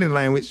my body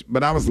language,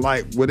 but I was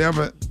like,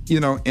 whatever,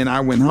 and I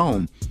went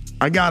home.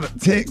 I got a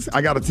text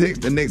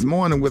the next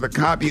morning with a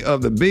copy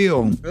of the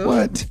bill.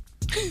 What?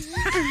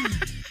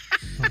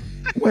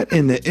 What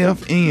in the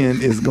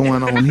FN is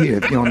going on here?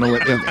 If you don't know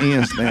what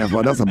FN stands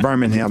for, that's a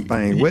Birmingham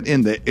thing. What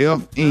in the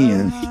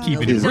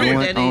FN is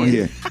going on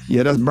here?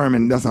 Yeah, that's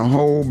Birmingham. That's a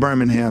whole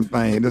Birmingham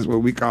thing. That's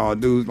what we call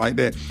dudes like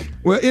that.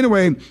 Well,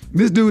 anyway,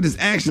 this dude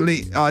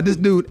actually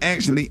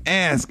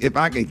asked if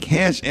I could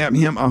cash app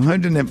him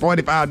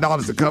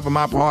 $145 to cover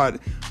my part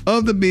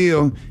of the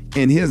bill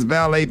in his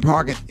valet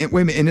parking.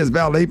 In his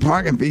valet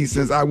parking fee,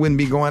 since I wouldn't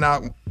be going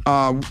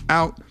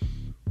out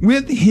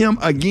with him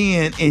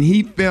again, and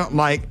he felt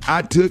like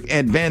I took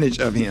advantage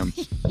of him.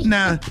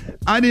 Now,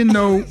 I didn't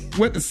know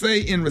what to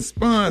say in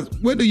response.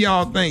 What do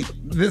y'all think?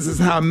 This is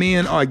how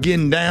men are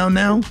getting down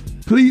now?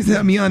 Please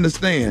help me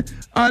understand.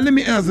 Let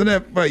me answer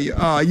that for you.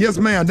 Yes,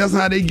 ma'am, that's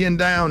how they getting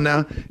down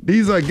now.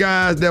 These are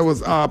guys that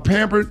was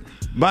pampered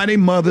by their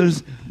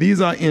mothers. These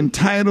are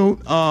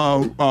entitled,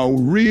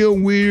 real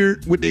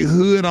weird with their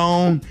hood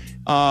on,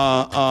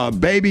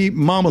 baby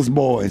mama's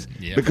boys.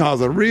 Yep. Because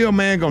a real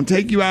man gonna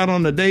take you out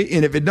on a date,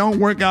 and if it don't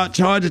work out,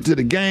 charge it to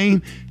the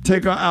game,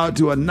 take her out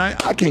to a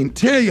night. I can't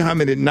tell you how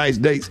many nice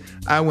dates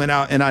I went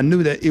out and I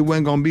knew that it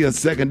wasn't gonna be a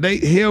second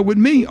date. Hell with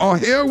me or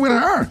hell with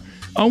her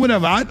or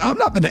whatever. I'm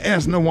not gonna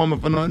ask no woman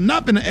for no. I'm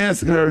not gonna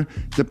ask her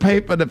to pay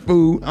for the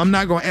food. I'm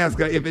not gonna ask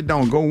her if it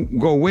don't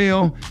go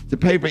well to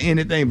pay for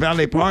anything.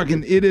 Valet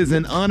parking. It is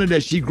an honor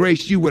that she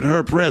graced you with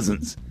her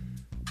presence.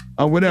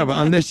 Or whatever,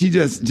 unless she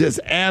just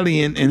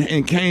alien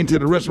and came to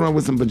the restaurant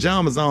with some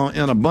pajamas on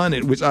and a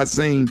bonnet, which I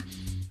seen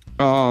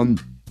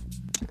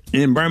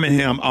in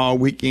Birmingham all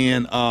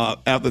weekend.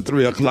 After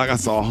 3 o'clock, I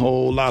saw a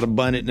whole lot of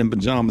bonnet and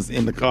pajamas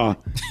in the car.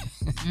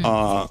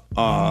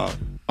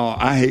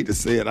 I hate to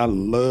say it, I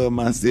love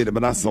my city,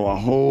 but I saw a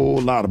whole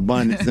lot of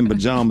bonnets and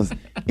pajamas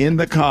in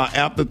the car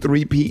after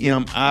 3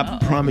 p.m. I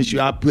promise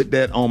you, I put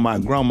that on my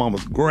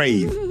grandmama's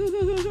grave.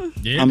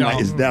 Yeah, I'm dog.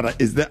 Like,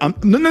 is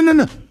that?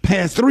 No.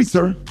 Past 3,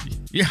 sir.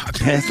 Yeah.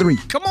 Past 3.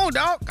 Come on,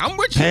 dog. I'm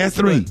with you. Past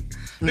 3.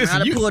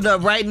 Listen, I'd have pulled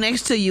up right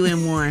next to you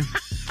in one.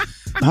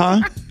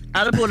 Huh?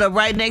 I'd have pulled up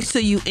right next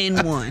to you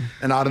in one.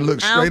 And I'd have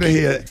looked straight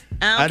ahead.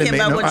 I don't care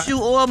about what you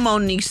or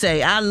Monique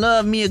say. I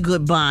love me a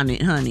good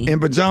bonnet, honey.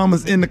 And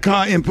pajamas in the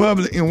car in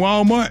public in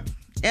Walmart.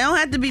 It don't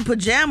have to be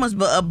pajamas,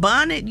 but a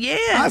bonnet, yeah.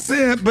 I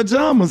said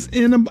pajamas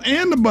and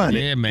the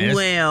bonnet. Yeah, man.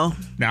 Well,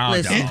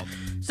 listen. Dog.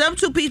 Some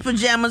 2-piece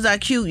pajamas are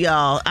cute,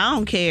 y'all. I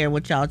don't care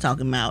what y'all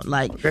talking about.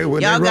 Like, okay,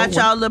 well, y'all got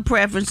y'all little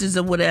preferences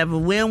or whatever.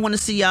 We don't want to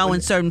see y'all in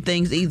certain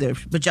things either,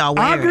 but y'all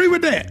wear I agree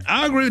with that.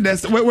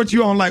 What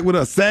you on, like, with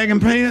a sagging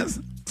pants?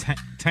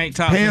 Tank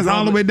top. Pants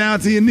all the way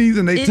down to your knees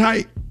and they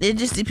tight. It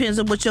just depends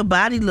on what your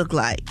body look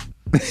like.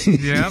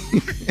 Yep.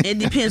 It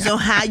depends on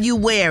how you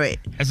wear it.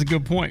 That's a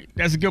good point.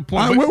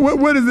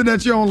 What is it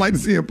that you don't like to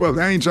see in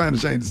public? I ain't trying to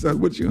change the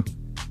subject. What you?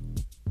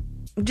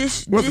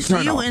 Just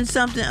you in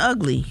something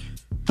ugly.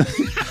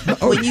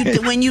 Okay.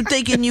 When you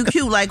thinking you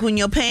cute, like when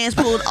your pants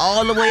pulled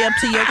all the way up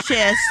to your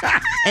chest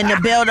and the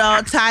belt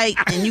all tight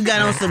and you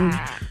got on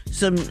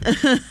some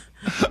doodle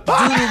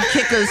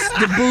kickers,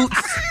 the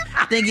boots,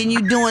 thinking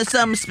you doing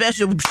something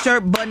special,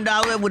 shirt buttoned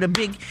all the way with a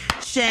big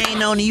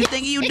chain on it. You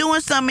thinking you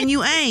doing something and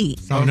you ain't.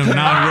 Some of them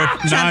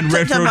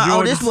non-retro Jordans.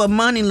 Oh, this is what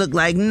money look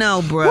like.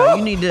 No, bro.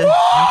 You need to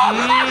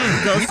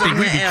go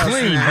somewhere else.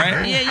 Clean,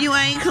 right? Yeah, you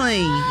ain't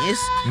clean.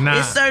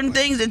 It's certain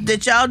things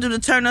that y'all do to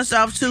turn us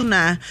off too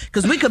now.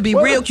 Because we could be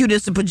real cute in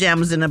some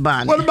pajamas and a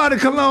bonnet. What about a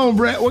cologne,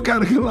 Brett? What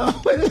kind of cologne?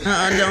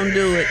 Don't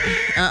do it.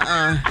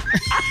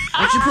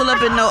 Don't you pull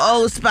up in no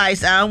Old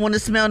Spice. I don't want to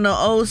smell no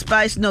Old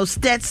Spice, no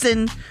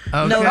Stetson,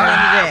 no none of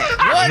that.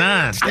 What?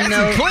 None.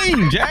 Stetson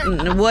clean, Jack.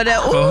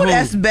 Ooh,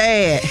 that's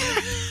bad.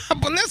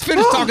 But let's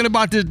finish talking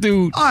about this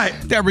dude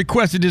that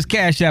requested this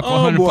cash app for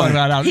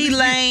 $100. He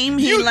lame.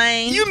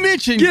 You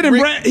mentioned get him,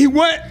 Brett. He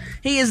what?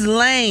 He is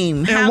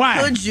lame. And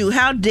why? Could you?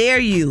 How dare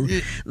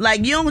you?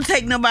 Like, you don't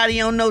take nobody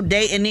on no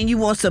date and then you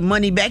want some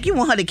money back. You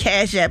want her to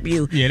cash app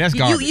you. Yeah, that's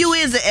garbage. You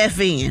is an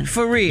FN,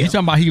 for real. You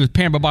talking about he was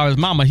pampered by his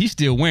mama. He's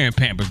still wearing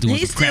Pampers.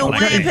 He's still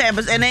wearing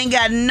Pampers and ain't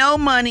got no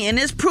money, and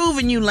it's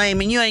proving you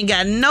lame and you ain't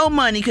got no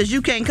money because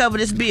you can't cover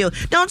this bill.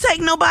 Don't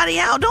take nobody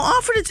out. Don't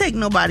offer to take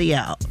nobody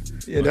out.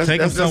 Yeah,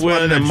 that's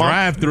somewhere in the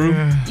drive-through.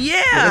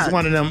 Yeah. That's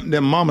one of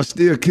them mamas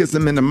still kiss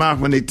them in the mouth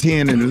when they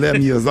 10 and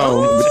 11 years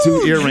old with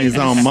 2 earrings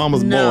on,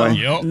 mama's boy.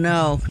 Yep.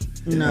 No.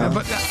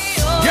 But,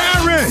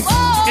 Gary!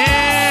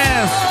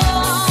 Yes!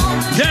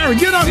 Gary,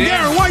 get up,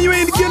 Gary. Why you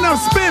ain't getting up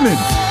spinning?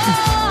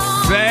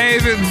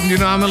 Baby, you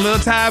know, I'm a little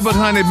tired, but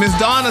honey, Miss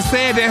Donna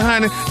said that,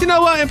 honey. You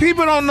know what? And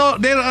people don't know,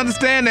 they don't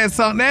understand that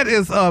song. That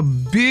is a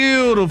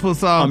beautiful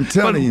song. I'm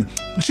telling you.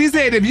 She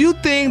said, if you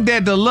think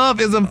that the love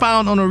isn't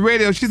found on the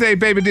radio, she said,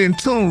 baby, then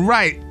tune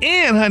right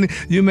in, honey.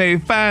 You may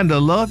find the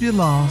love you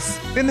lost.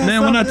 Isn't that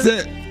Man,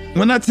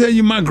 when I tell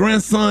you my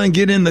grandson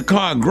get in the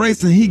car,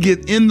 Grayson, he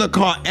get in the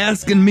car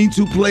asking me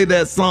to play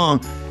that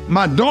song.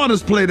 My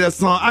daughters play that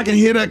song. I can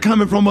hear that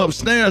coming from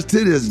upstairs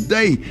to this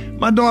day.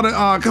 My daughter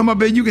come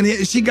up here, you can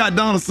hear, she got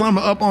Donna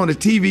Summer up on the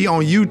TV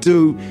on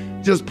YouTube,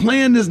 just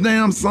playing this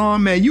damn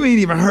song, man. You ain't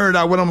even heard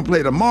what I'm gonna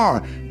play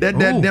tomorrow. That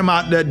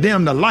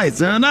dim the lights.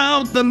 Turn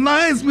out the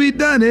lights, we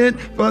done it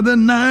for the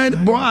night.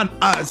 Boy,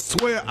 I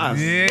swear.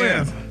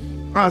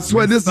 I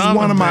swear this is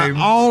one of my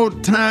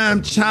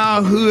all-time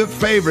childhood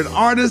favorite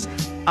artists.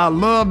 I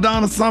love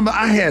Donna Summer.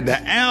 I had the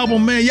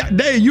album, man.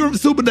 Dave,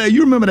 Super Dave,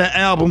 you remember that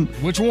album?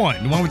 Which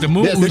one? The one with the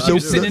moon?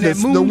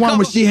 The one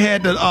where she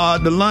had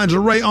the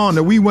lingerie on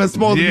that we weren't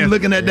supposed to be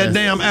looking at that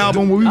damn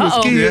album when we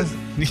was kids.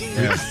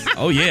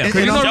 Oh, yeah.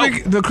 You know,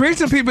 Rick, the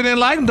Christian people didn't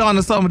like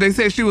Donna Summer. They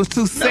said she was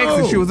too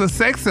sexy. She was a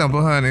sex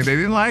symbol, honey. They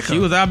didn't like her. She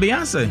was our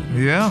Beyonce.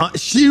 Yeah.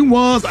 She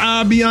was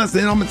our Beyonce.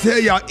 And I'm going to tell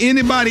y'all,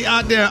 anybody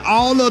out there,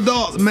 all the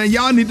adults, man,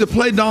 y'all need to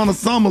play Donna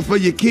Summer for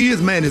your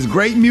kids, man. It's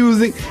great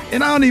music.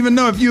 And I don't even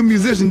know if you're a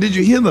musician. Did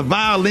you hear the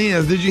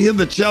violins? Did you hear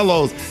the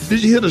cellos?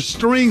 Did you hear the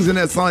strings in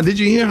that song? Did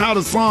you hear how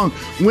the song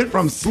went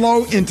from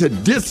slow into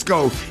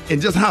disco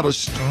and just how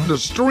the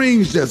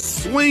strings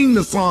just swing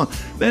the song?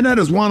 Man, that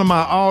is one of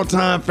my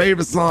all-time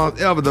favorite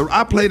songs ever.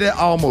 I play that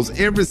almost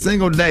every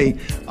single day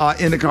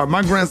in the car.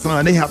 My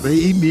grandson,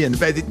 he be in the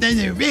face.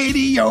 The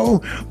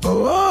radio.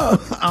 I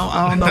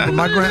don't know, but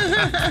my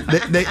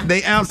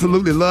they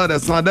absolutely love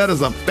that song. That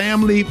is a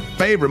family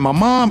favorite. My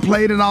mom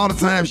played it all the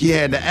time. She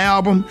had the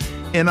album.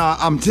 And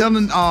I'm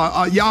telling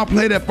y'all,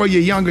 play that for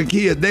your younger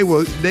kids. They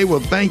will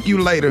thank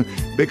you later,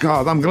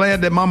 because I'm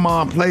glad that my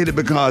mom played it,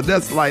 because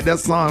that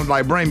song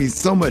bring me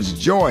so much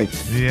joy.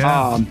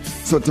 Yeah.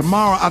 So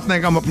tomorrow I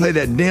think I'm gonna play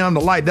that Dim the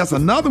Light. That's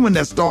another one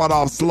that start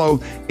off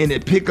slow and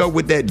it pick up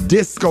with that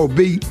disco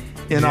beat.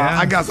 And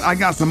I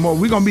got some more.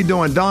 We're gonna be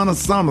doing Donna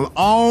Summer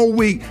all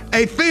week.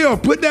 Hey Phil,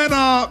 put that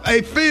on. Hey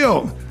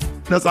Phil.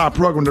 That's our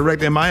program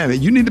director in Miami.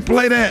 You need to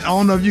play that. I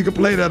don't know if you can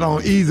play that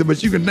on easy,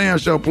 but you can damn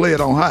sure play it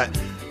on hot.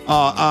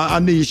 I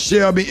need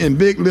Shelby and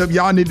Big Lip.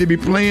 Y'all need to be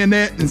playing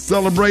that and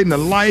celebrating the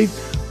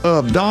life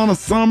of Donna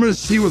Summer.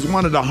 She was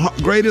one of the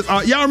greatest.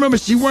 Y'all remember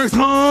She Works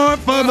Hard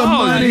for the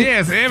Money?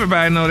 Yes,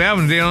 everybody know that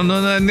one. They don't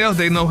know nothing else.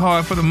 They know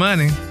Hard for the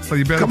Money. So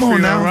you better feel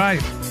that right.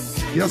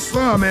 Yes,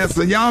 sir, man.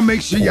 So y'all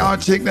make sure y'all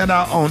check that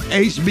out on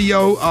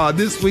HBO.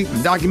 This week,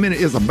 the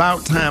documentary is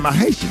About Time. I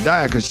hate she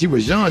died because she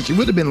was young. She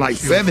would have been like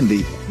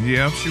 70.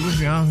 Yeah, she was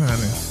young,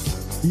 honey.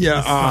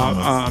 Yeah,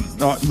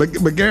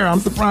 but Gary, I'm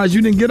surprised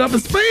you didn't get up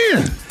and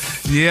spin.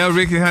 Yeah,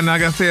 Ricky, honey,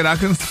 like I said, I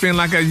couldn't spin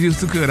like I used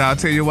to could. I'll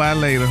tell you why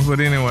later.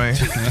 But anyway.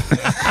 Keeping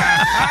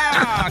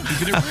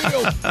it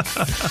real.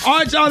 All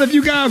right, y'all, if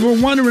you guys were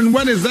wondering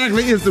what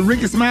exactly is the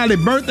Rickey Smiley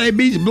Birthday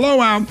Beach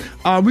Blowout,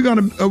 we're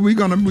gonna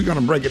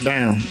break it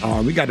down.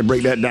 We got to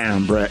break that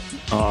down, Brett.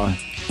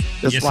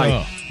 Yes,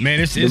 sir. Man,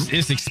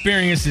 this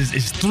experience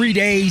is 3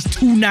 days,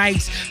 2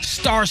 nights,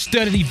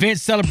 star-studded event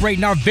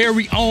celebrating our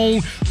very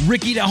own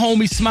Rickey the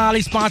Homie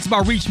Smiley, sponsored by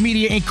Reach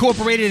Media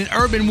Incorporated and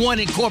Urban One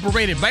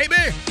Incorporated, baby.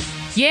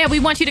 Yeah, we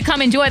want you to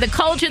come enjoy the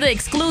culture, the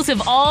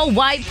exclusive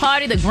all-white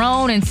party, the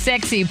grown and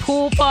sexy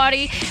pool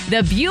party,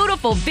 the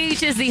beautiful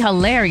beaches, the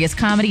hilarious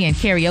comedy and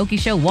karaoke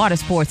show, water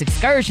sports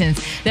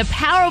excursions, the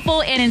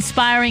powerful and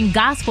inspiring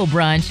gospel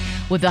brunch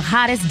with the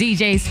hottest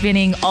DJ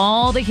spinning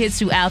all the hits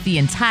throughout the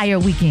entire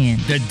weekend.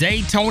 The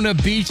Daytona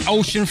Beach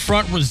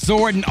Oceanfront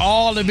Resort and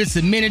all of its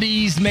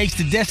amenities makes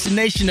the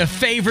destination a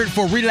favorite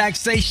for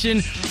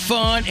relaxation,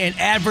 fun, and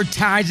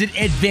advertising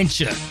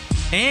adventure.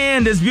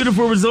 And this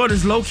beautiful resort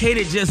is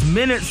located just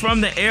minutes from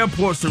the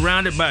airport,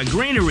 surrounded by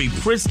greenery,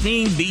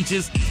 pristine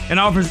beaches, and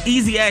offers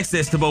easy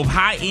access to both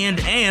high-end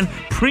and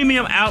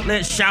premium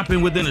outlet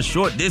shopping within a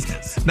short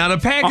distance. Now, the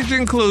package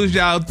includes,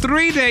 y'all,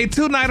 3-day,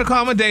 2-night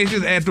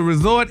accommodations at the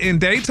resort in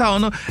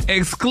Daytona,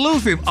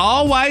 exclusive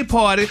all-white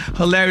party,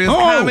 hilarious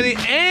comedy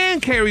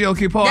and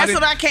karaoke party. That's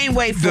what I can't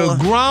wait for. The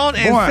grown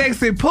and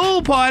sexy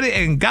pool party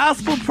and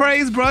gospel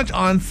praise brunch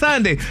on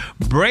Sunday.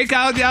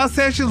 Breakout, y'all,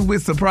 sessions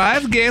with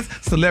surprise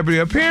guests,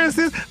 celebrity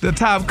appearances, the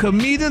top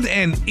comedians,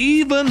 and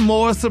even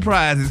more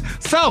surprises.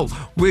 So,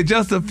 with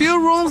just a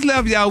few rooms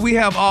left, y'all, we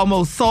have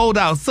almost sold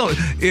out. So,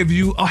 if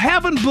you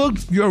haven't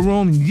booked your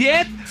room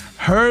yet,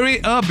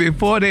 hurry up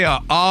before they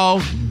are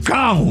all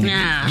gone.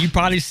 Yeah. You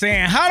probably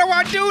saying, how do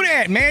I do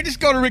that, man?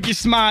 Just go to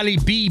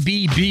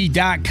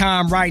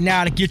RickeySmileyBBB.com right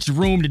now to get your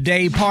room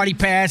today. Party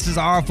passes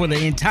are for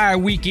the entire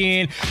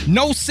weekend.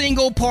 No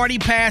single party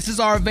passes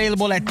are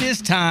available at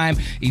this time.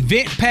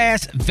 Event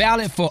pass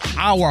valid for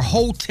our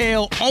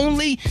hotel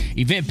only.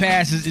 Event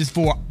passes is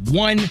for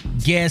one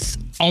guest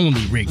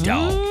only, Rick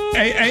Dog.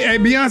 Hey,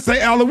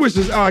 Beyonce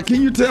Aloysius,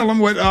 can you tell them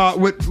what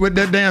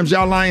that damn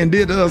Jah Lion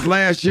did to us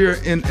last year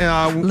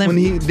when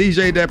he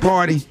DJ'd that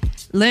party?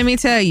 Let me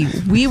tell you,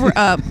 we were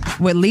up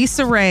with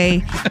Lisa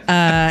Ray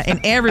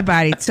and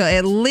everybody till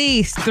at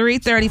least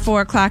 3:30,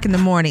 4 o'clock in the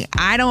morning.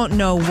 I don't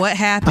know what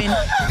happened,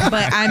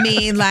 but I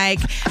mean, like,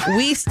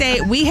 we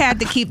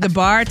had to keep the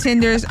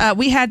bartenders up.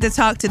 We had to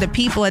talk to the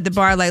people at the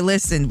bar, like,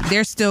 listen,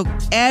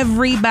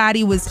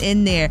 everybody was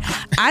in there.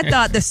 I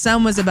thought the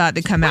sun was about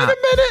to come out. Wait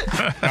a minute.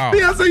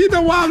 Beyonce, you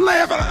know why I'm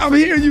laughing? I'm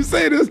hearing you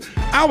say this.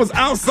 I was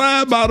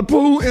outside by the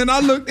pool, and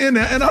I looked in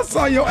there, and I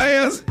saw your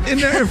ass in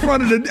there in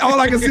front of all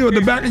I could see was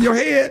the back of your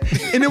head,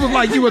 and it was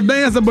like you were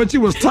dancing, but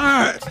you was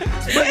tired.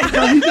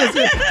 Because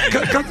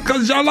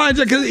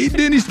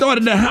then he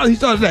started that house. He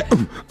started that.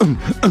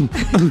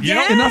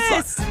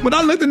 Yes. And when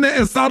I looked in there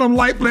and saw them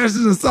light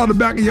flashes and saw the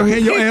back of your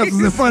head, your ass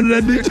was in front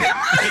of that bitch.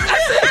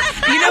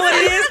 You know what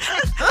it is?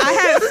 I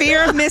had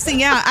fear of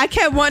missing out. I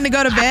kept wanting to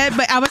go to bed,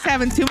 but I was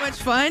having too much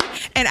fun,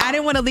 and I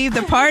didn't want to leave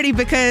the party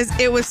because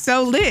it was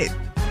so lit.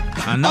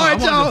 I know. I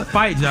wanted to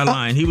fight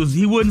Jalain. He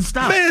wouldn't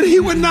stop. Man, he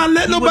would not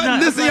let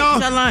nobody. Listen, y'all.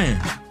 Jalain.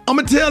 I'm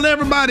going to tell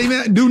everybody,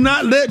 man, do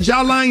not let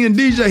Jalain and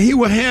DJ, he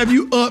will have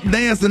you up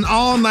dancing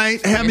all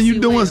night, having you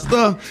doing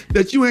stuff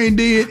that you ain't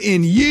did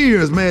in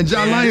years, man.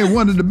 Jalain is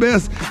one of the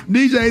best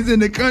DJs in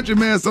the country,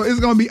 man, so it's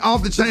going to be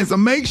off the chain. So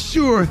make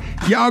sure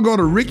y'all go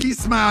to Rickey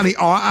Smiley,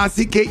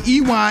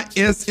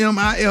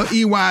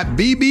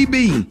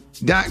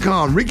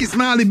 RickeySmileyBBB.com.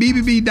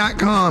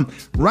 RickeySmileyBBB.com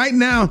right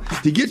now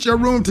to get your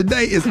room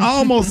today. It's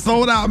almost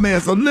sold out,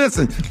 man. So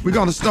listen, we're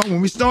going to start,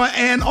 when we start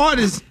adding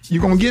artists,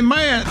 you're going to get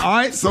mad, all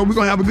right? So we're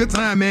going to have a good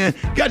time, man.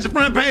 Got your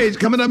front page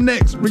coming up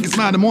next. Rickey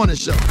Smiley Morning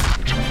Show.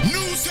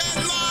 News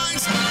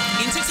headlines,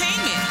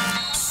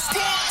 entertainment,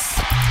 sports.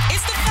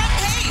 It's the front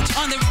page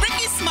on the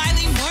Rickey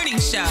Smiley Morning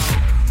Show.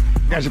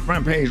 Got your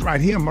front page right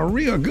here.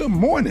 Maria, good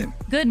morning.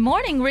 Good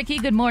morning, Ricky.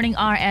 Good morning,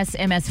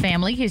 RSMS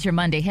family. Here's your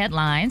Monday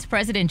headlines.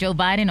 President Joe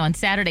Biden on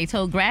Saturday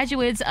told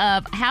graduates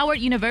of Howard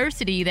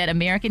University that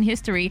American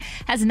history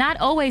has not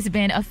always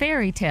been a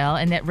fairy tale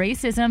and that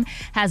racism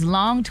has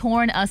long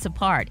torn us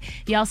apart.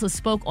 He also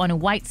spoke on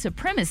white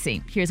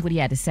supremacy. Here's what he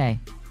had to say.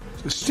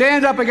 To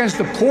stand up against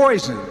the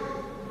poison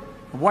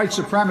of white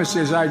supremacy,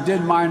 as I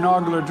did my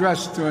inaugural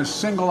address, to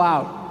single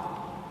out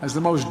as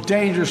the most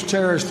dangerous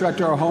terrorist threat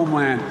to our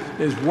homeland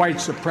is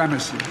white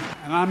supremacy.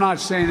 And I'm not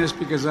saying this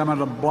because I'm at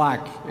a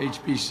black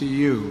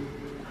HBCU.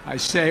 I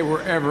say it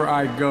wherever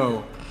I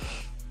go.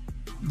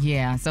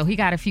 Yeah, so he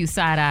got a few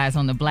side eyes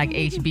on the black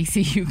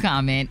HBCU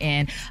comment,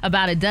 and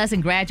about a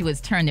dozen graduates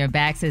turned their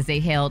backs as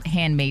they held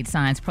handmade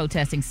signs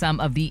protesting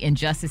some of the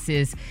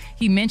injustices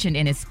he mentioned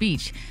in his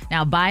speech.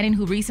 Now, Biden,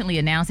 who recently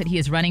announced that he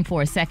is running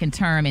for a second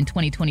term in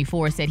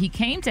 2024, said he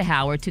came to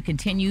Howard to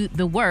continue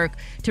the work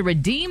to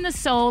redeem the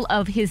soul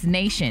of his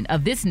nation,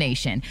 of this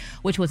nation,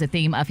 which was a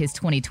theme of his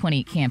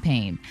 2020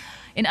 campaign.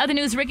 In other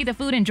news, Ricky, the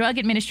Food and Drug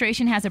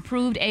Administration has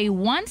approved a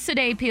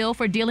once-a-day pill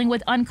for dealing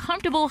with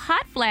uncomfortable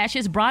hot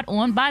flashes brought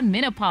on by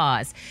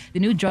menopause.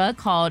 The new drug,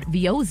 called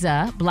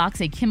Veozza,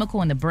 blocks a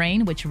chemical in the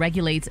brain which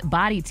regulates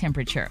body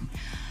temperature.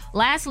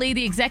 Lastly,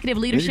 the Executive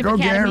Leadership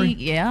Academy. Gary.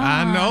 Yeah,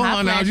 I know.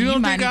 You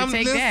don't think I'm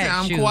listening?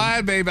 I'm Shoot.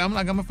 quiet, baby. I'm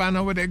gonna find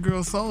out where that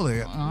girl's soul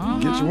is.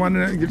 Get you one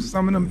of them, get you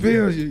some of them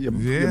pills. Your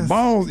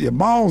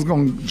balls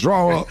gonna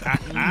draw up.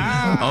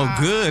 Oh,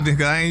 good,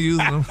 because I ain't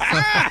using them.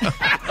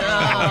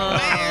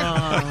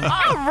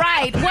 All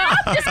right. Well,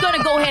 I'm just going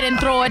to go ahead and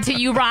throw it to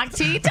you, Rock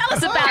T. Tell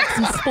us about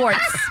some sports.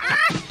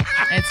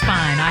 It's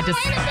fine. He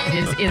just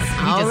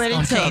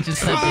gonna change the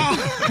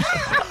subject.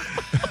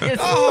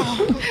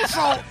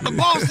 So the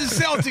Boston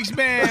Celtics,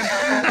 man,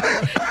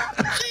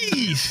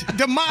 jeez,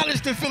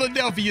 demolished the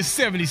Philadelphia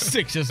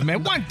 76ers,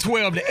 man.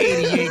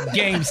 112-88,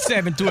 Game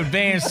 7 to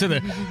advance to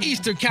the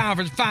Eastern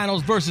Conference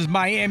Finals versus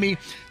Miami.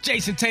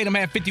 Jason Tatum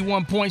had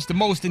 51 points, the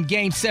most in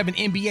Game 7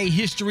 NBA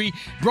history.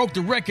 Broke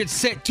the record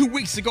set 2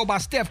 weeks ago by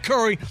Steph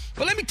Curry.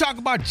 But let me talk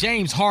about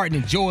James Harden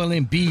and Joel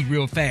Embiid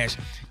real fast.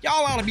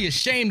 Y'all ought to be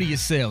ashamed of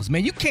yourselves,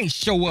 man. You can't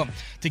show up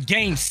to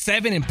Game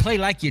 7 and play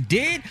like you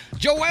did.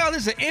 Joel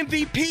is the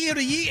MVP of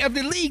the year of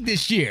the league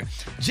this year.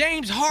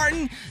 James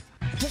Harden,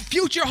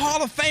 future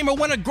Hall of Famer,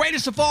 one of the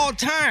greatest of all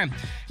time.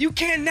 You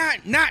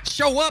cannot not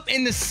show up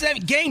in the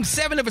Game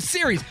 7 of a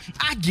series.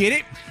 I get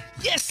it.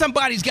 Yes,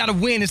 somebody's got to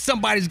win and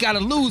somebody's got to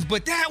lose,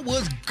 but that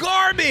was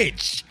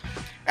garbage.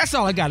 That's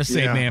all I got to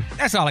say, man.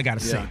 That's all I got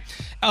to say.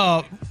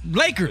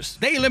 Lakers,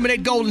 they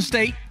eliminate Golden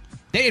State.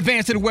 They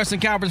advanced to the Western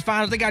Conference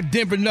Finals. They got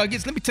Denver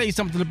Nuggets. Let me tell you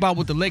something about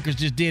what the Lakers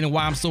just did and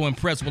why I'm so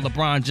impressed with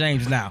LeBron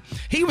James now.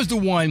 He was the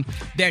one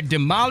that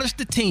demolished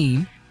the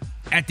team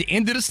at the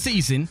end of the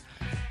season,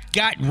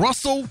 got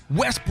Russell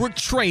Westbrook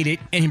traded,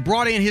 and he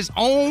brought in his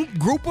own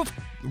group of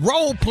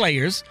role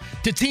players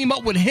to team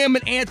up with him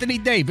and Anthony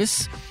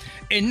Davis.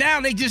 And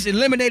now they just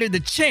eliminated the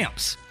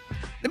champs.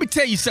 Let me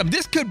tell you something.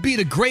 This could be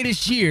the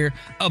greatest year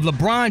of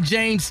LeBron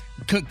James'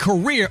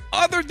 career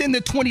other than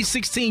the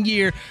 2016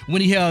 year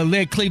when he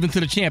led Cleveland to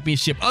the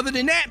championship. Other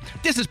than that,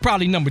 this is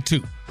probably number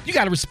 2. You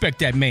got to respect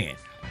that man.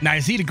 Now,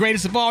 is he the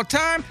greatest of all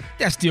time?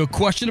 That's still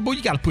questionable.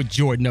 You got to put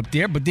Jordan up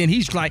there. But then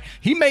he's like,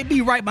 he may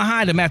be right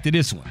behind him after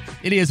this one.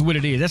 It is what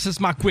it is. That's just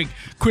my quick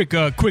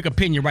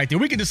opinion right there.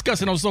 We can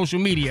discuss it on social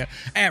media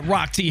at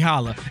Rock T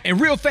Holla.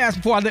 And real fast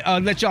before I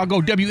let y'all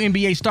go,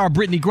 WNBA star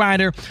Brittany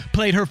Griner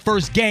played her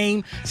first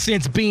game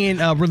since being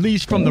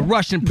released from the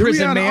Russian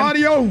prison, Do we man. have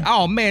the audio?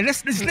 Oh, man.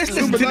 Let's listen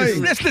to this.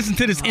 Let's listen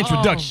to this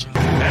introduction.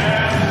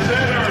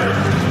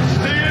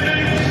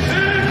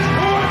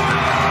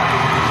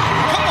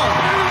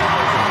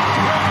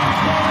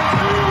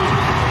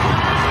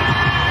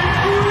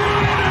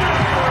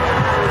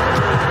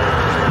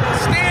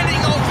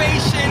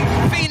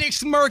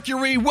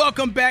 Mercury,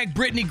 welcome back,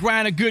 Brittany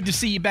Griner. Good to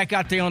see you back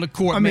out there on the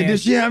court, man.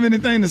 Did she have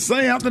anything to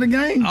say after the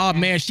game? Oh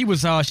man, she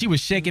was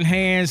shaking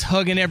hands,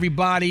 hugging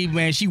everybody.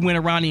 Man, she went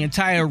around the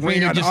entire arena. We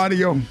got the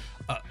audio.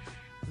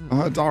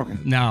 Her talking.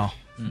 No.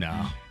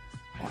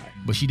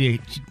 But she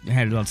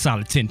had a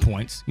solid 10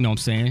 points. You know what I'm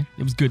saying?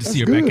 It was good to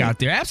see her back out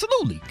there.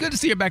 Absolutely, good to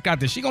see her back out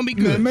there. She gonna be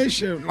good. Make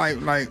sure,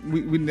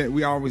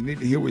 we always need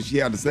to hear what she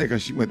had to say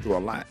because she went through a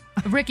lot.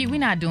 Ricky, we're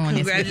not doing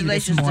this.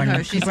 Congratulations this morning. to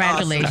her. She's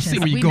Congratulations. awesome. I see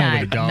where you're going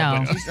with it, dog.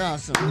 No, She's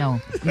awesome. No,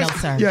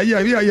 sir. Yeah. Here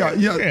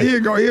you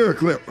go. Here's a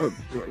clip.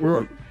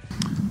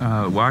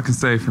 Well, I can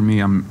say for me,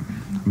 I'm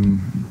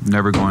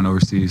never going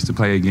overseas to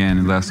play again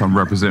unless I'm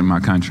representing my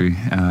country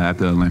at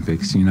the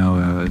Olympics. You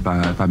know, if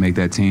I make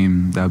that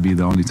team, that would be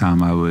the only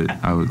time I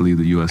would leave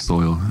the U.S.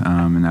 soil,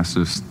 and that's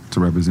just to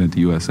represent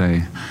the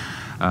USA.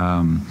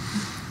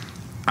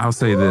 I'll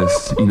say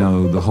this, you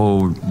know, the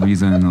whole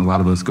reason a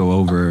lot of us go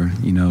over,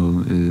 you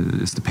know,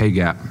 is the pay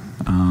gap.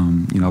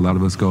 You know, a lot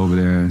of us go over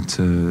there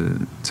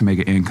to make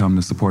an income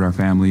to support our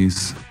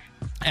families.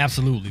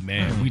 Absolutely,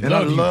 man. We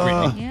love you,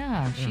 Brittany.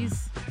 Yeah,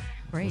 she's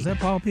great. Was that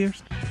Paul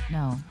Pierce?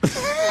 No.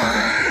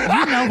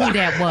 You know who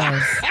that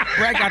was.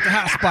 Brad got the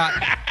hot spot.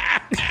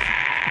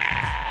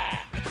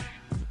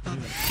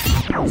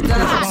 The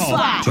hot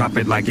spot. Drop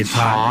it like it's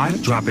hot.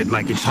 Drop it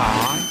like it's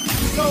hot.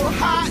 So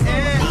hot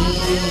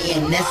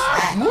and that's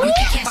hot. You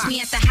can catch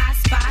me at the hot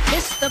spot.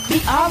 It's the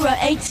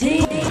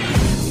BR18.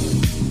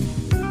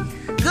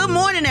 Good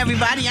morning,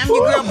 everybody. I'm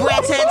your girl,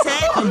 Brad Tat.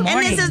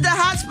 And this is the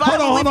hot spot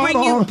where we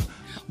bring you.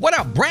 What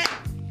up, Brad?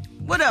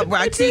 What up,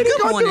 Rock T?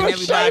 Good morning,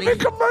 everybody.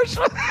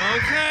 Commercial.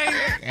 Okay.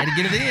 Had to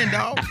get it in,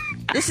 dog.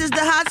 This is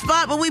the hot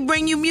spot where we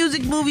bring you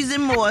music, movies,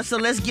 and more, so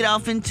let's get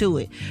off into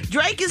it.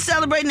 Drake is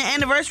celebrating the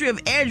anniversary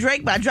of Air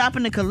Drake by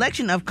dropping a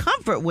collection of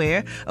comfort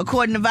wear.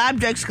 According to Vibe,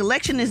 Drake's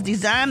collection is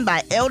designed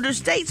by elder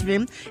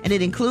statesmen, and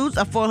it includes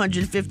a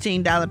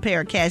 $415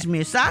 pair of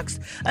cashmere socks,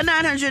 a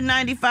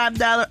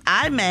 $995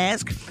 eye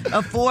mask,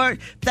 a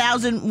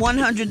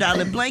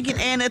 $4,100 blanket,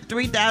 and a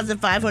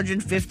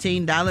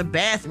 $3,515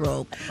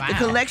 bathrobe. Wow. The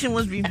collection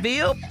was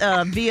revealed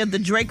via the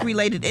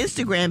Drake-related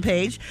Instagram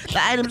page.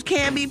 The items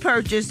can be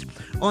purchased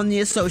on the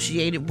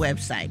associated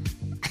website.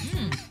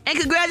 And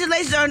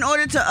congratulations are in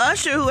order to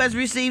Usher, who has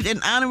received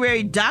an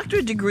honorary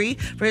doctorate degree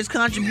for his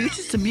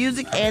contributions to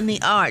music and the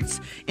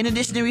arts. In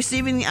addition to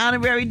receiving the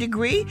honorary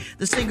degree,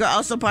 the singer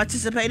also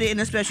participated in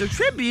a special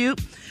tribute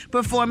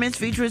performance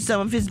featuring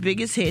some of his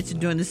biggest hits.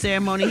 During the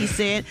ceremony, he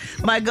said,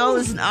 My goal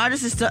as an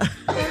artist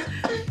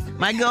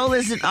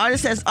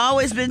has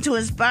always been to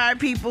inspire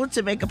people,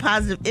 to make a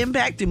positive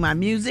impact through my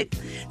music,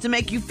 to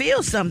make you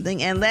feel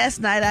something. And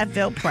last night I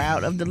felt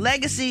proud of the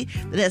legacy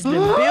that has been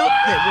built,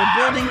 that we're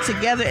building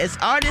together as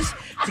artists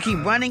to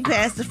keep running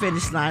past the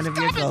finish line of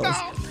your goals.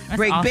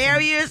 Break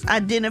barriers,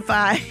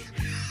 identify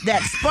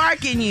that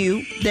spark in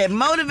you that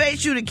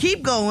motivates you to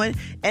keep going,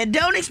 and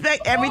don't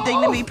expect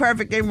everything to be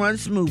perfect and run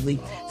smoothly.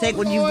 Take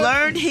what you've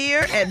learned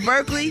here at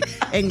Berkeley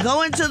and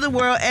go into the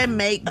world and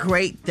make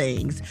great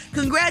things.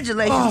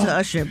 Congratulations to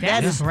Usher.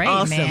 That is great,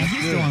 awesome. man.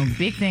 He's doing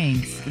big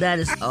things. That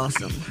is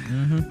awesome.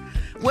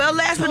 Well,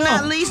 last but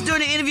not least, during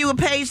the interview with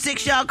Page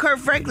Six, y'all, Kurt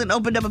Franklin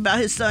opened up about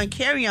his son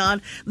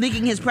Carry-On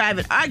leaking his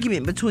private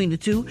argument between the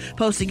two,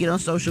 posting it on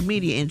social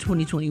media in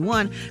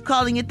 2021,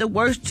 calling it the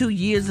worst 2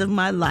 years of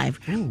my life.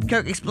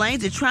 Kirk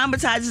explains, it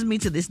traumatizes me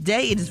to this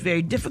day. It is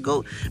very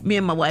difficult. Me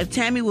and my wife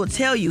Tammy will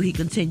tell you, he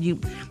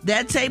continued.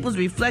 That tape was a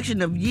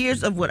reflection of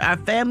years of what our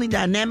family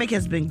dynamic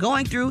has been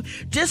going through.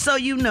 Just so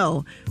you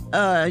know,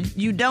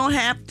 you don't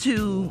have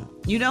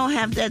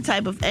that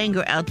type of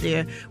anger out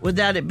there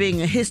without it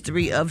being a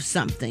history of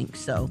something.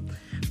 So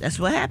that's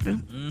what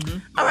happened.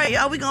 All right,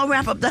 y'all, we're going to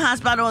wrap up the hot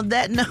spot on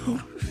that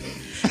note.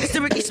 It's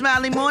the Rickey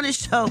Smiley Morning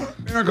Show.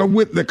 America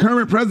with the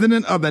current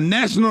president of the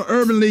National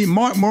Urban League,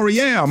 Mark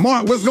Morial.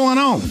 Mark, what's going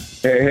on?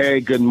 Hey,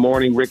 good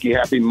morning, Ricky.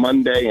 Happy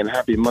Monday, and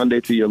happy Monday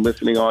to your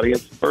listening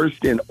audience.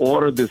 First in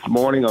order this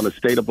morning on the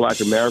State of Black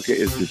America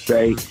is to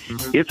say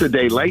it's a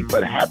day late,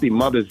 but happy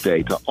Mother's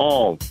Day to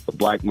all the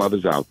black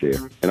mothers out there,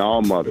 and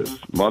all mothers,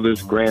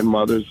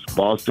 grandmothers,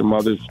 foster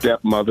mothers,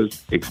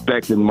 stepmothers,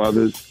 expectant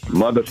mothers,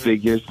 mother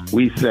figures.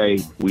 We say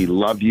we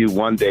love you.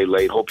 One day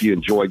late. Hope you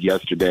enjoyed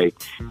yesterday,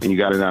 and you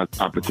got an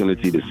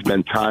opportunity to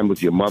spend time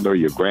with your mother,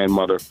 your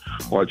grandmother,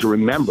 or to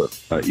remember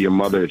your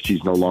mother if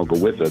she's no longer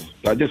with us.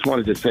 I just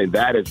wanted to say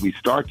that as we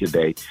start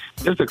today,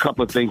 just a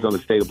couple of things on the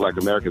State of Black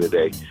America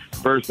today.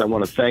 First, I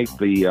want to thank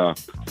the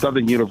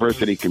Southern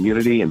University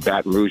community in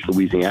Baton Rouge,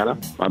 Louisiana,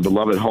 my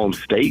beloved home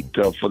state,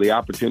 for the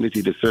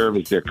opportunity to serve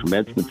as their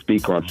commencement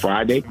speaker on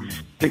Friday.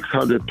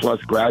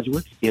 600-plus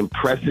graduates,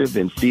 impressive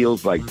in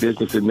fields like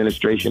business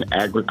administration,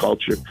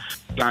 agriculture,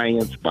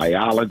 science,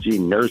 biology,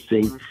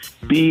 nursing.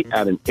 Be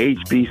at an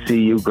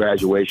HBCU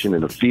graduation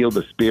in the field,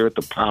 the spirit,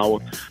 the power,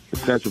 the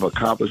sense of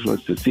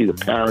accomplishments, to see the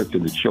parents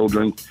and the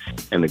children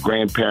and the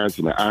grandparents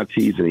and the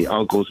aunties and the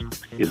uncles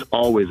is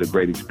always a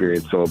great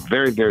experience. So a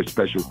very, very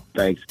special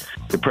thanks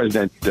to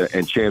President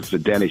and Chancellor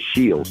Dennis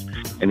Shields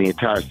and the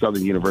entire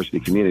Southern University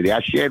community.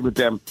 I shared with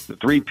them the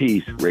 3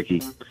 Ps,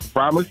 Ricky: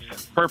 promise,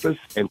 purpose,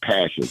 and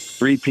passion.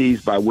 3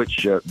 Ps by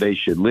which they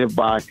should live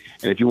by.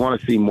 And if you want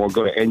to see more,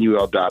 go to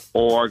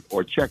NUL.org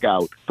or check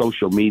out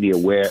social media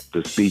where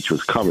the speech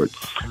was covered.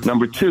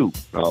 Number 2,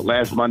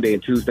 last Monday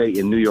and Tuesday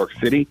in New York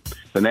City,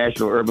 the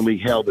National Urban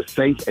League held the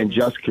Safe and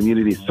Just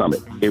Community Summit.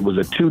 It was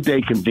a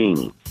 2-day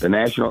convening. The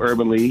National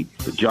Urban League,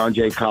 the John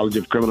Jay College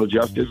of Criminal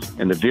Justice,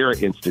 and the Vera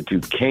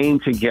Institute came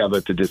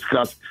together to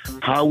discuss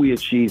how we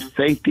achieve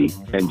safety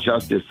and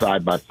justice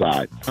side by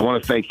side. I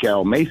want to thank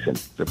Carol Mason,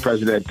 the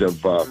president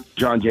of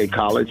John Jay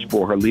College,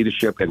 for her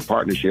leadership and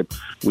partnership.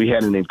 We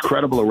had an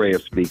incredible array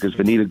of speakers: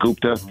 Vanita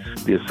Gupta,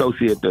 the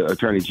Associate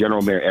Attorney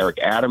General, Mayor Eric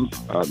Adams,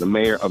 the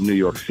Mayor of New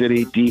York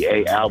City,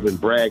 D.A. Alvin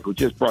Bragg, who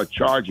just brought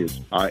charges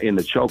in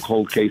the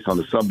chokehold case on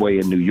the subway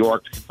in New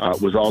York,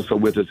 was also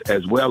with us,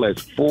 as well as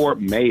 4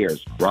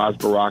 mayors: Ras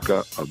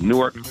Baraka of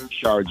Newark,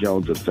 Shara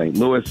Jones of St.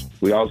 Louis.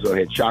 We also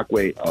had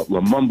Chokwe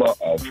Lumumba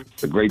of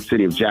the great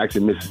city of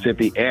Jackson,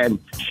 Mississippi, and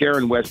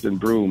Sharon Weston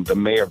Broome, the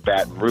mayor of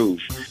Baton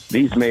Rouge.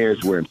 These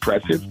mayors were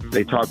impressive.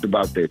 They talked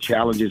about their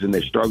challenges and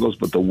their struggles,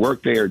 but the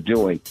work they are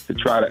doing to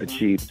try to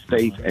achieve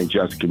safe and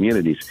just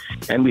communities.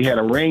 And we had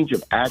a range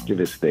of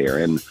activists there,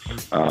 and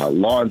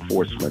law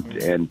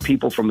enforcement, and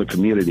people from the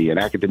community, and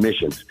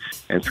academicians,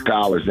 and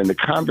scholars. And the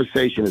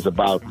conversation is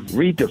about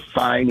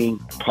redefining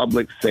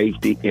public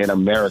safety in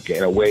America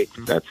in a way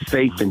that's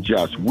safe and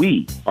just.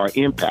 We are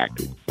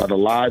impacted by the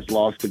lives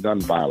lost to gun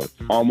violence.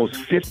 Almost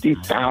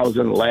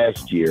 50,000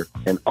 last year,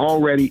 and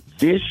already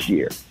this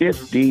year,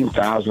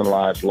 15,000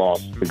 lives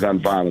lost to gun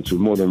violence,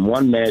 with more than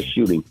 1 mass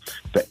shooting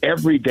for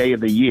every day of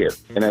the year,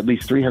 and at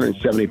least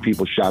 370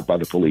 people shot by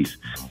the police.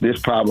 This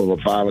problem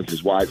of violence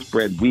is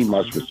widespread. We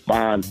must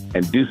respond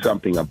and do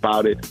something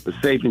about it. The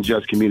Safe and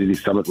Just Community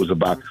Summit was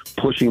about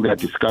pushing that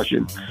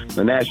discussion.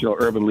 The National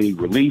Urban League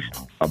released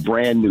a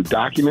brand new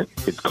document.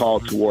 It's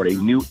called Toward a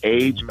New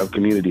Age of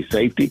Community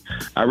Safety.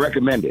 I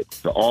recommend it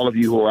to all of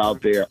you who are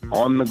out there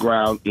on the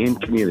ground in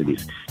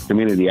communities.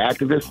 Community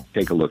activists,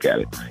 take a look at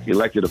it.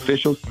 Elected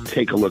officials,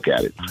 take a look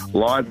at it.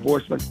 Law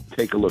enforcement,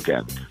 take a look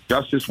at it.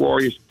 Justice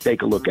warriors,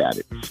 take a look at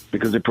it,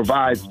 because it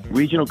provides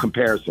regional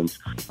comparisons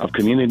of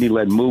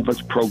community-led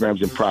movements,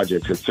 programs, and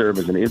projects that serve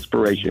as an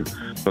inspiration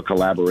for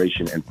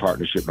collaboration and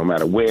partnership no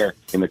matter where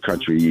in the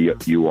country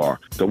you are.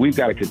 So we've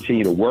got to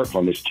continue to work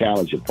on this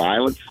challenge of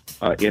violence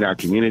in our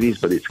communities,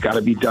 but it's got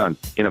to be done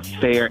in a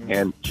fair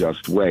and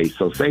just way.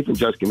 So Safe and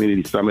Just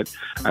Community Summit,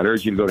 I'd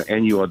urge you to go to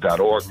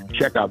NUL.org,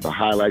 check out the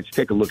highlights,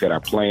 take a look at our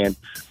plan.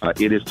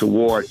 It is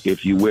toward,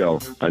 if you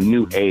will, a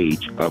new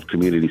age of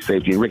community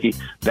safety. And Ricky,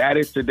 that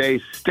is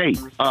today's State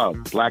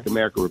of Black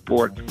America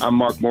Report. I'm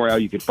Mark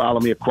Morial. You can follow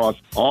me across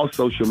all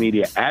social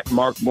media at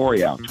Mark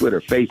Morial,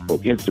 Twitter, Facebook,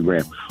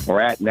 Instagram, or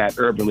at Nat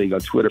Urban League on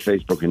Twitter,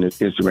 Facebook, and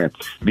Instagram.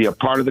 Be a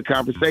part of the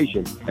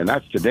conversation. And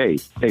that's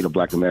today's State of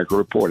Black America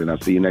Report. And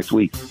I'll see you next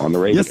week on the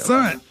radio. Yes,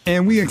 sir.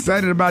 And we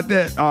excited about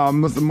that.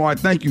 Mr. Moore,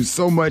 thank you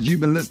so much. You've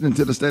been listening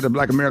to the State of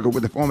Black America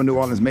with the former New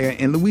Orleans mayor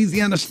and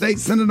Louisiana State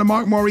Senator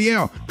Mark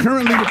Morial,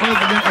 currently the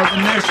president of the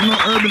National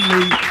Urban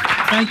League.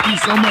 Thank you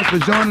so much for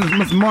joining us,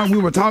 Mr. Mark. We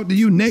will talk to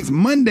you next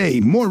Monday.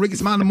 More Rickey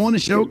Smiley Morning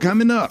Show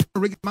coming up.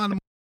 Rickey Smiley.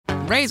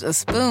 Raise a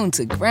spoon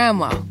to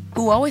Grandma,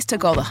 who always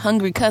took all the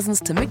hungry cousins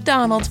to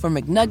McDonald's for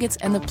McNuggets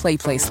and the Play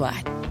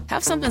Slide.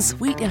 Have something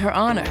sweet in her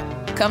honor.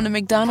 Come to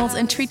McDonald's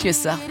and treat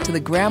yourself to the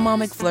Grandma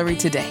McFlurry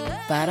today.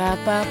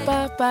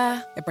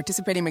 Ba-da-ba-ba-ba. At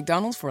participating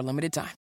McDonald's for a limited time.